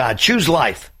choose God, choose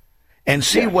life, and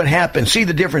see what happens. See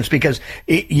the difference, because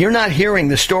you're not hearing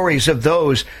the stories of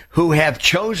those who have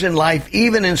chosen life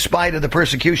even in spite of the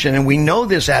persecution. And we know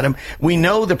this, Adam. We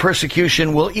know the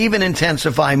persecution will even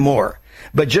intensify more.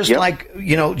 But just like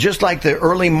the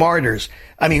early martyrs,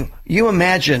 I mean, you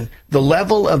imagine the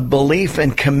level of belief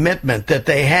and commitment that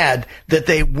they had, that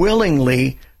they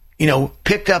willingly,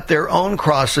 picked up their own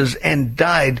crosses and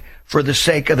died for the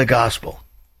sake of the gospel.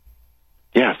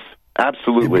 Yes,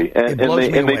 absolutely. And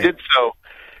they did so.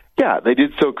 Yeah, they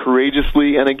did so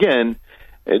courageously. And again,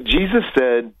 Jesus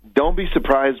said, don't be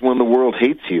surprised when the world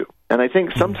hates you. And I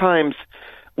think sometimes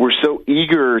we're so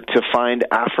eager to find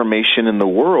affirmation in the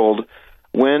world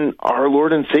when our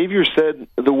Lord and Savior said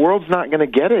the world's not going to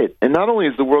get it. And not only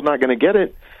is the world not going to get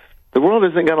it, the world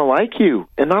isn't going to like you.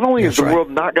 And not only is the world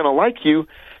not going to like you,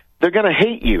 they're going to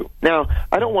hate you. Now,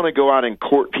 I don't want to go out and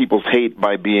court people's hate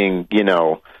by being,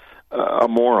 a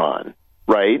moron,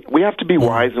 right? We have to be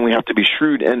wise and we have to be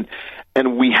shrewd,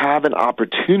 and we have an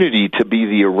opportunity to be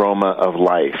the aroma of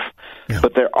life. Yeah.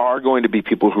 But there are going to be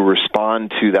people who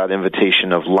respond to that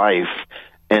invitation of life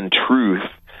and truth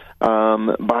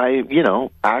by,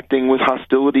 acting with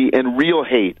hostility and real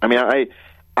hate. I mean,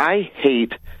 I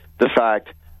hate the fact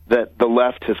that the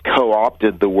left has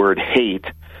co-opted the word hate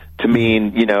to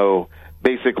mean,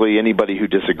 basically anybody who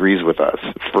disagrees with us,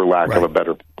 for lack of a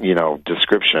better,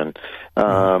 description.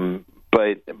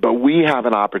 But we have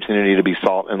an opportunity to be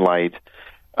salt and light.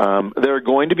 There are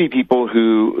going to be people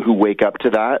who wake up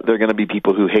to that. There are going to be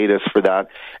people who hate us for that.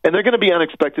 And they're going to be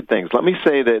unexpected things. Let me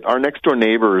say that our next door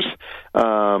neighbors,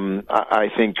 I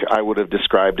think I would have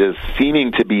described as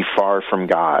seeming to be far from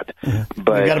God. Mm-hmm.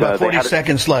 But we've got about 40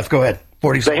 seconds left. Go ahead.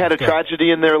 40 seconds. They had a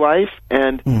tragedy in their life,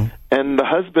 and the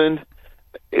husband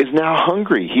is now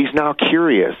hungry. He's now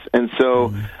curious. And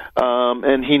so,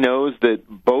 and he knows that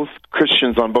both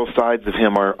Christians on both sides of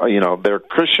him are, they're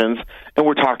Christians, and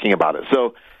we're talking about it.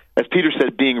 So, as Peter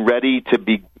said, being ready to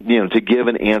be, to give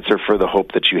an answer for the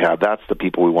hope that you have. That's the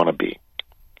people we want to be.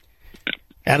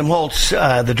 Adam Holz,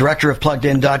 the director of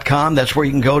PluggedIn.com. That's where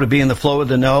you can go to be in the flow of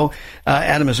the know.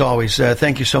 Adam, as always,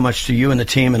 thank you so much to you and the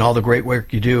team and all the great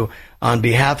work you do on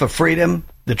behalf of freedom,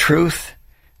 the truth,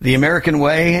 the American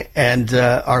way, and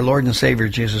our Lord and Savior,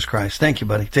 Jesus Christ. Thank you,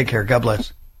 buddy. Take care. God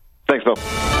bless. Thanks, Bill.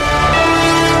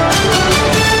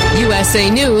 USA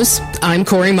News, I'm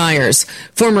Corey Myers.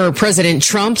 Former President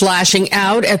Trump lashing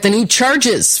out at the new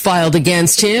charges filed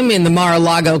against him in the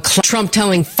Mar-a-Lago. Trump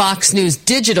telling Fox News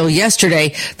Digital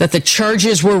yesterday that the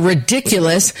charges were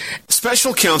ridiculous.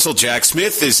 Special counsel Jack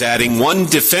Smith is adding one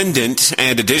defendant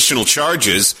and additional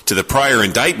charges to the prior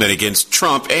indictment against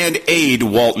Trump and aide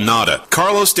Walt Nauta.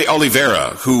 Carlos de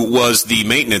Oliveira, who was the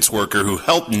maintenance worker who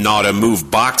helped Nauta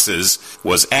move boxes,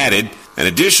 was added. An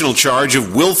additional charge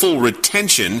of willful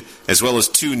retention, as well as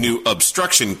 2 new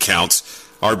obstruction counts,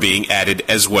 are being added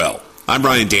as well. I'm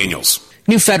Ryan Daniels.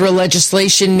 New federal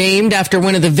legislation named after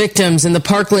one of the victims in the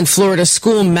Parkland, Florida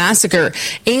school massacre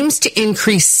aims to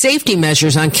increase safety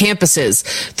measures on campuses.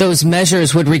 Those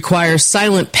measures would require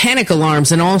silent panic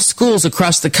alarms in all schools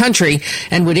across the country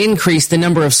and would increase the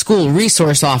number of school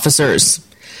resource officers.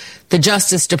 The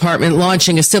Justice Department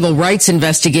launching a civil rights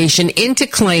investigation into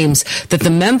claims that the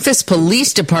Memphis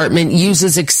Police Department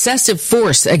uses excessive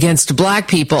force against black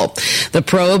people. The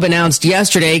probe, announced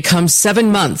yesterday, comes 7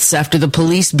 months after the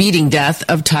police beating death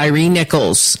of Tyree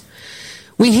Nichols.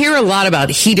 We hear a lot about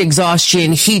heat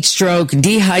exhaustion, heat stroke,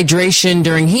 dehydration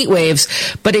during heat waves,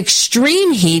 but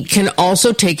extreme heat can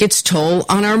also take its toll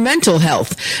on our mental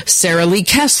health. Sarah Lee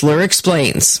Kessler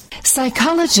explains.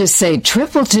 Psychologists say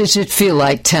triple-digit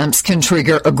feel-like temps can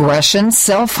trigger aggression,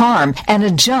 self-harm, and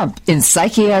a jump in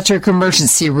psychiatric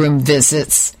emergency room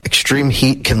visits. Extreme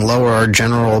heat can lower our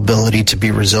general ability to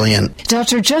be resilient.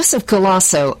 Dr. Joseph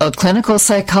Galasso, a clinical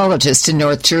psychologist in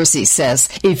North Jersey, says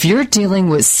if you're dealing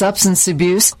with substance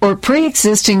abuse or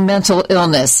pre-existing mental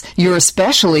illness, you're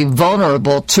especially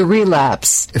vulnerable to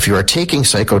relapse. If you are taking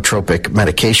psychotropic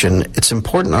medication, it's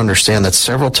important to understand that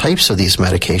several types of these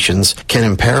medications can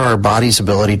impair our body's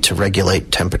ability to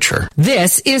regulate temperature.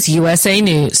 This is USA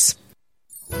News.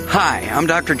 Hi, I'm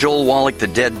Dr. Joel Wallach, the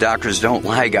Dead Doctors Don't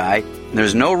Lie guy.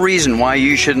 There's no reason why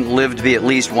you shouldn't live to be at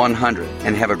least 100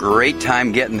 and have a great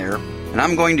time getting there. And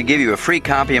I'm going to give you a free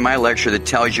copy of my lecture that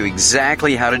tells you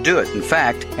exactly how to do it. In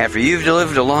fact, after you've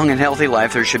lived a long and healthy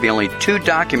life, there should be only 2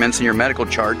 documents in your medical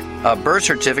chart, a birth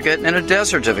certificate and a death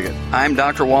certificate. I'm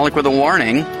Dr. Wallach with a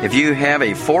warning. If you have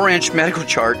a 4-inch medical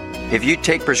chart, if you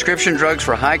take prescription drugs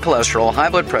for high cholesterol, high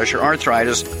blood pressure,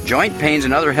 arthritis, joint pains,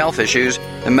 and other health issues,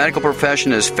 the medical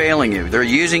profession is failing you. They're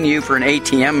using you for an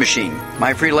ATM machine.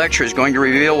 My free lecture is going to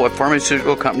reveal what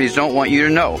pharmaceutical companies don't want you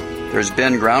to know. There's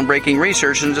been groundbreaking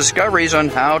research and discoveries on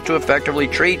how to effectively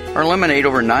treat or eliminate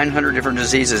over 900 different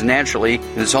diseases naturally.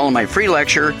 And it's all in my free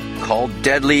lecture called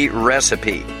Deadly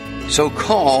Recipe. So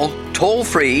call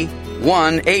toll-free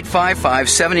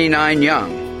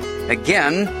 1-855-79-YOUNG.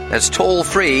 Again, that's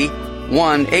toll-free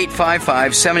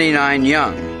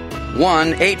 1-855-79-YOUNG.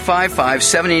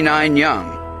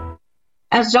 1-855-79-YOUNG.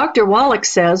 As Dr. Wallach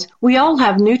says, we all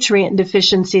have nutrient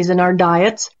deficiencies in our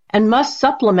diets and must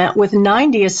supplement with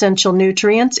 90 essential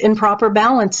nutrients in proper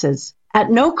balances. At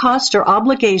no cost or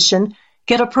obligation,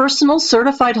 get a personal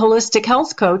certified holistic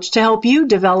health coach to help you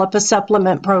develop a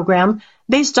supplement program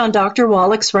based on Dr.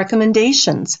 Wallach's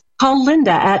recommendations. Call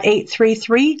Linda at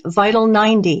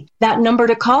 833-VITAL-90. That number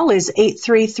to call is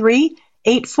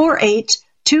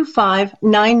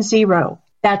 833-848-2590.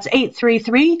 That's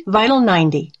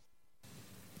 833-VITAL-90.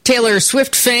 Taylor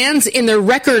Swift fans in the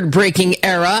record-breaking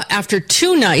era after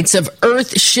 2 nights of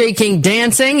earth-shaking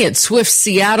dancing at Swift's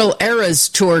Seattle Eras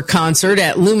Tour concert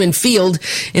at Lumen Field,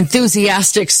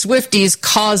 enthusiastic Swifties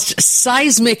caused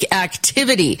seismic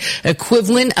activity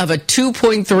equivalent of a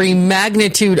 2.3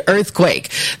 magnitude earthquake.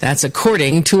 That's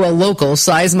according to a local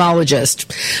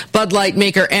seismologist. Bud Light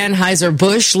maker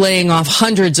Anheuser-Busch laying off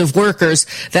hundreds of workers.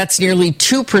 That's nearly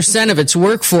 2% of its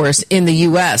workforce in the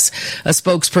U.S. A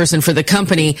spokesperson for the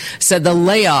company said the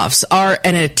layoffs are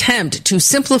an attempt to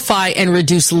simplify and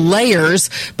reduce layers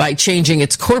by changing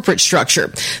its corporate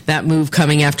structure. That move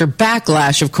coming after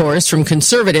backlash, of course, from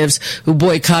conservatives who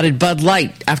boycotted Bud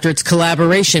Light after its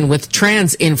collaboration with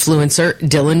trans influencer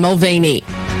Dylan Mulvaney.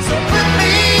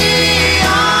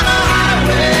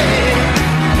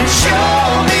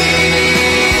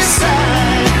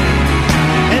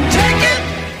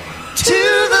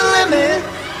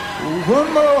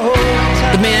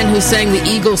 The man who sang the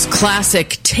Eagles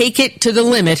classic Take It to the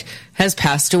Limit has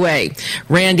passed away.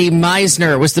 Randy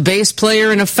Meisner was the bass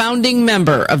player and a founding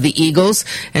member of the Eagles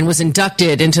and was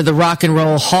inducted into the Rock and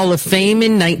Roll Hall of Fame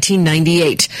in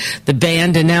 1998. The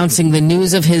band announcing the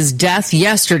news of his death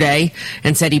yesterday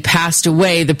and said he passed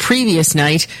away the previous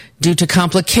night due to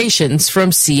complications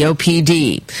from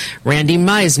COPD. Randy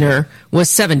Meisner was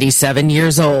 77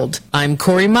 years old. I'm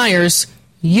Corey Myers,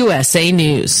 USA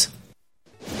News.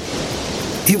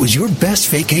 It was your best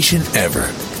vacation ever.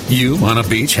 You on a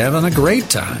beach having a great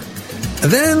time.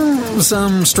 Then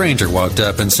some stranger walked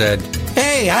up and said,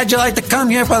 "Hey, how'd you like to come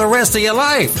here for the rest of your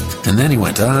life?" And then he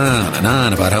went on and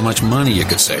on about how much money you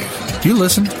could save. You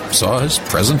listened, saw his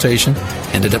presentation,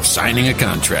 ended up signing a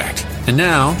contract. And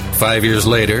now, 5 years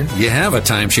later, you have a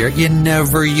timeshare you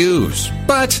never use.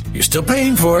 But you're still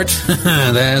paying for it.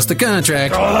 That's the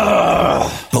contract.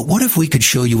 But what if we could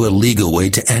show you a legal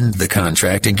way to end the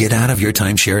contract and get out of your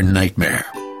timeshare nightmare?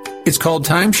 It's called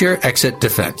Timeshare Exit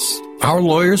Defense. Our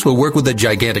lawyers will work with the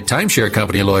gigantic timeshare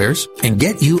company lawyers and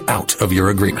get you out of your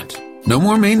agreement. No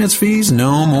more maintenance fees,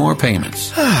 no more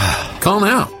payments. Call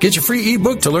now. Get your free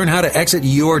ebook to learn how to exit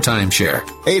your timeshare.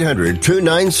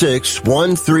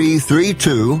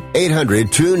 800-296-1332.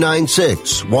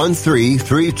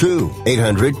 800-296-1332.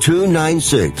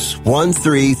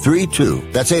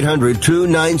 800-296-1332. That's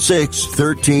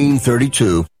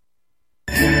 800-296-1332.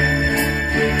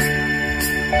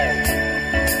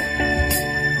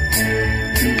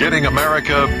 Getting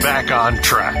America back on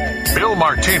track. Bill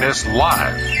Martinez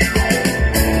Live.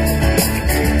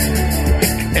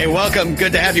 Hey, welcome.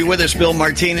 Good to have you with us. Bill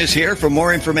Martinez here. For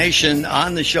more information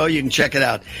on the show, you can check it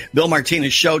out.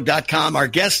 BillMartinezShow.com. Our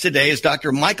guest today is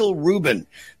Dr. Michael Rubin,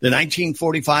 the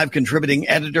 1945 contributing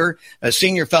editor, a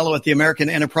senior fellow at the American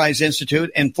Enterprise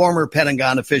Institute, and former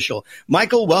Pentagon official.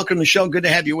 Michael, welcome to the show. Good to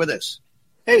have you with us.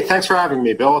 Hey, thanks for having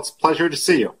me, Bill. It's a pleasure to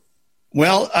see you.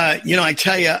 Well, I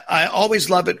tell you, I always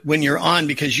love it when you're on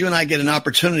because you and I get an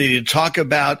opportunity to talk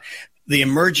about the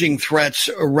emerging threats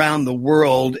around the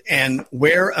world and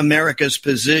where America's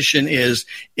position is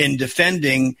in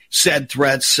defending said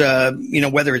threats,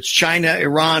 whether it's China,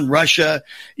 Iran, Russia,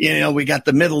 we got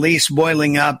the Middle East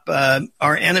boiling up.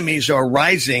 Our enemies are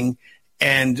rising,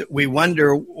 and we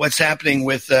wonder what's happening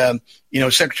with,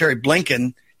 Secretary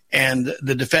Blinken and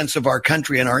the defense of our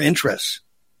country and our interests.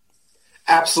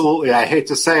 Absolutely. I hate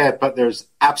to say it, but there's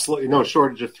absolutely no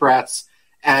shortage of threats.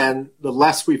 And the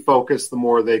less we focus, the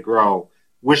more they grow.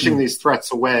 Wishing these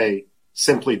threats away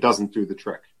simply doesn't do the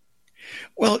trick.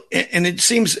 Well, and it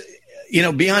seems,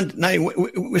 beyond,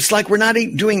 it's like we're not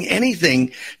doing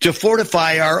anything to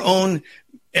fortify our own,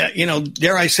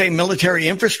 dare I say, military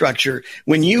infrastructure.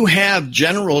 When you have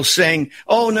generals saying,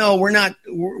 "Oh no, we're not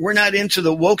into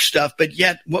the woke stuff," but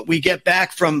yet what we get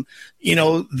back from,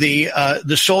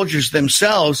 the soldiers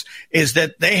themselves is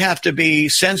that they have to be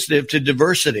sensitive to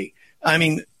diversity. I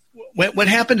mean, what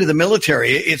happened to the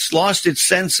military? It's lost its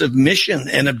sense of mission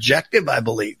and objective, I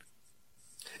believe.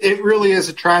 It really is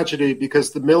a tragedy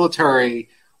because the military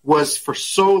was for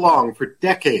so long, for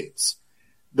decades,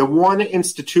 the one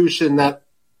institution that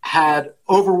had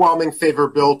overwhelming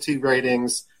favorability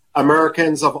ratings.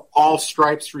 Americans of all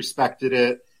stripes respected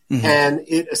it, and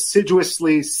it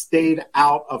assiduously stayed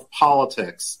out of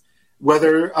politics,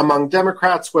 whether among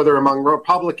Democrats, whether among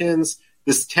Republicans.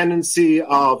 This tendency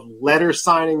of letter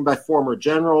signing by former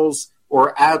generals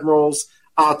or admirals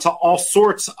to all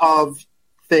sorts of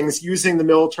things, using the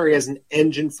military as an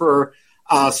engine for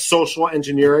social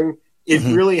engineering, it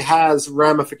really has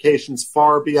ramifications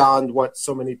far beyond what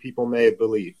so many people may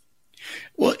believe.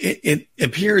 Well, it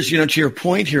appears, to your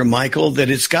point here, Michael, that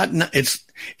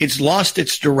it's lost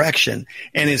its direction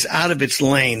and is out of its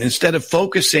lane instead of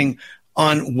focusing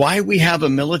on why we have a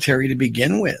military to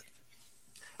begin with.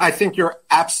 I think you're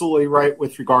absolutely right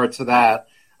with regard to that.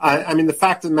 I mean, the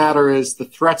fact of the matter is the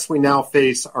threats we now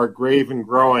face are grave and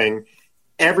growing.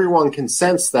 Everyone can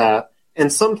sense that.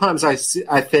 And sometimes I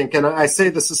think, and I say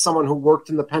this as someone who worked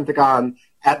in the Pentagon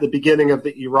at the beginning of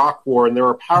the Iraq War, and there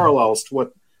are parallels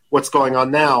to what's going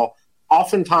on now.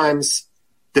 Oftentimes,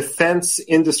 defense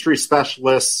industry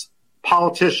specialists,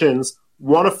 politicians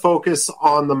want to focus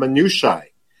on the minutiae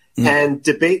and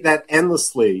debate that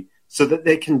endlessly so that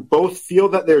they can both feel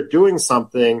that they're doing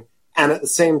something and at the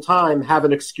same time have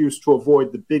an excuse to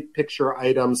avoid the big picture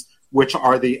items, which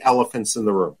are the elephants in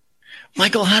the room.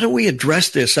 Michael, how do we address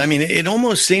this? I mean, it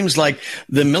almost seems like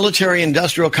the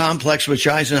military-industrial complex, which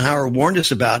Eisenhower warned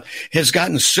us about, has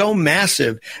gotten so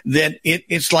massive that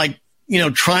it's like,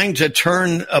 trying to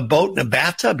turn a boat in a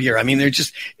bathtub here. I mean, it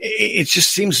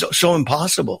just seems so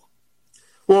impossible.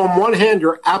 Well, on one hand,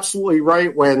 you're absolutely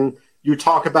right when you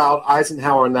talk about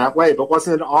Eisenhower in that way, but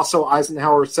wasn't it also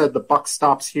Eisenhower said the buck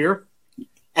stops here?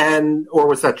 Or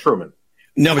was that Truman?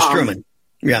 No, it was Truman.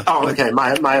 Yeah. Oh, okay.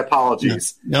 My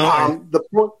apologies. No.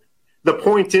 The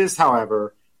point is,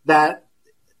 however, that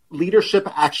leadership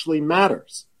actually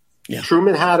matters. Yeah.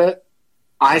 Truman had it.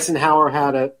 Eisenhower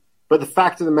had it. But the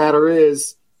fact of the matter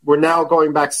is, we're now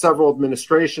going back several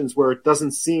administrations where it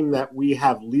doesn't seem that we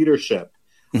have leadership.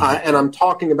 And I'm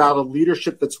talking about a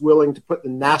leadership that's willing to put the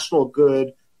national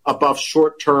good above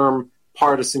short-term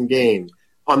partisan gain.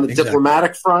 On the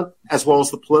diplomatic front, as well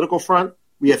as the political front,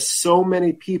 we have so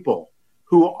many people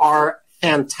who are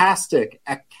fantastic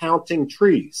at counting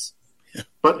trees,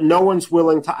 but no one's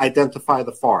willing to identify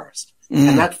the forest.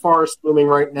 And that forest looming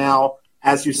right now,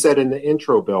 as you said in the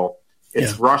intro, Bill,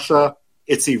 it's Russia,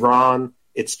 it's Iran,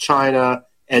 it's China,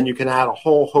 and you can add a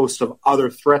whole host of other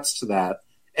threats to that.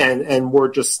 And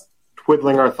we're just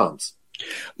twiddling our thumbs.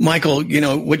 Michael,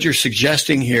 what you're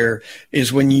suggesting here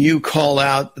is when you call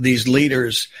out these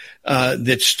leaders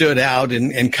that stood out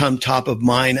and come top of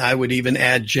mind, I would even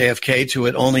add JFK to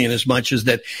it, only in as much as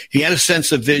that he had a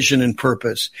sense of vision and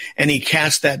purpose, and he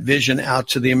cast that vision out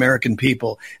to the American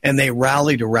people, and they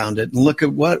rallied around it. And look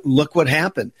what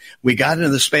happened. We got into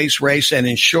the space race, and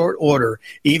in short order,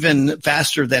 even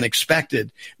faster than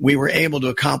expected, we were able to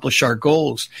accomplish our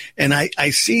goals. And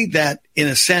I see that, in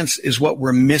a sense, is what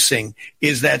we're missing,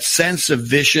 is that sense of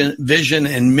vision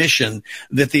and mission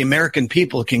that the American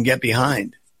people can get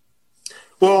behind.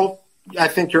 Well, I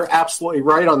think you're absolutely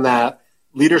right on that.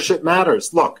 Leadership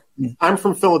matters. Look, I'm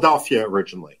from Philadelphia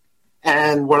originally.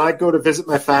 And when I go to visit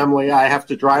my family, I have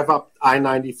to drive up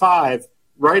I-95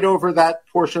 right over that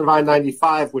portion of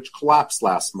I-95, which collapsed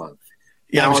last month.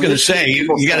 Yeah, I was going to say,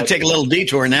 you got to take a little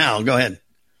detour now. Go ahead.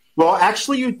 Well,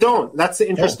 actually, you don't. That's the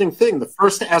interesting thing. The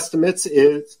first estimates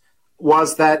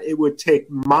was that it would take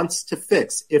months to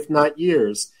fix, if not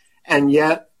years. And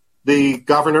yet the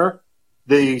governor,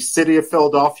 the city of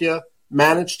Philadelphia,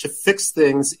 managed to fix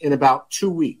things in about 2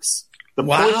 weeks. The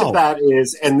point of that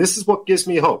is, and this is what gives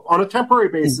me hope, on a temporary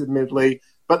basis, admittedly,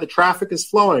 but the traffic is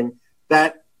flowing,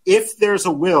 that if there's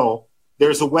a will,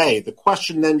 there's a way. The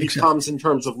question then becomes, in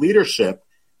terms of leadership,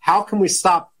 how can we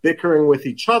stop bickering with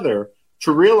each other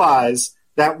to realize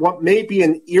that what may be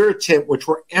an irritant, which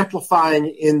we're amplifying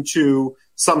into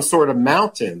some sort of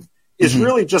mountain, is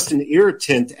really just an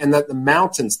irritant, and that the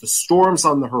mountains, the storms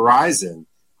on the horizon,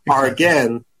 are,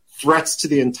 again, threats to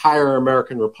the entire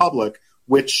American Republic,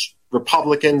 which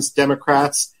Republicans,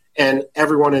 Democrats, and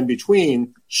everyone in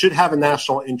between should have a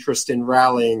national interest in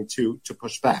rallying to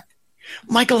push back.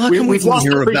 Michael, how come we've lost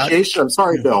appreciation, I'm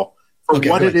sorry, Bill, for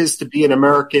what it is to be an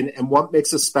American and what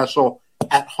makes us special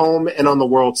at home and on the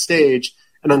world stage.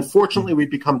 And unfortunately, we've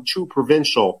become too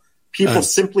provincial. People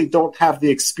simply don't have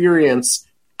the experience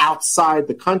outside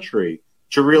the country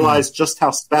to realize just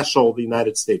how special the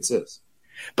United States is.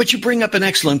 But you bring up an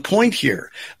excellent point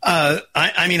here.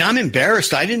 I mean, I'm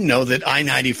embarrassed. I didn't know that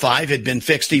I-95 had been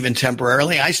fixed even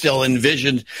temporarily. I still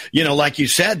envisioned, like you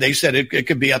said, they said it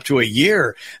could be up to a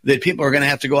year that people are going to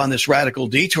have to go on this radical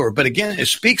detour. But again, it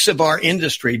speaks of our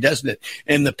industry, doesn't it?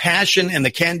 And the passion and the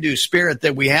can-do spirit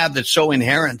that we have that's so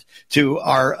inherent to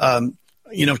our,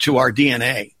 to our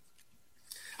DNA.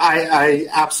 I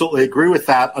absolutely agree with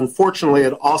that. Unfortunately,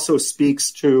 it also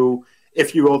speaks to,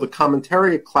 if you will, the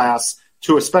commentary class,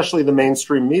 to especially the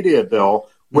mainstream media, Bill,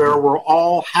 where we're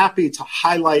all happy to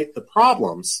highlight the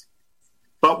problems,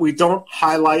 but we don't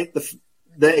highlight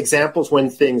the examples when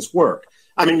things work.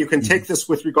 I mean, you can take this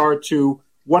with regard to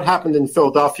what happened in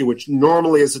Philadelphia, which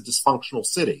normally is a dysfunctional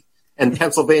city, and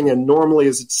Pennsylvania normally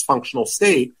is a dysfunctional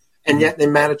state, and yet they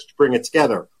managed to bring it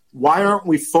together. Why aren't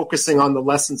we focusing on the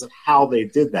lessons of how they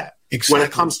did that? Exactly. When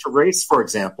it comes to race, for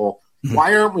example,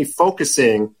 why aren't we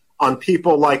focusing on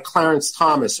people like Clarence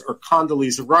Thomas or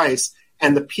Condoleezza Rice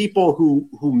and the people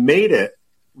who made it,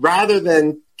 rather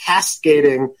than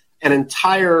cascading an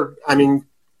entire,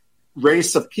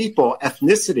 race of people,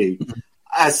 ethnicity,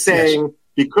 as saying,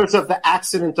 because of the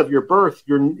accident of your birth,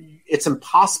 it's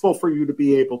impossible for you to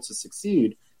be able to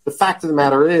succeed. The fact of the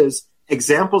matter is,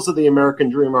 examples of the American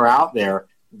dream are out there.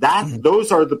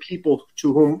 Those are the people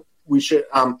to whom we should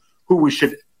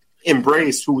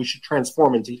embrace, who we should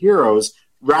transform into heroes,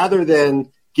 rather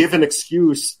than give an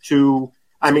excuse to,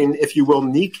 if you will,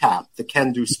 kneecap the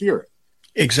can-do spirit.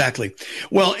 Exactly.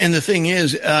 Well, and the thing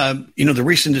is, the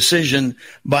recent decision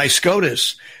by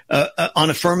SCOTUS on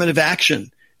affirmative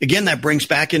action, again, that brings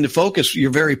back into focus your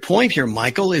very point here,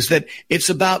 Michael, is that it's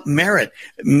about merit.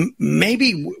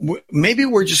 Maybe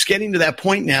we're just getting to that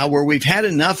point now where we've had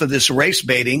enough of this race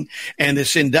baiting and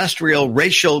this industrial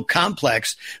racial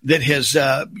complex that has,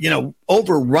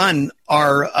 overrun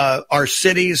our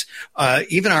cities,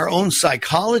 even our own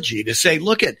psychology, to say,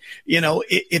 look at,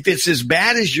 if it's as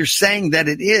bad as you're saying that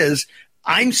it is,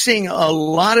 I'm seeing a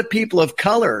lot of people of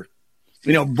color,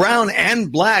 brown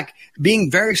and black,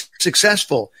 being very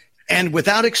successful. And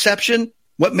without exception,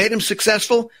 what made them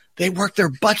successful? They worked their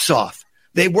butts off.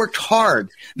 They worked hard.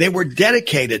 They were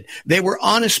dedicated. They were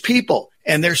honest people,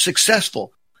 and they're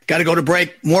successful. Got to go to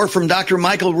break. More from Dr.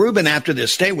 Michael Rubin after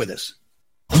this. Stay with us.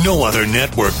 No other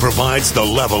network provides the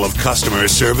level of customer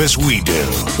service we do.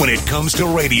 When it comes to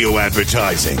radio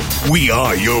advertising, we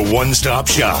are your one-stop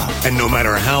shop. And no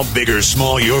matter how big or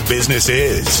small your business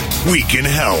is, we can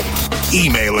help.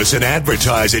 Email us at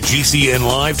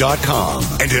advertise@gcnlive.com,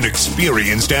 and an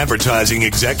experienced advertising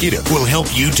executive will help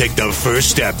you take the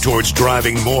first step towards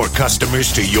driving more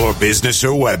customers to your business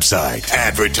or website.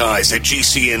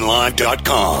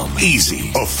 Advertise@gcnlive.com.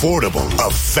 Easy, affordable,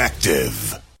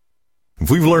 effective. If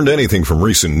we've learned anything from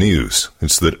recent news,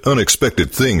 it's that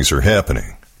unexpected things are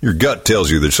happening. Your gut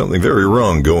tells you there's something very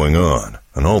wrong going on,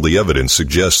 and all the evidence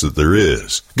suggests that there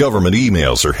is. Government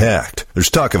emails are hacked.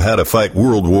 There's talk of how to fight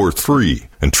World War III,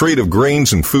 and trade of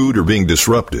grains and food are being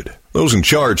disrupted. Those in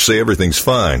charge say everything's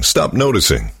fine. Stop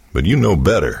noticing, but you know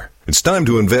better. It's time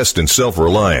to invest in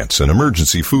self-reliance and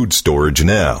emergency food storage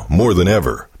now, more than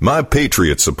ever. My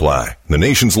Patriot Supply, the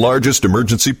nation's largest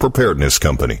emergency preparedness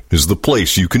company, is the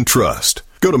place you can trust.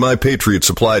 Go to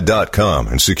MyPatriotSupply.com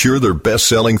and secure their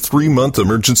best-selling 3-month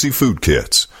emergency food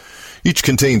kits. Each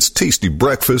contains tasty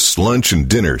breakfasts, lunch, and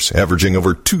dinners, averaging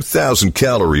over 2,000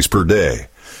 calories per day.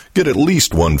 Get at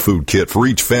least one food kit for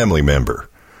each family member.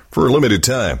 For a limited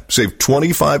time, save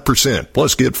 25%,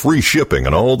 plus get free shipping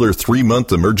on all their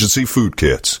 3-month emergency food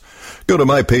kits. Go to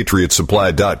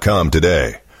MyPatriotSupply.com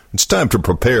today. It's time to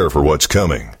prepare for what's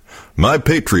coming.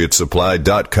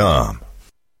 MyPatriotSupply.com.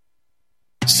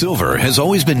 Silver has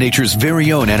always been nature's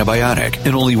very own antibiotic,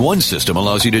 and only one system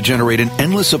allows you to generate an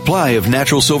endless supply of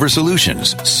natural silver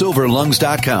solutions.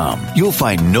 SilverLungs.com. You'll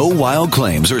find no wild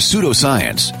claims or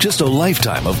pseudoscience, just a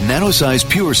lifetime of nano-sized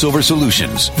pure silver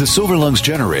solutions. The Silver Lungs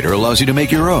generator allows you to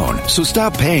make your own, so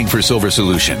stop paying for silver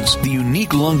solutions. The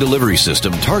unique lung delivery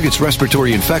system targets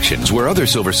respiratory infections where other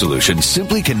silver solutions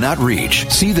simply cannot reach.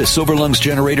 See the Silver Lungs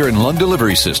generator and lung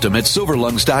delivery system at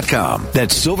SilverLungs.com.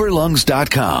 That's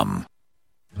SilverLungs.com.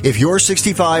 If you're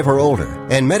 65 or older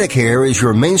and Medicare is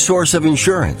your main source of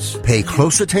insurance, pay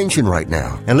close attention right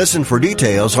now and listen for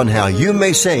details on how you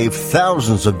may save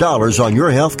thousands of dollars on your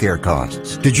healthcare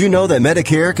costs. Did you know that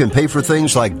Medicare can pay for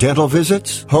things like dental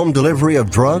visits, home delivery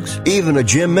of drugs, even a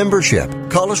gym membership?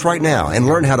 Call us right now and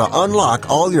learn how to unlock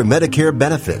all your Medicare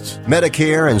benefits.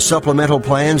 Medicare and supplemental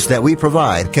plans that we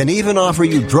provide can even offer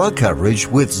you drug coverage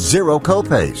with zero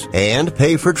copays and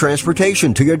pay for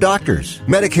transportation to your doctors.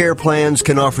 Medicare plans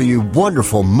can offer you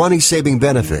wonderful money-saving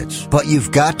benefits, but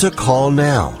you've got to call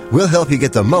now. We'll help you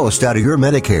get the most out of your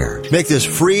Medicare. Make this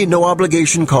free,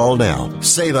 no-obligation call now.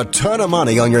 Save a ton of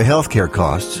money on your healthcare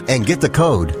costs and get the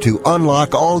code to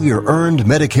unlock all your earned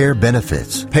Medicare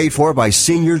benefits. Paid for by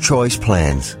Senior Choice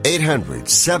Plans.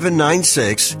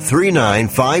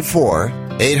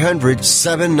 800-796-3954.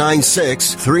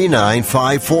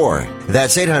 800-796-3954.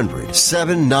 That's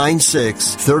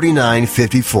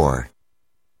 800-796-3954.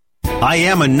 I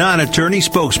am a non-attorney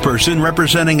spokesperson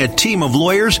representing a team of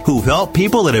lawyers who've helped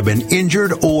people that have been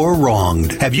injured or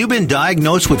wronged. Have you been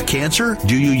diagnosed with cancer?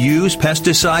 Do you use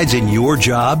pesticides in your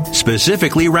job?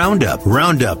 Specifically Roundup.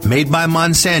 Roundup, made by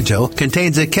Monsanto,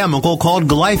 contains a chemical called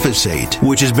glyphosate,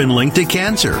 which has been linked to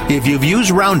cancer. If you've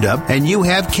used Roundup and you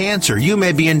have cancer, you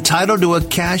may be entitled to a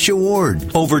cash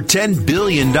award. Over $10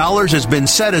 billion has been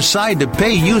set aside to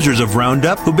pay users of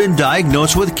Roundup who've been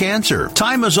diagnosed with cancer.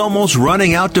 Time is almost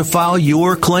running out to file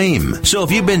your claim. So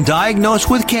if you've been diagnosed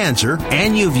with cancer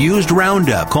and you've used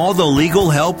Roundup, call the legal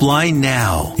helpline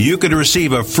now. You could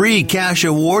receive a free cash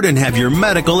award and have your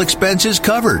medical expenses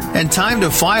covered. And time to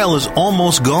file is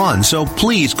almost gone, so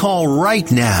please call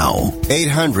right now.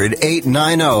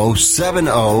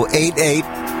 800-890-7088.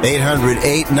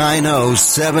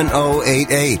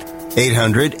 800-890-7088.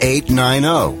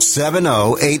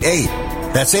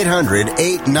 800-890-7088. That's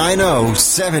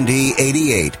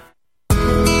 800-890-7088.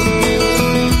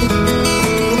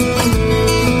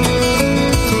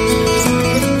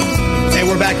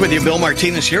 With you, Bill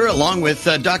Martinez here, along with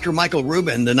Dr. Michael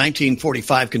Rubin, the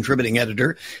 1945 contributing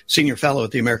editor, senior fellow at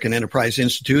the American Enterprise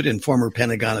Institute, and former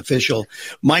Pentagon official.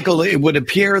 Michael, it would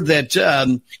appear that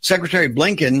Secretary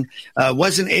Blinken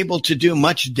wasn't able to do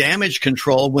much damage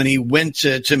control when he went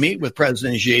to meet with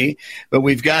President Xi, but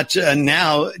we've got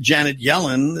now Janet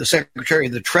Yellen, the Secretary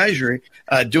of the Treasury,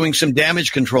 doing some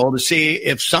damage control to see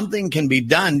if something can be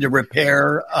done to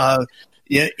repair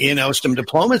some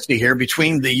diplomacy here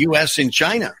between the U.S. and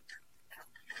China.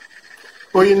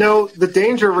 Well, the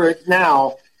danger right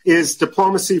now is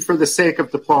diplomacy for the sake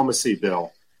of diplomacy,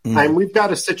 Bill. And we've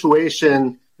got a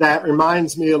situation that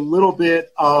reminds me a little bit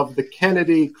of the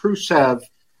Kennedy-Khrushchev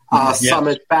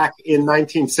summit back in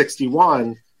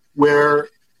 1961, where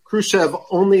Khrushchev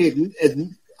only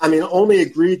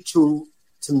agreed to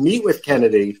meet with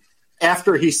Kennedy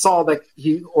after he saw that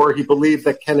he believed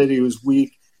that Kennedy was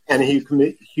weak and he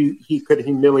could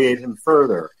humiliate him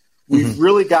further. We've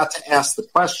really got to ask the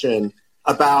question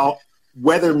about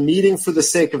whether meeting for the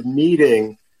sake of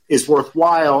meeting is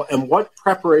worthwhile and what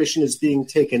preparation is being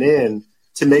taken in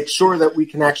to make sure that we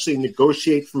can actually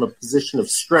negotiate from a position of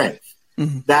strength.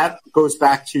 That goes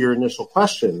back to your initial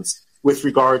questions with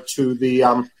regard to the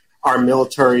our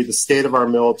military, the state of our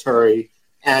military,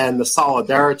 and the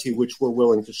solidarity which we're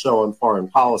willing to show on foreign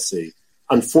policy.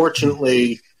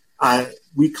 Unfortunately,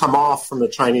 we come off from the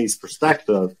Chinese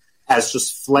perspective as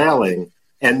just flailing,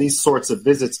 and these sorts of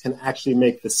visits can actually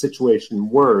make the situation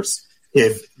worse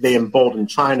if they embolden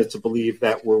China to believe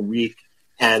that we're weak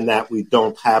and that we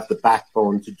don't have the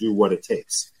backbone to do what it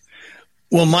takes.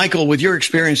 Well, Michael, with your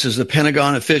experience as a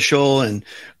Pentagon official and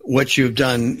what you've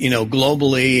done,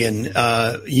 globally, and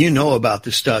about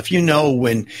this stuff,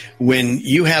 when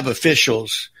you have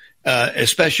officials,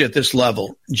 especially at this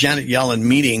level, Janet Yellen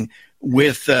meeting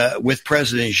with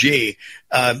President Xi,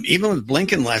 even with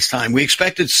Blinken last time, we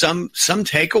expected some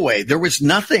takeaway. There was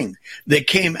nothing that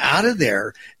came out of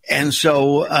there. And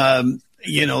so,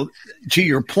 to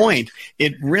your point,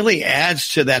 it really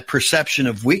adds to that perception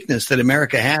of weakness that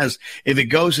America has if it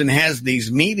goes and has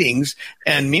these meetings.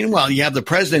 And meanwhile, you have the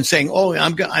president saying, "Oh,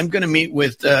 I'm going to meet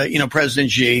with, President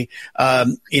Xi.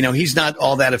 He's not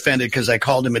all that offended because I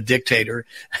called him a dictator,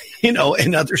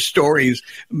 and other stories."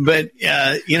 But,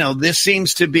 this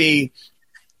seems to be,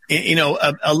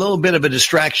 a little bit of a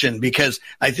distraction, because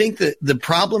I think that the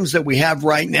problems that we have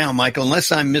right now, Michael,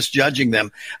 unless I'm misjudging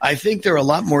them, I think they're a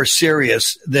lot more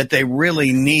serious, that they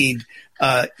really need,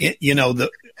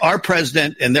 our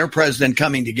president and their president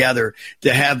coming together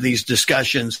to have these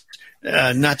discussions,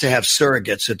 not to have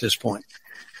surrogates at this point.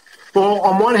 Well,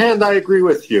 on one hand, I agree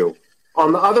with you.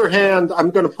 On the other hand,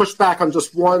 I'm going to push back on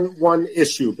just one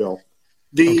issue, Bill.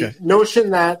 The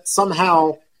notion that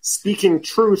somehow speaking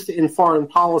truth in foreign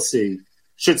policy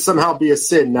should somehow be a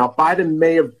sin. Now, Biden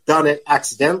may have done it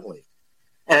accidentally,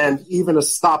 and even a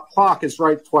stop clock is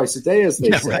right twice a day, as they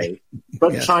say. Right.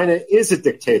 But China is a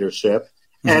dictatorship,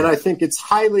 and I think it's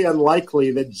highly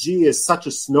unlikely that Xi is such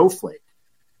a snowflake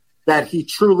that he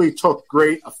truly took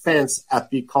great offense at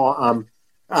being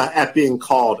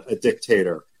called a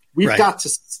dictator. We've got to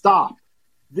stop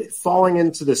falling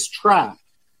into this trap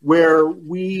where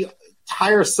we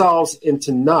tie ourselves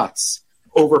into nuts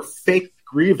over fake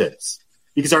grievance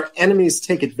because our enemies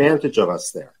take advantage of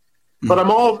us there. But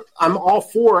I'm all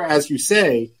for, as you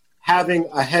say, having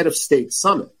a head of state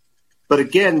summit. But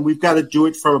again, we've got to do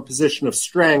it from a position of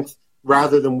strength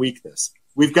rather than weakness.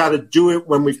 We've got to do it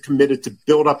when we've committed to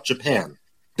build up Japan,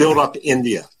 build up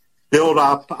India, build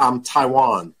up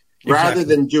Taiwan, rather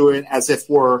than do it as if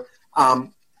we're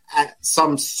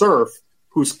some serf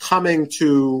who's coming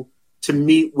to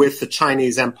meet with the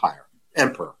Chinese emperor.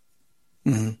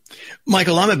 Mm-hmm.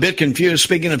 Michael, I'm a bit confused.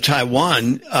 Speaking of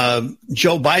Taiwan,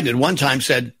 Joe Biden at one time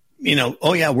said,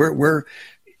 oh yeah, we're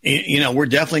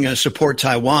definitely going to support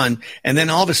Taiwan. And then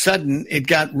all of a sudden it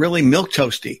got really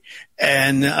milquetoasty.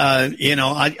 And, I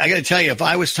got to tell you, if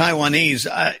I was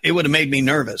Taiwanese, it would have made me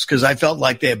nervous because I felt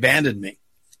like they abandoned me.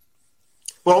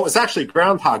 Well, it was actually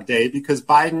Groundhog Day because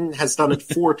Biden has done it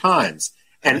 4 times.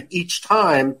 And each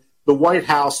time the White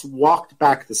House walked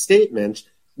back the statement,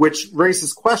 which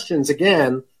raises questions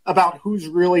again about who's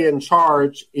really in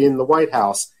charge in the White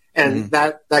House. And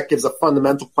that gives a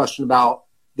fundamental question about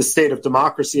the state of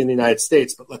democracy in the United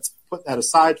States. But let's put that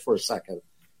aside for a second.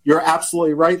 You're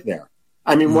absolutely right there.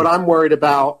 I mean, what I'm worried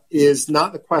about is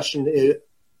not the question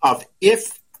of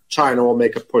if China will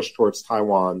make a push towards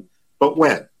Taiwan, but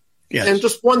when. Yes. And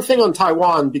just one thing on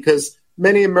Taiwan, because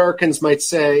many Americans might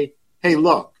say, hey,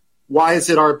 look, why is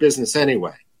it our business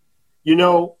anyway?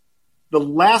 The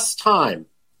last time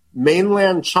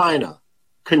mainland China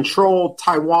controlled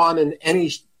Taiwan in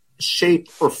any shape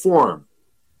or form,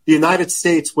 the United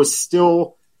States was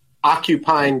still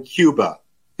occupying Cuba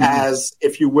as,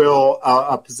 if you will,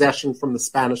 a possession from the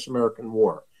Spanish-American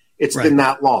War. It's been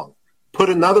that long. Put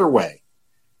another way,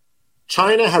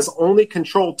 China has only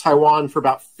controlled Taiwan for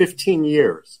about 15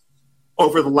 years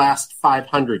over the last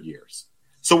 500 years.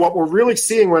 So what we're really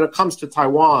seeing when it comes to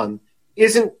Taiwan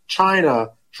isn't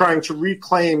China trying to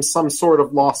reclaim some sort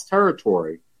of lost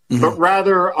territory, but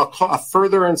rather a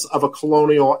furtherance of a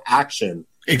colonial action.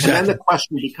 Exactly. And then the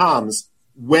question becomes,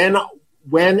 when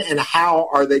and how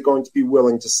are they going to be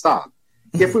willing to stop?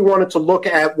 If we wanted to look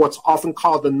at what's often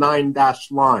called the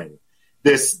 9-dash line,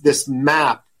 this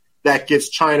map that gives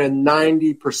China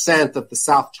 90% of the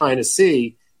South China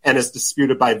Sea and is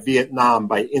disputed by Vietnam,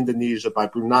 by Indonesia, by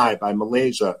Brunei, by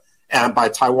Malaysia, and by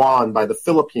Taiwan, by the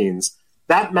Philippines,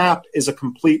 that map is a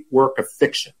complete work of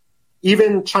fiction.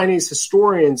 Even Chinese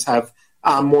historians have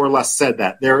more or less said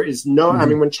that. There is no, I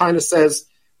mean, when China says,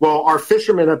 well, our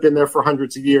fishermen have been there for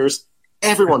hundreds of years,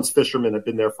 everyone's fishermen have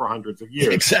been there for hundreds of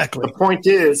years. Exactly. The point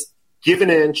is, give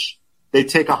an inch, they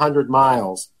take 100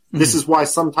 miles. This is why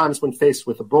sometimes when faced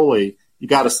with a bully, you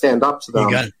got to stand up to them.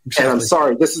 Exactly. And I'm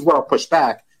sorry, this is where I'll push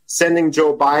back. Sending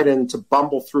Joe Biden to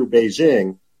bumble through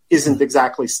Beijing isn't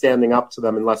exactly standing up to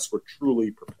them unless we're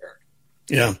truly prepared.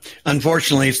 Yeah,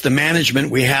 unfortunately, it's the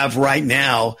management we have right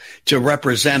now to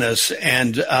represent us.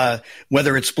 And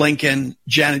whether it's Blinken,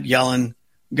 Janet Yellen,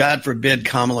 God forbid,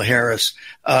 Kamala Harris,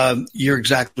 you're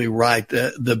exactly right.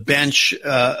 The bench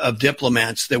of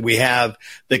diplomats that we have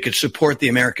that could support the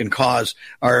American cause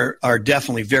are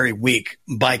definitely very weak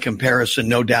by comparison,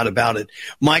 no doubt about it.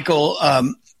 Michael,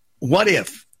 what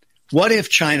if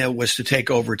China was to take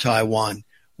over Taiwan?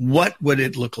 What would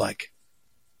it look like?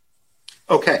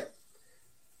 Okay.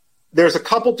 There's a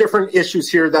couple different issues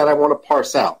here that I want to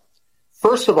parse out.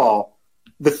 First of all,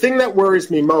 the thing that worries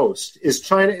me most is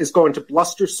China is going to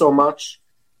bluster so much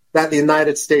that the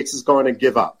United States is going to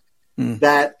give up.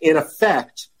 That, in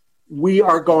effect, we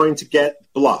are going to get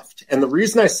bluffed. And the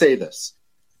reason I say this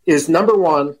is, number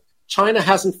one, China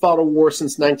hasn't fought a war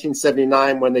since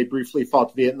 1979 when they briefly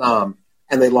fought Vietnam,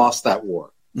 and they lost that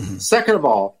war. Second of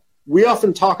all, we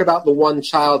often talk about the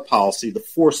one-child policy, the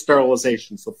forced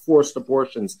sterilizations, the forced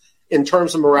abortions, in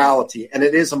terms of morality, and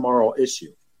it is a moral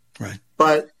issue. Right.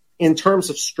 But in terms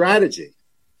of strategy,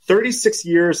 36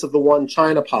 years of the one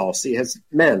China policy has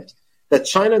meant that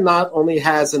China not only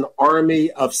has an army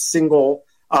of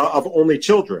only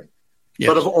children,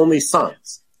 but of only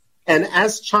sons. And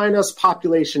as China's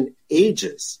population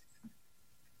ages,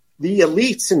 the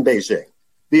elites in Beijing,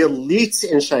 the elites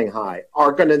in Shanghai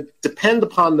are going to depend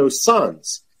upon those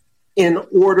sons in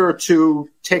order to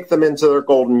take them into their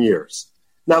golden years.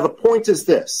 Now, the point is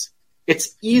this.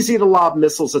 It's easy to lob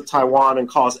missiles at Taiwan and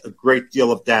cause a great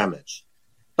deal of damage.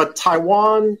 But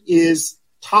Taiwan is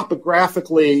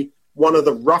topographically one of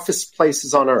the roughest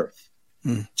places on Earth.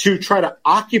 To try to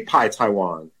occupy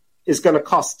Taiwan is going to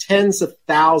cost tens of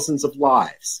thousands of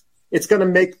lives. It's going to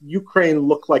make Ukraine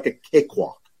look like a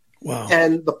cakewalk. Wow.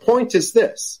 And the point is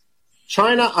this.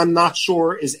 China, I'm not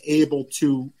sure, is able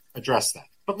to address that.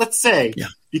 But let's say,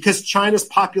 because China's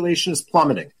population is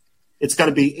plummeting, it's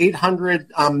going to be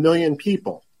 800 million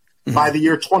people by the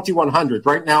year 2100.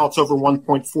 Right now, it's over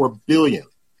 1.4 billion.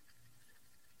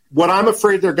 What I'm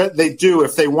afraid they do,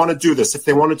 if they want to do this, if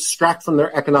they want to distract from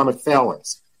their economic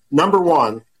failings, number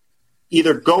one,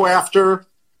 either go after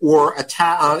or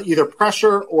attack, either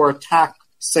pressure or attack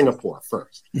Singapore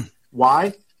first.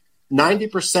 Why?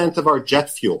 90% of our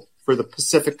jet fuel for the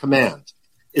Pacific Command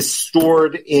is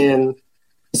stored in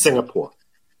Singapore.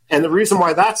 And the reason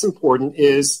why that's important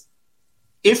is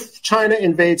if China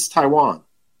invades Taiwan,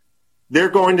 they're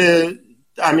going to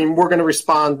we're going to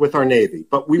respond with our Navy,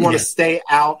 but we want to stay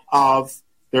out of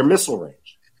their missile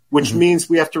range, which means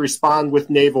we have to respond with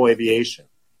naval aviation.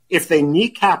 If they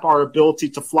kneecap our ability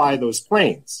to fly those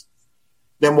planes,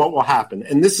 then what will happen?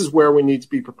 And this is where we need to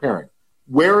be preparing.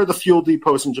 Where are the fuel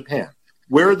depots in Japan?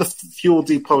 Where are the fuel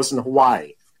depots in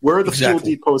Hawaii? Where are the fuel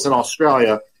depots in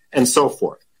Australia, and so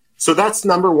forth? So that's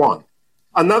number one.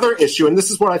 Another issue, and this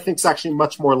is what I think is actually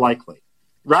much more likely.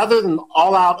 Rather than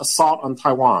all-out assault on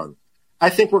Taiwan, I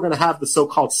think we're going to have the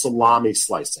so-called salami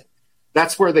slicing.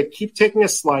 That's where they keep taking a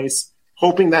slice,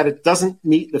 hoping that it doesn't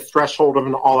meet the threshold of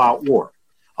an all-out war.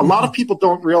 A lot of people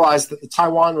don't realize that the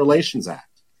Taiwan Relations Act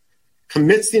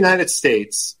commits the United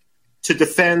States to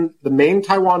defend the main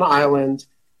Taiwan island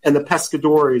and the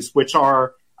Pescadores, which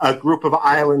are a group of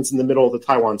islands in the middle of the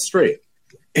Taiwan Strait.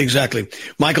 Exactly.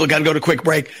 Michael, got to go to a quick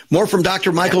break. More from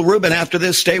Dr. Michael Rubin after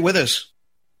this. Stay with us.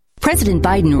 President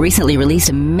Biden recently released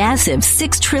a massive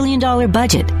 $6 trillion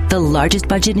budget, the largest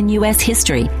budget in U.S.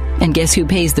 history. And guess who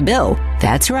pays the bill?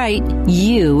 That's right,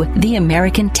 you, the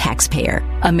American taxpayer.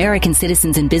 American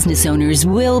citizens and business owners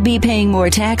will be paying more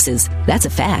taxes. That's a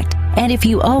fact. And if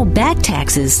you owe back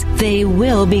taxes, they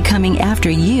will be coming after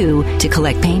you to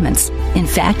collect payments. In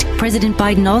fact, President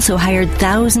Biden also hired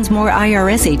thousands more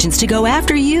IRS agents to go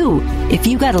after you. If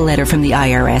you got a letter from the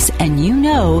IRS and you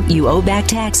know you owe back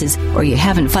taxes or you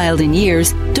haven't filed in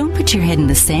years, don't put your head in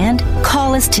the sand.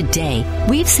 Call us today.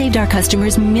 We've saved our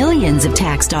customers millions of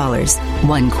tax dollars.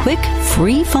 One quick,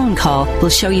 free phone call will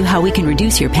show you how we can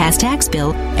reduce your past tax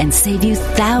bill and save you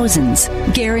thousands.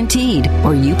 Guaranteed,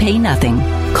 or you pay nothing.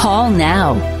 Call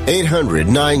now.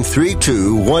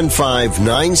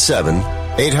 800-932-1597.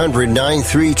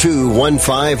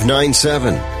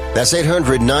 800-932-1597. That's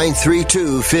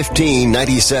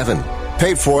 800-932-1597.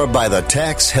 Paid for by the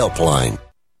Tax Helpline.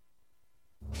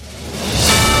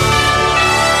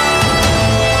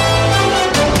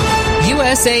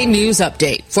 USA News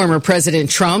Update. Former President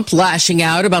Trump lashing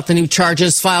out about the new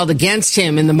charges filed against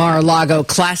him in the Mar-a-Lago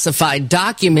classified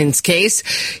documents case.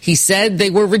 He said they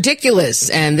were ridiculous,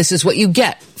 and this is what you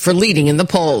get for leading in the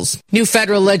polls. New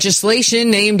federal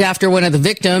legislation named after one of the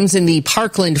victims in the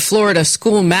Parkland, Florida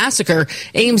school massacre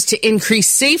aims to increase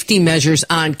safety measures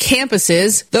on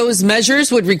campuses. Those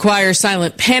measures would require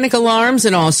silent panic alarms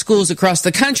in all schools across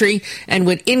the country and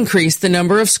would increase the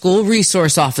number of school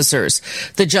resource officers.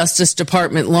 The Justice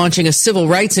Department launching a civil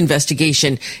rights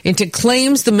investigation into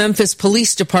claims the Memphis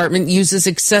Police Department uses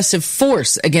excessive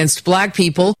force against black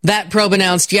people. That probe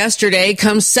announced yesterday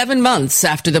comes 7 months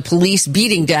after the police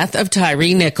beating death of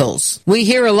Tyree Nichols. We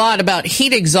hear a lot about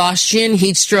heat exhaustion,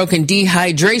 heat stroke, and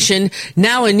dehydration.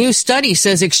 Now a new study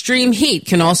says extreme heat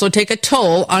can also take a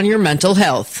toll on your mental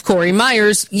health. Corey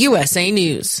Myers, USA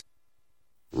News.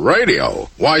 Radio.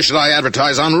 Why should I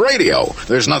advertise on radio?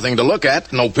 There's nothing to look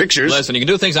at, no pictures. Listen, you can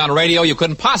do things on radio you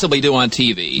couldn't possibly do on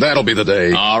TV. That'll be the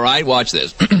day. All right, watch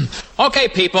this. Okay,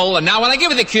 people, and now when I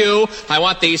give you the cue, I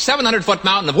want the 700-foot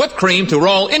mountain of whipped cream to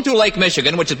roll into Lake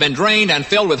Michigan, which has been drained and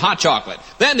filled with hot chocolate.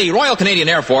 Then the Royal Canadian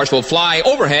Air Force will fly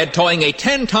overhead towing a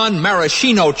 10-ton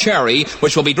maraschino cherry,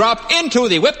 which will be dropped into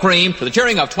the whipped cream to the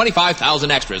cheering of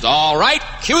 25,000 extras. All right,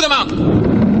 cue the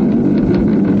mountain.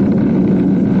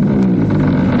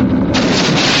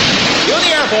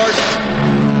 Force.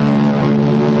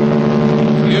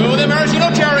 Cue the maraschino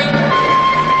cherry.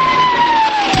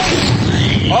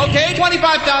 Okay,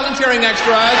 25,000 cheering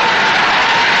extras.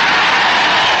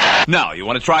 Now, you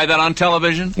want to try that on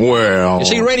television? Well... You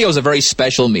see, radio is a very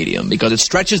special medium because it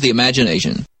stretches the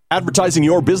imagination. Advertising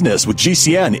your business with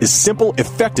GCN is simple,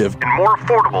 effective, and more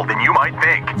affordable than you might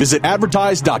think. Visit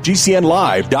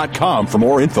advertise.gcnlive.com for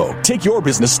more info. Take your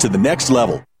business to the next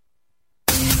level.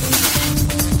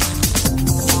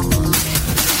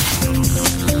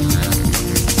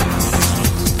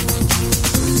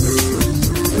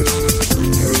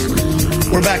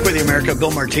 We're back with you, America.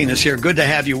 Bill Martinez here. Good to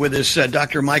have you with us.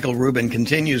 Dr. Michael Rubin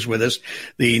continues with us,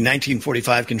 the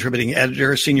 1945 contributing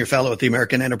editor, senior fellow at the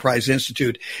American Enterprise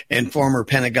Institute, and former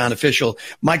Pentagon official.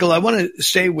 Michael, I want to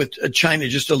stay with China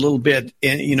just a little bit.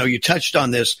 And, you touched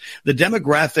on this. The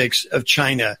demographics of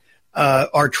China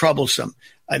are troublesome.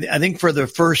 I think for the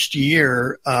first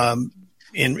year,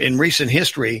 in recent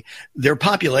history, their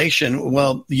population,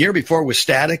 the year before was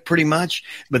static pretty much,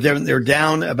 but they're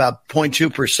down about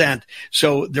 0.2%.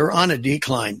 So they're on a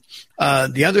decline.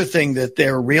 The other thing that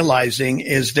they're realizing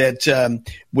is that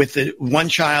with the one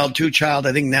child, two child,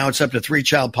 I think now it's up to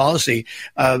 3-child policy,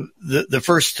 the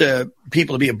first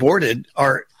people to be aborted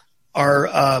are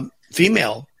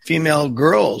female female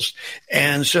girls.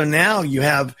 And so now you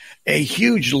have a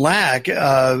huge lack.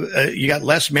 You got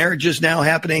less marriages now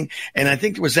happening. And I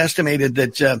think it was estimated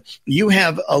that you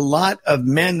have a lot of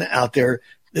men out there.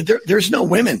 There's no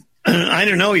women. I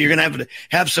don't know. You're going to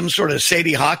have some sort of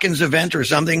Sadie Hawkins event or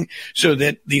something so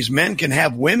that these men can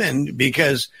have women,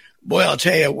 because, boy, I'll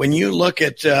tell you, when you look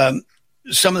at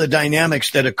some of the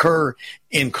dynamics that occur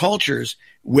in cultures,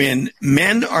 when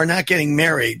men are not getting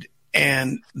married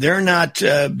and they're not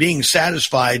being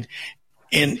satisfied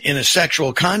in a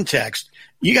sexual context,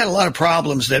 you got a lot of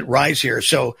problems that rise here.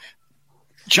 So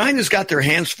China's got their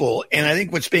hands full, and I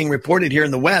think what's being reported here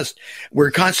in the West,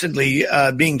 we're constantly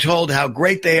being told how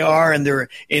great they are and they're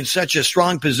in such a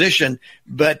strong position,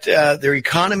 but their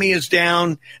economy is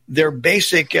down. Their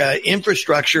basic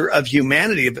infrastructure of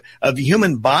humanity, of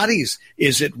human bodies,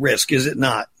 is at risk, is it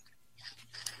not?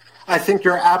 I think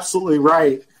you're absolutely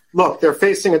right. Look, they're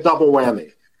facing a double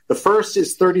whammy. The first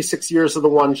is 36 years of the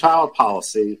one-child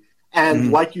policy.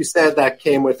 And like you said, that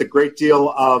came with a great deal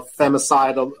of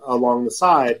femicide along the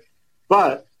side.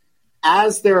 But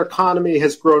as their economy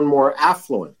has grown more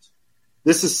affluent,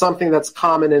 this is something that's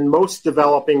common in most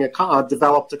developed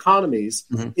economies,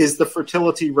 is the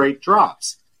fertility rate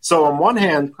drops. So on one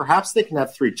hand, perhaps they can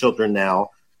have 3 children now,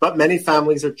 but many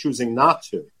families are choosing not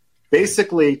to.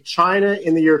 Basically, China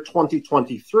in the year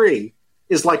 2023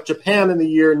 is like Japan in the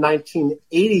year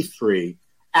 1983,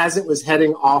 as it was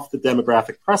heading off the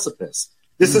demographic precipice.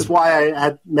 This is why I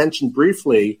had mentioned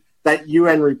briefly that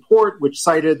UN report, which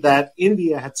cited that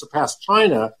India had surpassed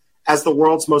China as the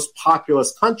world's most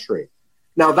populous country.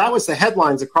 Now, that was the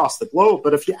headlines across the globe,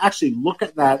 but if you actually look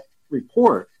at that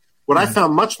report, what I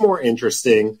found much more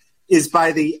interesting is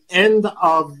by the end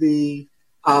of the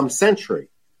century,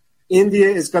 India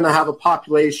is going to have a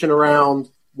population around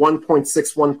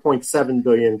 1.6, 1.7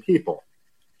 billion people.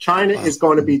 China is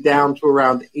going to be down to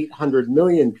around 800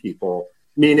 million people,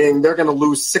 meaning they're going to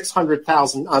lose 600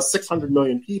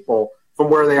 million people from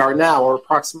where they are now, or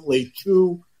approximately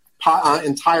 2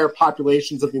 entire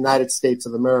populations of the United States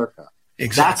of America.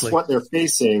 Exactly. That's what they're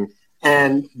facing.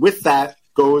 And with that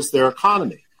goes their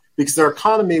economy, because their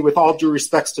economy, with all due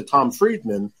respects to Tom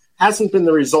Friedman, hasn't been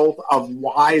the result of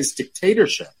wise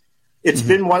dictatorship. It's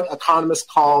been what economists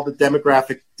call the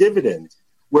demographic dividend,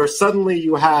 where suddenly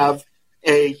you have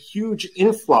a huge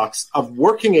influx of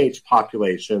working age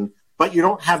population, but you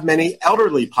don't have many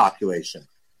elderly population.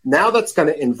 Now that's going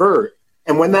to invert.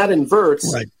 And when that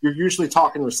inverts, you're usually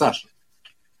talking recession.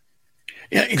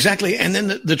 Yeah, exactly. And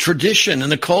then the tradition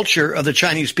and the culture of the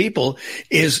Chinese people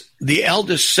is the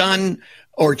eldest son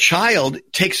or child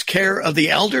takes care of the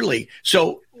elderly.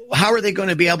 So how are they going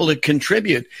to be able to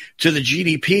contribute to the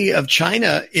GDP of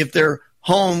China if they're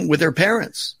home with their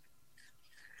parents?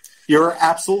 You're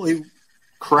absolutely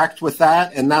correct with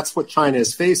that, and that's what China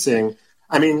is facing.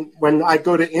 I mean, when I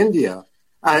go to India,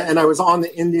 and I was on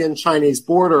the Indian-Chinese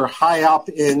border high up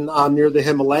in near the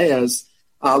Himalayas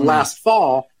last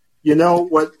fall, you know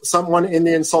what one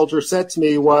Indian soldier said to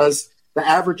me was, the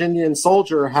average Indian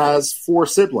soldier has 4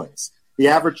 siblings. The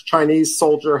average Chinese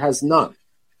soldier has none.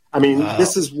 I mean,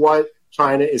 This is what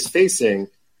China is facing.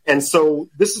 And so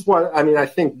this is what, I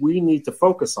think we need to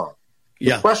focus on.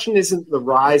 The question isn't the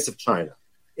rise of China.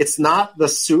 It's not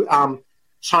the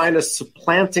China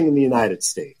supplanting the United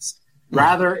States.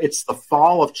 Rather, it's the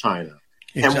fall of China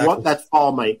and what that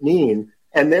fall might mean.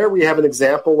 And there we have an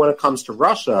example when it comes to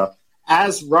Russia.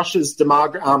 As Russia's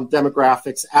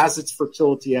demographics, as its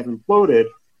fertility have imploded,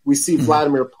 we see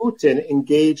Vladimir Putin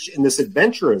engaged in this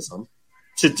adventurism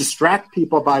to distract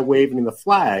people by waving the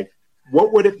flag.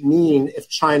 What would it mean if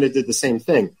China did the same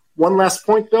thing? One last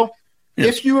point, Bill.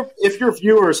 Yes. If your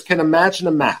viewers can imagine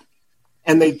a map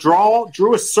and they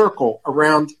drew a circle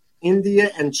around India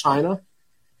and China,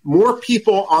 more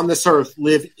people on this earth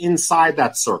live inside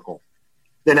that circle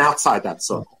than outside that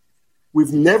circle.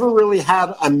 We've never really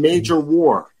had a major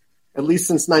war, at least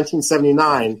since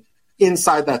 1979,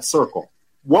 inside that circle.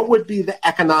 What would be the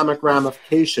economic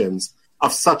ramifications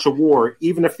of such a war,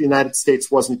 even if the United States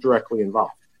wasn't directly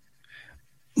involved?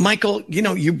 Michael,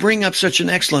 you bring up such an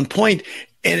excellent point,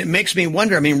 and it makes me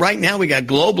wonder. I mean, right now we got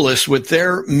globalists with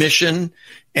their mission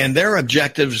and their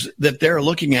objectives that they're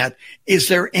looking at. Is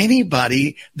there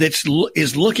anybody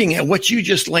is looking at what you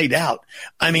just laid out?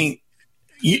 I mean,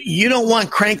 you don't want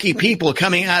cranky people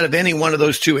coming out of any one of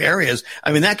those 2 areas.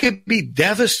 I mean, that could be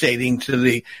devastating to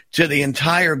the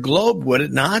entire globe, would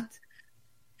it not?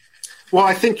 Well,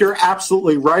 I think you're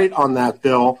absolutely right on that,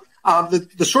 Bill.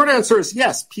 The short answer is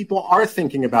yes, people are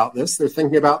thinking about this. They're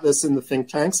thinking about this in the think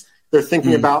tanks. They're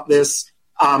thinking about this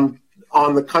on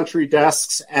the country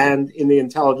desks and in the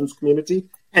intelligence community.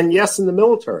 And yes, in the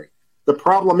military. The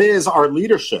problem is our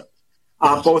leadership,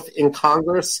 both in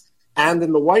Congress and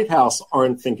in the White House,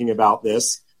 aren't thinking about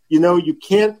this. You know, you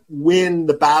can't win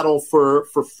the battle for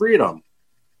freedom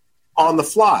on the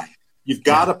fly. You've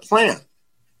got to plan,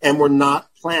 and we're not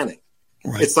planning.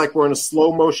 Right. It's like we're in a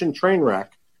slow motion train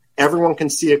wreck. Everyone can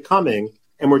see it coming,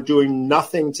 and we're doing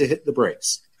nothing to hit the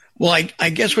brakes. Well, I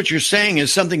guess what you're saying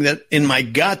is something that in my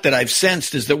gut that I've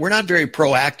sensed is that we're not very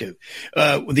proactive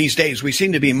these days. We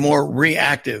seem to be more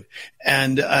reactive.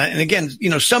 And again,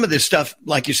 you know, some of this stuff,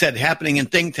 like you said, happening in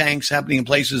think tanks, happening in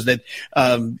places that,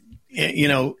 you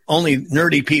know, only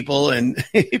nerdy people and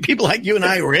people like you and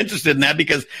I are interested in that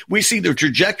because we see the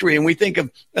trajectory and we think of,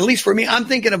 at least for me, I'm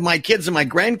thinking of my kids and my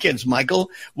grandkids,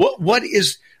 Michael. What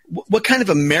kind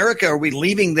of America are we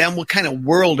leaving them? What kind of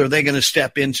world are they going to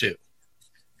step into?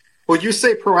 Well, you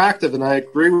say proactive, and I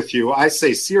agree with you. I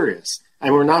say serious,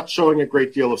 and we're not showing a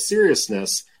great deal of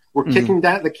seriousness. We're kicking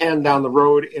the can down the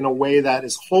road in a way that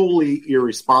is wholly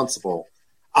irresponsible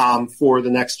for the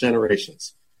next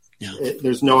generations. Yeah.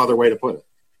 There's no other way to put it.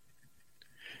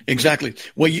 Exactly.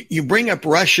 Well, you bring up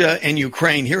Russia and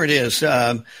Ukraine. Here it is.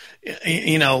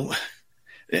 You know,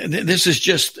 this is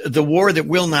just the war that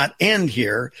will not end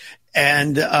here.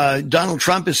 And Donald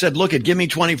Trump has said, look, give me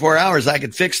 24 hours. I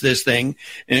could fix this thing.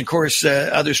 And, of course,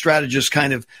 other strategists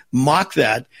kind of mock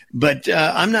that. But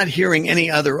I'm not hearing any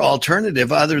other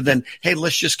alternative other than, hey,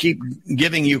 let's just keep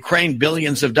giving Ukraine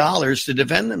billions of dollars to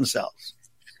defend themselves.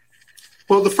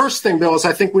 Well, the first thing, Bill, is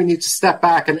I think we need to step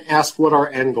back and ask what our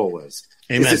end goal is.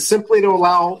 Amen. Is it simply to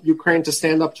allow Ukraine to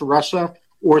stand up to Russia,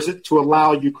 or is it to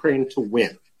allow Ukraine to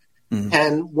win? Mm-hmm.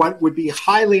 And what would be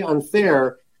highly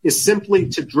unfair is simply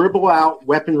to dribble out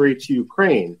weaponry to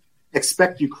Ukraine,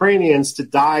 expect Ukrainians to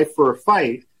die for a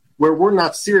fight where we're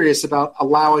not serious about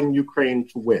allowing Ukraine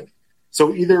to win.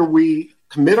 So either we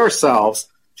commit ourselves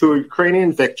to a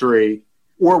Ukrainian victory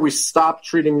or we stop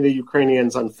treating the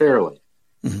Ukrainians unfairly.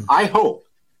 Mm-hmm. I hope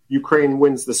Ukraine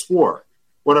wins this war.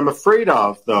 What I'm afraid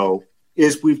of, though,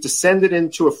 is we've descended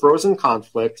into a frozen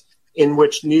conflict in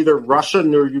which neither Russia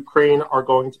nor Ukraine are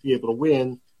going to be able to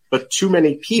win, but too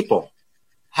many people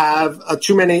have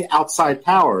too many outside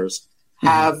powers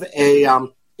have a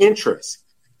interest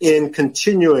in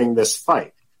continuing this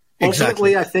fight. Exactly.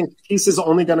 Ultimately, I think peace is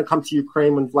only going to come to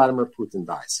Ukraine when Vladimir Putin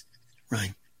dies.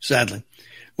 Right. Sadly.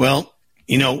 Well,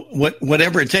 you know,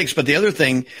 whatever it takes. But the other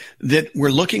thing that we're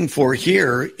looking for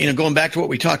here, you know, going back to what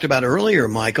we talked about earlier,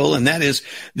 Michael, and that is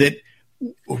that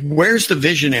where's the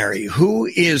visionary? Who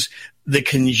is the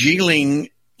congealing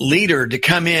leader to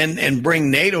come in and bring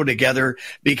NATO together?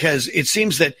 Because it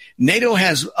seems that NATO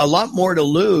has a lot more to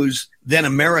lose than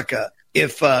America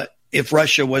if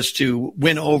Russia was to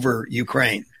win over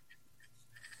Ukraine.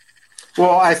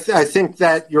 Well, I think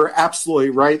that you're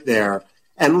absolutely right there.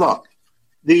 And look,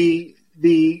 the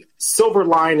silver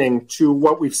lining to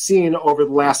what we've seen over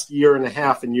the last year and a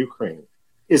half in Ukraine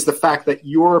is the fact that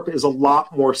Europe is a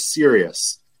lot more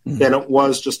serious than it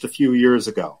was just a few years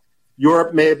ago.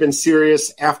 Europe may have been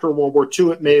serious after World War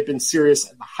II. It may have been serious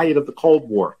at the height of the Cold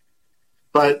War.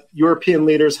 But European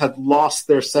leaders had lost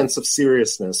their sense of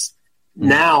seriousness.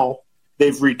 Now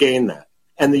they've regained that.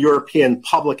 And the European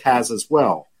public has as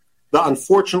well.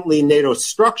 Unfortunately, NATO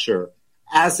structure,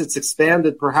 as it's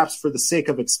expanded, perhaps for the sake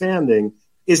of expanding,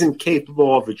 isn't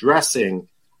capable of addressing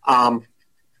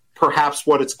perhaps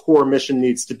what its core mission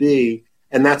needs to be.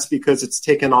 And that's because it's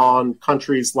taken on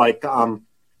countries like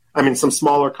some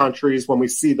smaller countries. When we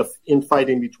see the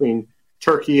infighting between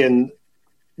Turkey and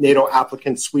NATO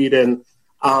applicant Sweden,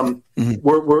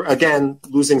 we're again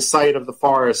losing sight of the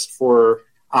forest for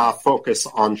focus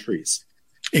on trees.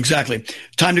 Exactly.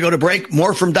 Time to go to break.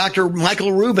 More from Dr.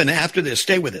 Michael Rubin after this.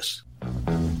 Stay with us.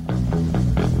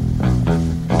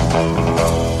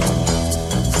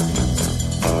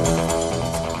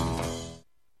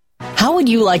 How would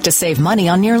you like to save money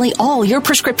on nearly all your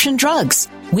prescription drugs?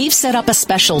 We've set up a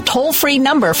special toll-free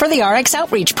number for the RX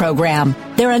Outreach Program.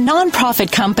 They're a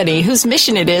nonprofit company whose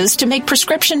mission it is to make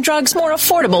prescription drugs more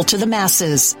affordable to the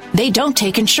masses. They don't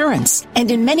take insurance,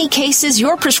 and in many cases,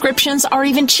 your prescriptions are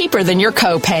even cheaper than your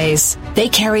co-pays. They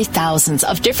carry thousands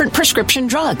of different prescription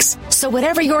drugs, so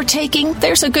whatever you're taking,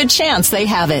 there's a good chance they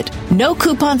have it. No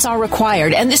coupons are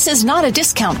required, and this is not a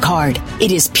discount card.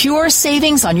 It is pure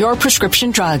savings on your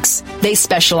prescription drugs. They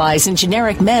specialize in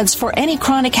generic meds for any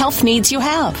chronic health needs you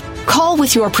have. Call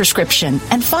with your prescription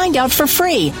and find out for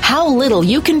free how little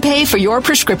you can pay for your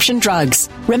prescription drugs.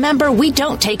 Remember, we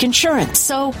don't take insurance,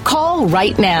 so call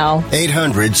right now.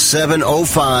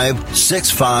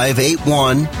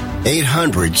 800-705-6581.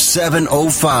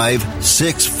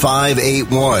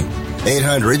 800-705-6581.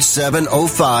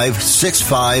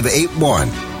 800-705-6581.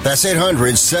 That's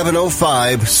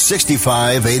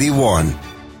 800-705-6581.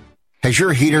 Has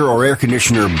your heater or air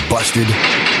conditioner busted?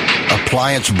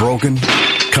 Appliance broken?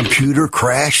 Computer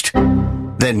crashed?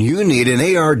 Then you need an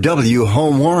ARW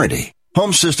home warranty.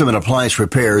 Home system and appliance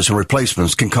repairs and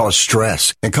replacements can cause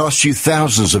stress and cost you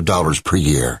thousands of dollars per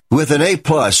year. With an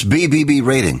A-plus BBB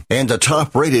rating and a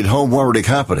top-rated home warranty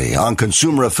company on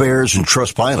Consumer Affairs and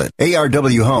Trustpilot,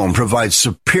 ARW Home provides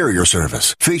superior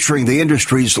service featuring the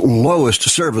industry's lowest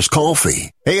service call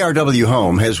fee. ARW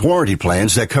Home has warranty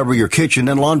plans that cover your kitchen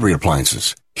and laundry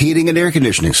appliances, heating and air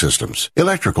conditioning systems,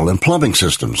 electrical and plumbing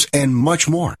systems, and much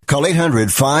more. Call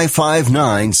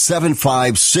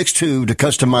 800-559-7562 to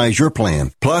customize your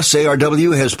plan. Plus,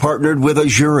 ARW has partnered with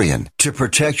Azurion to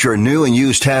protect your new and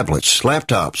used tablets,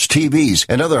 laptops, TVs,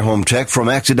 and other home tech from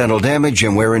accidental damage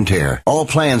and wear and tear. All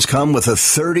plans come with a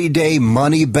 30-day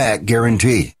money-back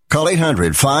guarantee. Call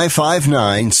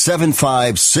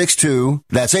 800-559-7562.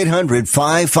 That's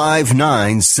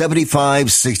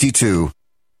 800-559-7562.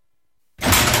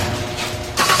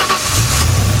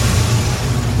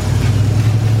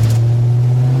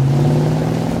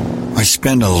 I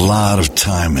spend a lot of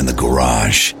time in the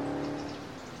garage,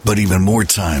 but even more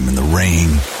time in the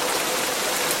rain,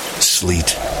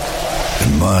 sleet,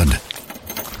 and mud.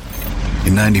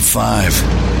 In 95,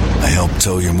 I helped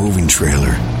tow your moving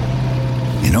trailer.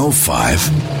 In 05,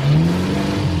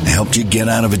 I helped you get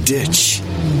out of a ditch.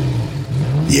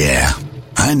 Yeah,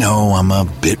 I know I'm a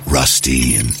bit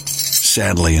rusty, and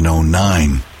sadly in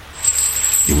 09,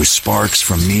 it was sparks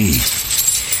from me,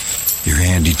 your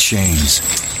handy chains,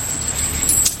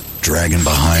 dragging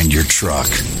behind your truck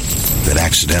that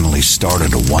accidentally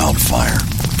started a wildfire.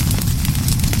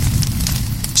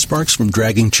 Sparks from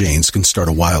dragging chains can start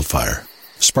a wildfire.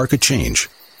 Spark a change,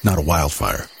 not a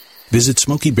wildfire. Visit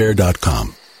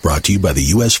SmokeyBear.com. Brought to you by the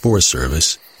U.S. Forest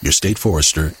Service, your state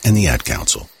forester, and the Ad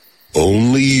Council.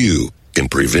 Only you can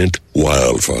prevent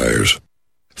wildfires.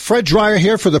 Fred Dreyer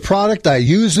here for the product I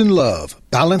use and love,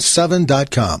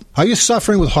 Balance7.com. Are you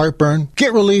suffering with heartburn?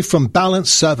 Get relief from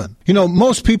Balance 7. You know,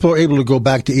 most people are able to go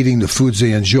back to eating the foods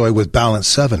they enjoy with Balance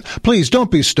 7. Please don't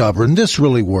be stubborn. This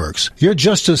really works. You're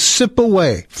just a sip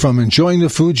away from enjoying the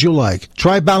foods you like.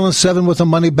 Try Balance 7 with a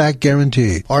money-back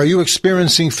guarantee. Are you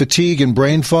experiencing fatigue and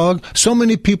brain fog? So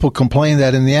many people complain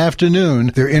that in the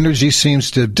afternoon, their energy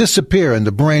seems to disappear and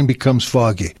the brain becomes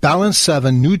foggy. Balance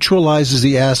 7 neutralizes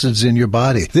the acids in your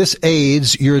body. This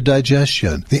aids your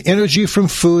digestion. The energy from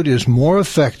food is more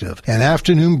effective, and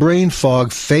afternoon brain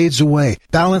fog fades away.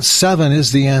 Balance 7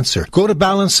 is the answer. Go to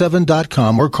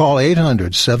Balance7.com or call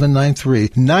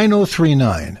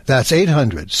 800-793-9039. That's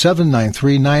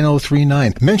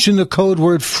 800-793-9039. Mention the code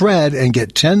word FRED and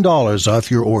get $10 off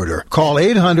your order. Call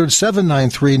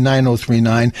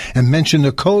 800-793-9039 and mention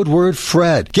the code word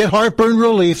FRED. Get heartburn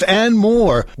relief and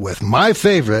more with my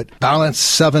favorite,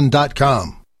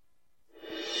 Balance7.com.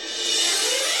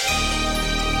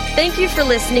 Thank you for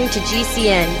listening to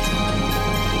GCN.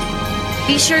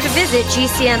 Be sure to visit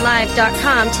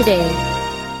GCNlive.com today.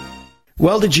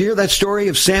 Well, did you hear that story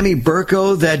of Sammy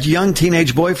Burko, that young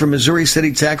teenage boy from Missouri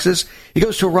City, Texas? He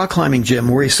goes to a rock climbing gym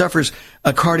where he suffers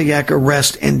a cardiac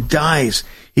arrest and dies.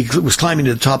 He was climbing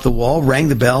to the top of the wall, rang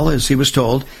the bell as he was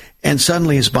told, and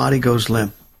suddenly his body goes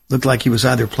limp. Looked like he was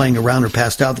either playing around or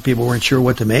passed out. The people weren't sure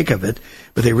what to make of it,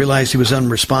 but they realized he was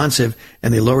unresponsive,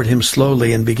 and they lowered him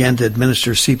slowly and began to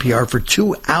administer CPR for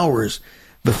 2 hours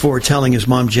before telling his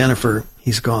mom, Jennifer,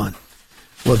 he's gone.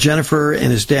 Well, Jennifer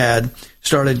and his dad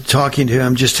started talking to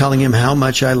him, just telling him how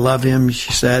much I love him.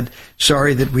 She said,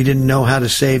 sorry that we didn't know how to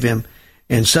save him.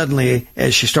 And suddenly,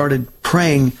 as she started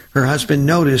praying, her husband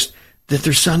noticed that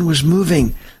their son was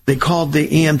moving. They called the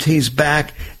EMTs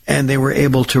back, and they were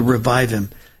able to revive him.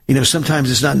 You know, sometimes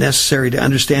it's not necessary to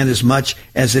understand as much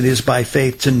as it is by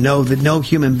faith to know that no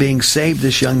human being saved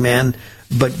this young man,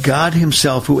 but God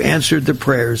himself, who answered the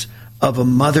prayers of a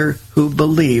mother who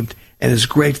believed and is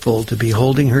grateful to be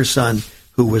holding her son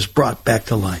who was brought back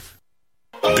to life.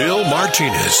 Bill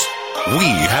Martinez, we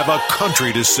have a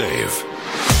country to save.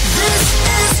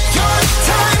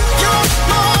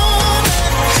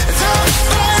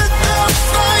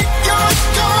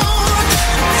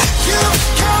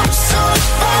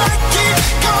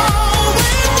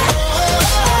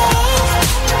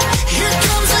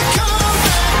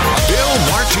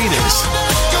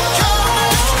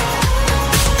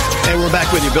 We're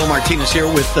back with you. Bill Martinez here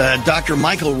with Dr.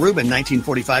 Michael Rubin,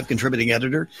 1945 contributing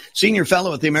editor, senior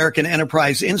fellow at the American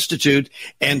Enterprise Institute,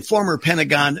 and former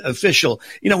Pentagon official.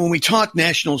 You know, when we talk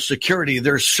national security,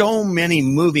 there's so many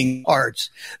moving parts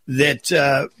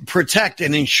that protect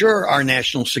and ensure our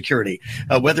national security,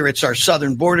 whether it's our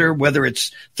southern border, whether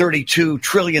it's $32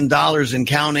 trillion and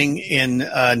counting in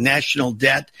national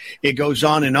debt. It goes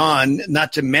on,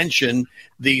 not to mention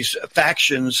these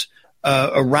factions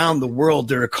around the world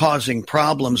that are causing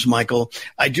problems, Michael.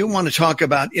 I do want to talk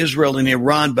about Israel and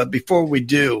Iran, but before we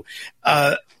do,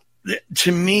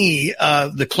 to me,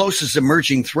 the closest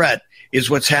emerging threat is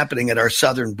what's happening at our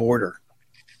southern border.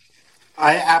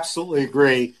 I absolutely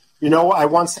agree. You know, I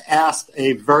once asked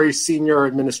a very senior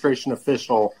administration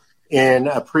official in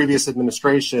a previous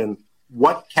administration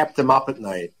what kept him up at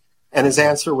night, and his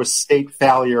answer was state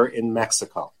failure in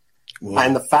Mexico. Whoa.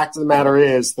 And the fact of the matter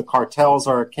is the cartels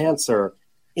are a cancer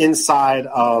inside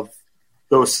of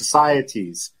those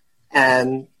societies.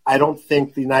 And I don't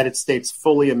think the United States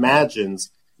fully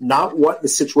imagines not what the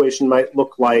situation might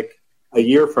look like a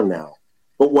year from now,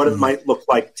 but what it might look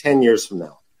like 10 years from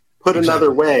now. Put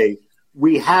another way,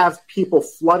 we have people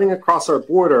flooding across our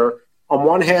border, on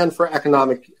one hand for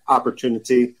economic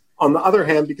opportunity, on the other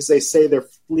hand because they say they're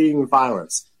fleeing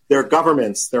violence. Their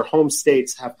governments, their home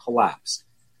states have collapsed.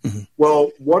 Mm-hmm.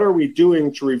 Well, what are we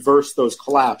doing to reverse those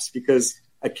collapse? Because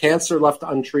a cancer left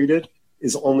untreated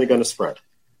is only going to spread.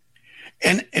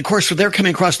 And, of course, when they're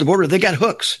coming across the border, they got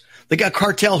hooks. They got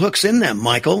cartel hooks in them,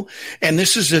 Michael. And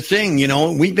this is the thing, you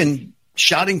know, we've been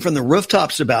shouting from the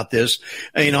rooftops about this.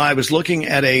 You know, I was looking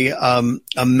at a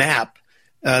map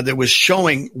that was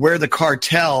showing where the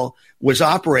cartel was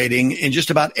operating in just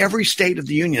about every state of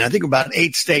the union. I think about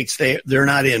 8 states they're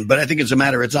not in, but I think it's a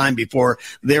matter of time before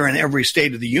they're in every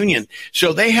state of the union.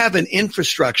 So they have an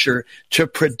infrastructure to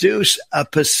produce a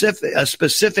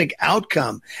specific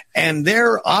outcome, and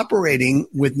they're operating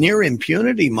with near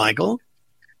impunity, Michael.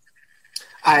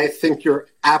 I think you're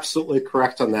absolutely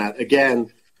correct on that.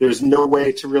 Again, there's no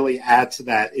way to really add to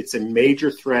that. It's a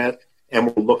major threat, and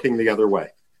we're looking the other way.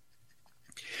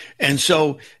 And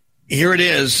so here it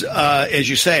is, as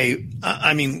you say.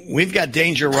 I mean, we've got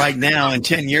danger right now, and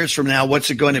 10 years from now, what's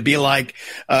it going to be like?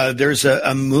 There's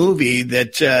a movie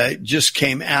that just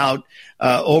came out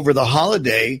over the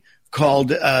holiday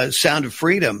called Sound of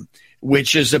Freedom,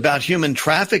 which is about human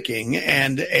trafficking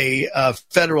and a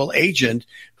federal agent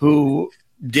who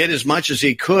did as much as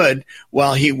he could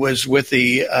while he was with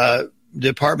the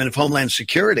Department of Homeland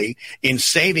Security in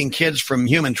saving kids from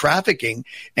human trafficking.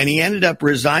 And he ended up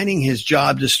resigning his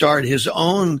job to start his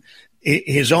own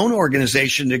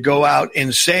organization to go out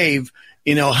and save,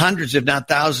 you know, hundreds, if not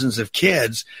thousands of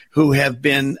kids who have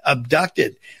been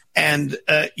abducted. And,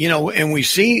 you know, and we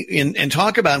see and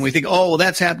talk about it and we think, oh, well,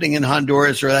 that's happening in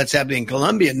Honduras or that's happening in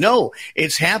Colombia. No,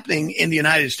 it's happening in the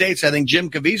United States. I think Jim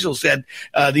Caviezel said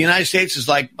the United States is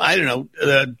like, I don't know,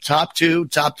 the top 2,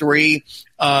 top 3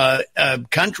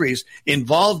 countries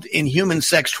involved in human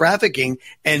sex trafficking.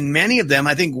 And many of them,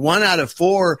 I think 1 out of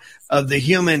 4 of the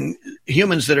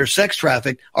humans that are sex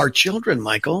trafficked are children,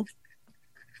 Michael.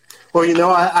 Well, you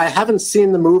know, I haven't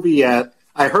seen the movie yet.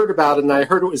 I heard about it, and I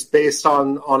heard it was based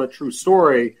on a true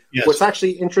story. Yes. What's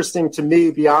actually interesting to me,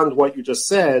 beyond what you just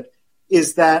said,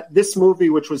 is that this movie,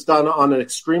 which was done on an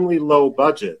extremely low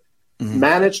budget,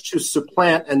 managed to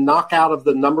supplant and knock out of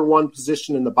the #1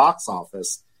 position in the box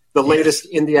office the latest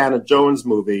Indiana Jones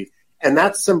movie. And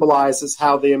that symbolizes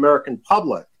how the American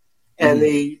public and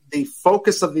the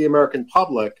focus of the American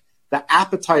public, the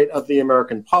appetite of the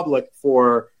American public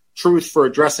for truth, for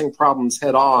addressing problems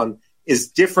head on, is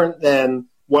different than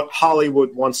what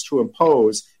Hollywood wants to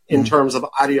impose in terms of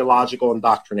ideological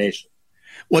indoctrination.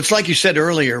 Well, it's like you said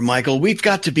earlier, Michael, we've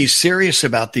got to be serious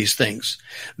about these things.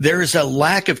 There is a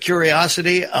lack of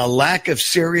curiosity, a lack of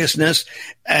seriousness.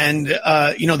 And,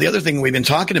 you know, the other thing we've been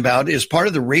talking about is part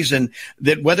of the reason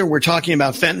that whether we're talking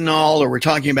about fentanyl or we're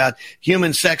talking about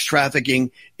human sex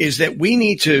trafficking is that we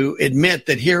need to admit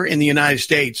that here in the United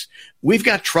States, we've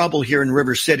got trouble here in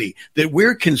River City, that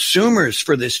we're consumers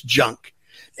for this junk.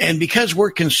 And because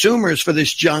we're consumers for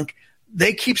this junk,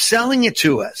 they keep selling it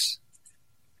to us.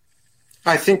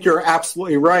 I think you're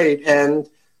absolutely right. And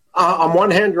on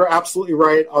one hand, you're absolutely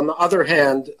right. On the other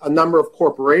hand, a number of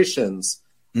corporations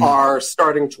are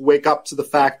starting to wake up to the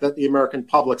fact that the American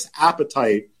public's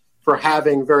appetite for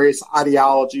having various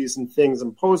ideologies and things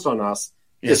imposed on us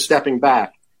is stepping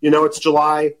back. You know, it's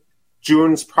July.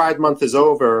 June's Pride Month is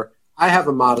over. I have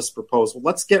a modest proposal.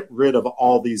 Let's get rid of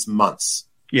all these months.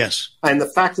 Yes. And the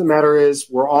fact of the matter is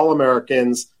we're all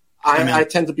Americans. I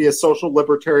tend to be a social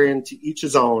libertarian, to each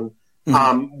his own.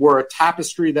 We're a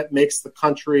tapestry that makes the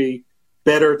country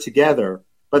better together.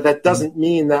 But that doesn't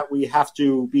mean that we have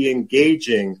to be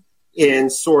engaging in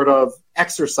sort of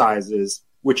exercises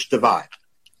which divide.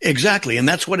 Exactly. And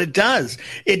that's what it does.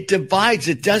 It divides.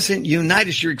 It doesn't unite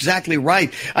us. You're exactly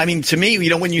right. I mean, to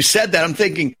me, when you said that, I'm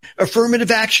thinking affirmative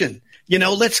action.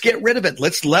 Let's get rid of it.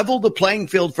 Let's level the playing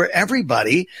field for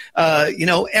everybody.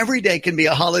 Every day can be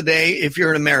a holiday if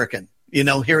you're an American,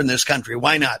 here in this country.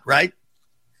 Why not? Right?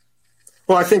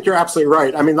 Well, I think you're absolutely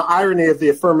right. I mean, the irony of the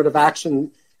affirmative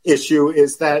action issue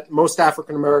is that most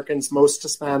African Americans, most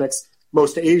Hispanics,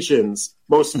 most Asians,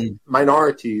 most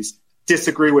minorities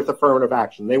disagree with affirmative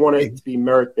action. They want it to be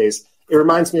merit-based. It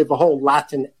reminds me of the whole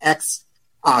Latinx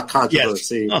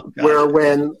controversy, where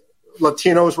when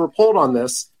Latinos were polled on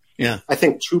this, I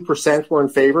think 2% were in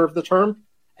favor of the term,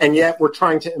 and yet we're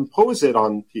trying to impose it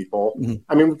on people.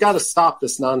 I mean, we've got to stop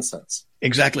this nonsense.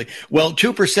 Exactly. Well,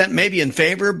 2% may be in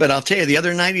favor, but I'll tell you, the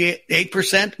other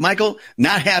 98%, Michael,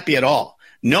 not happy at all.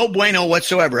 No bueno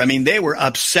whatsoever. I mean, they were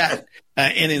upset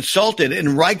and insulted,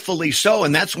 and rightfully so,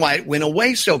 and that's why it went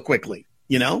away so quickly,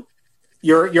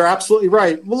 You're absolutely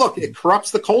right. Well, look, it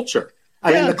corrupts the culture.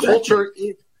 I mean, the culture,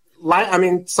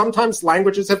 sometimes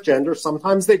languages have gender,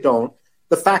 sometimes they don't.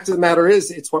 The fact of the matter is,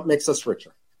 it's what makes us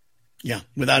richer. Yeah,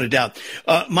 without a doubt.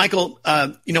 Michael,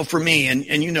 for me,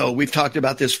 and we've talked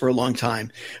about this for a long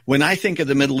time. When I think of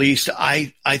the Middle East,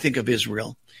 I think of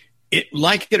Israel.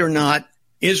 Like it or not,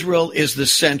 Israel is the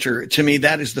center. To me,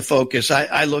 that is the focus.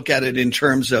 I look at it in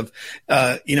terms of,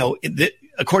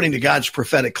 according to God's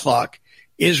prophetic clock,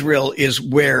 Israel is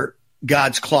where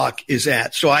God's clock is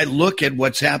at. So I look at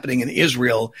what's happening in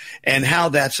Israel and how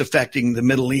that's affecting the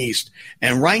Middle East.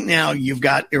 And right now you've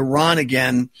got Iran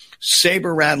again,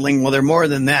 saber rattling. Well, they're more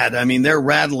than that. I mean, they're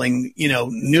rattling,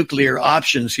 nuclear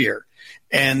options here.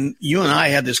 And you and I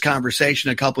had this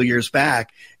conversation a couple years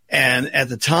back. And at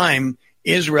the time,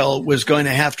 Israel was going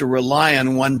to have to rely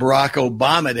on one Barack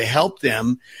Obama to help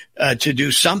them to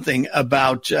do something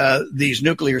about these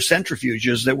nuclear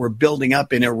centrifuges that were building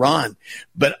up in Iran.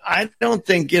 But I don't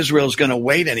think Israel's going to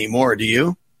wait anymore. Do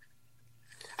you?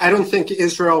 I don't think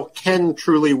Israel can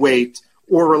truly wait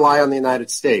or rely on the United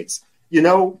States.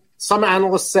 Some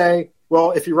analysts say,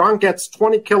 well, if Iran gets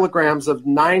 20 kilograms of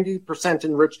 90%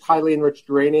 enriched, highly enriched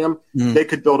uranium, they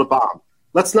could build a bomb.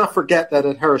 Let's not forget that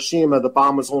at Hiroshima, the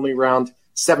bomb was only around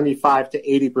 75 to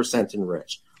 80%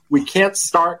 enriched. We can't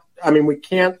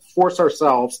force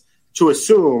ourselves to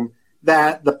assume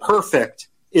that the perfect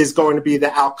is going to be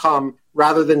the outcome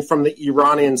rather than from the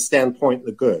Iranian standpoint,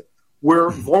 the good. We're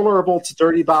vulnerable to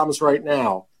dirty bombs right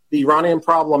now. The Iranian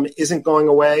problem isn't going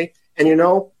away. And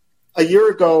a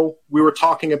year ago, we were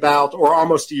talking about, or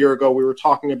almost a year ago, we were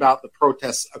talking about the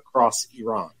protests across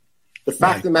Iran. The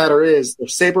fact of the matter is they're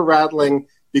saber rattling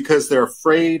because they're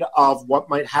afraid of what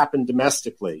might happen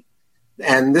domestically.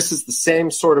 And this is the same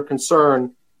sort of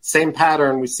concern, same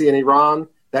pattern we see in Iran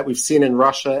that we've seen in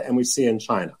Russia and we see in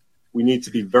China. We need to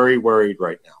be very worried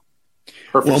right now.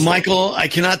 Perfect. Well, Michael, I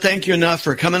cannot thank you enough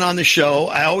for coming on the show.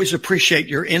 I always appreciate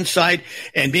your insight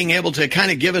and being able to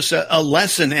kind of give us a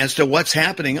lesson as to what's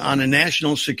happening on a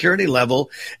national security level.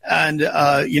 And,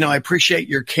 I appreciate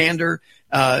your candor.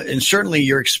 And certainly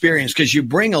your experience, because you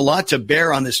bring a lot to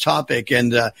bear on this topic.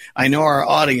 And I know our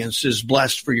audience is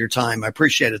blessed for your time. I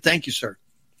appreciate it. Thank you, sir.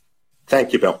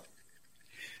 Thank you, Bill.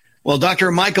 Well, Dr.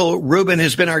 Michael Rubin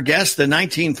has been our guest, the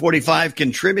 1945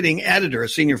 contributing editor, a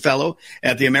senior fellow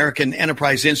at the American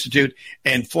Enterprise Institute,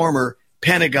 and former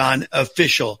Pentagon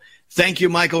official. Thank you,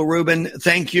 Michael Rubin.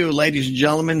 Thank you, ladies and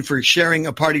gentlemen, for sharing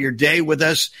a part of your day with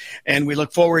us. And we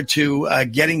look forward to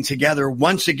getting together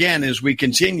once again as we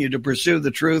continue to pursue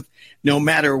the truth, no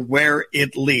matter where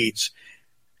it leads.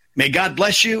 May God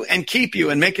bless you and keep you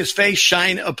and make his face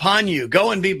shine upon you. Go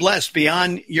and be blessed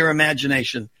beyond your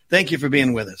imagination. Thank you for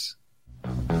being with us.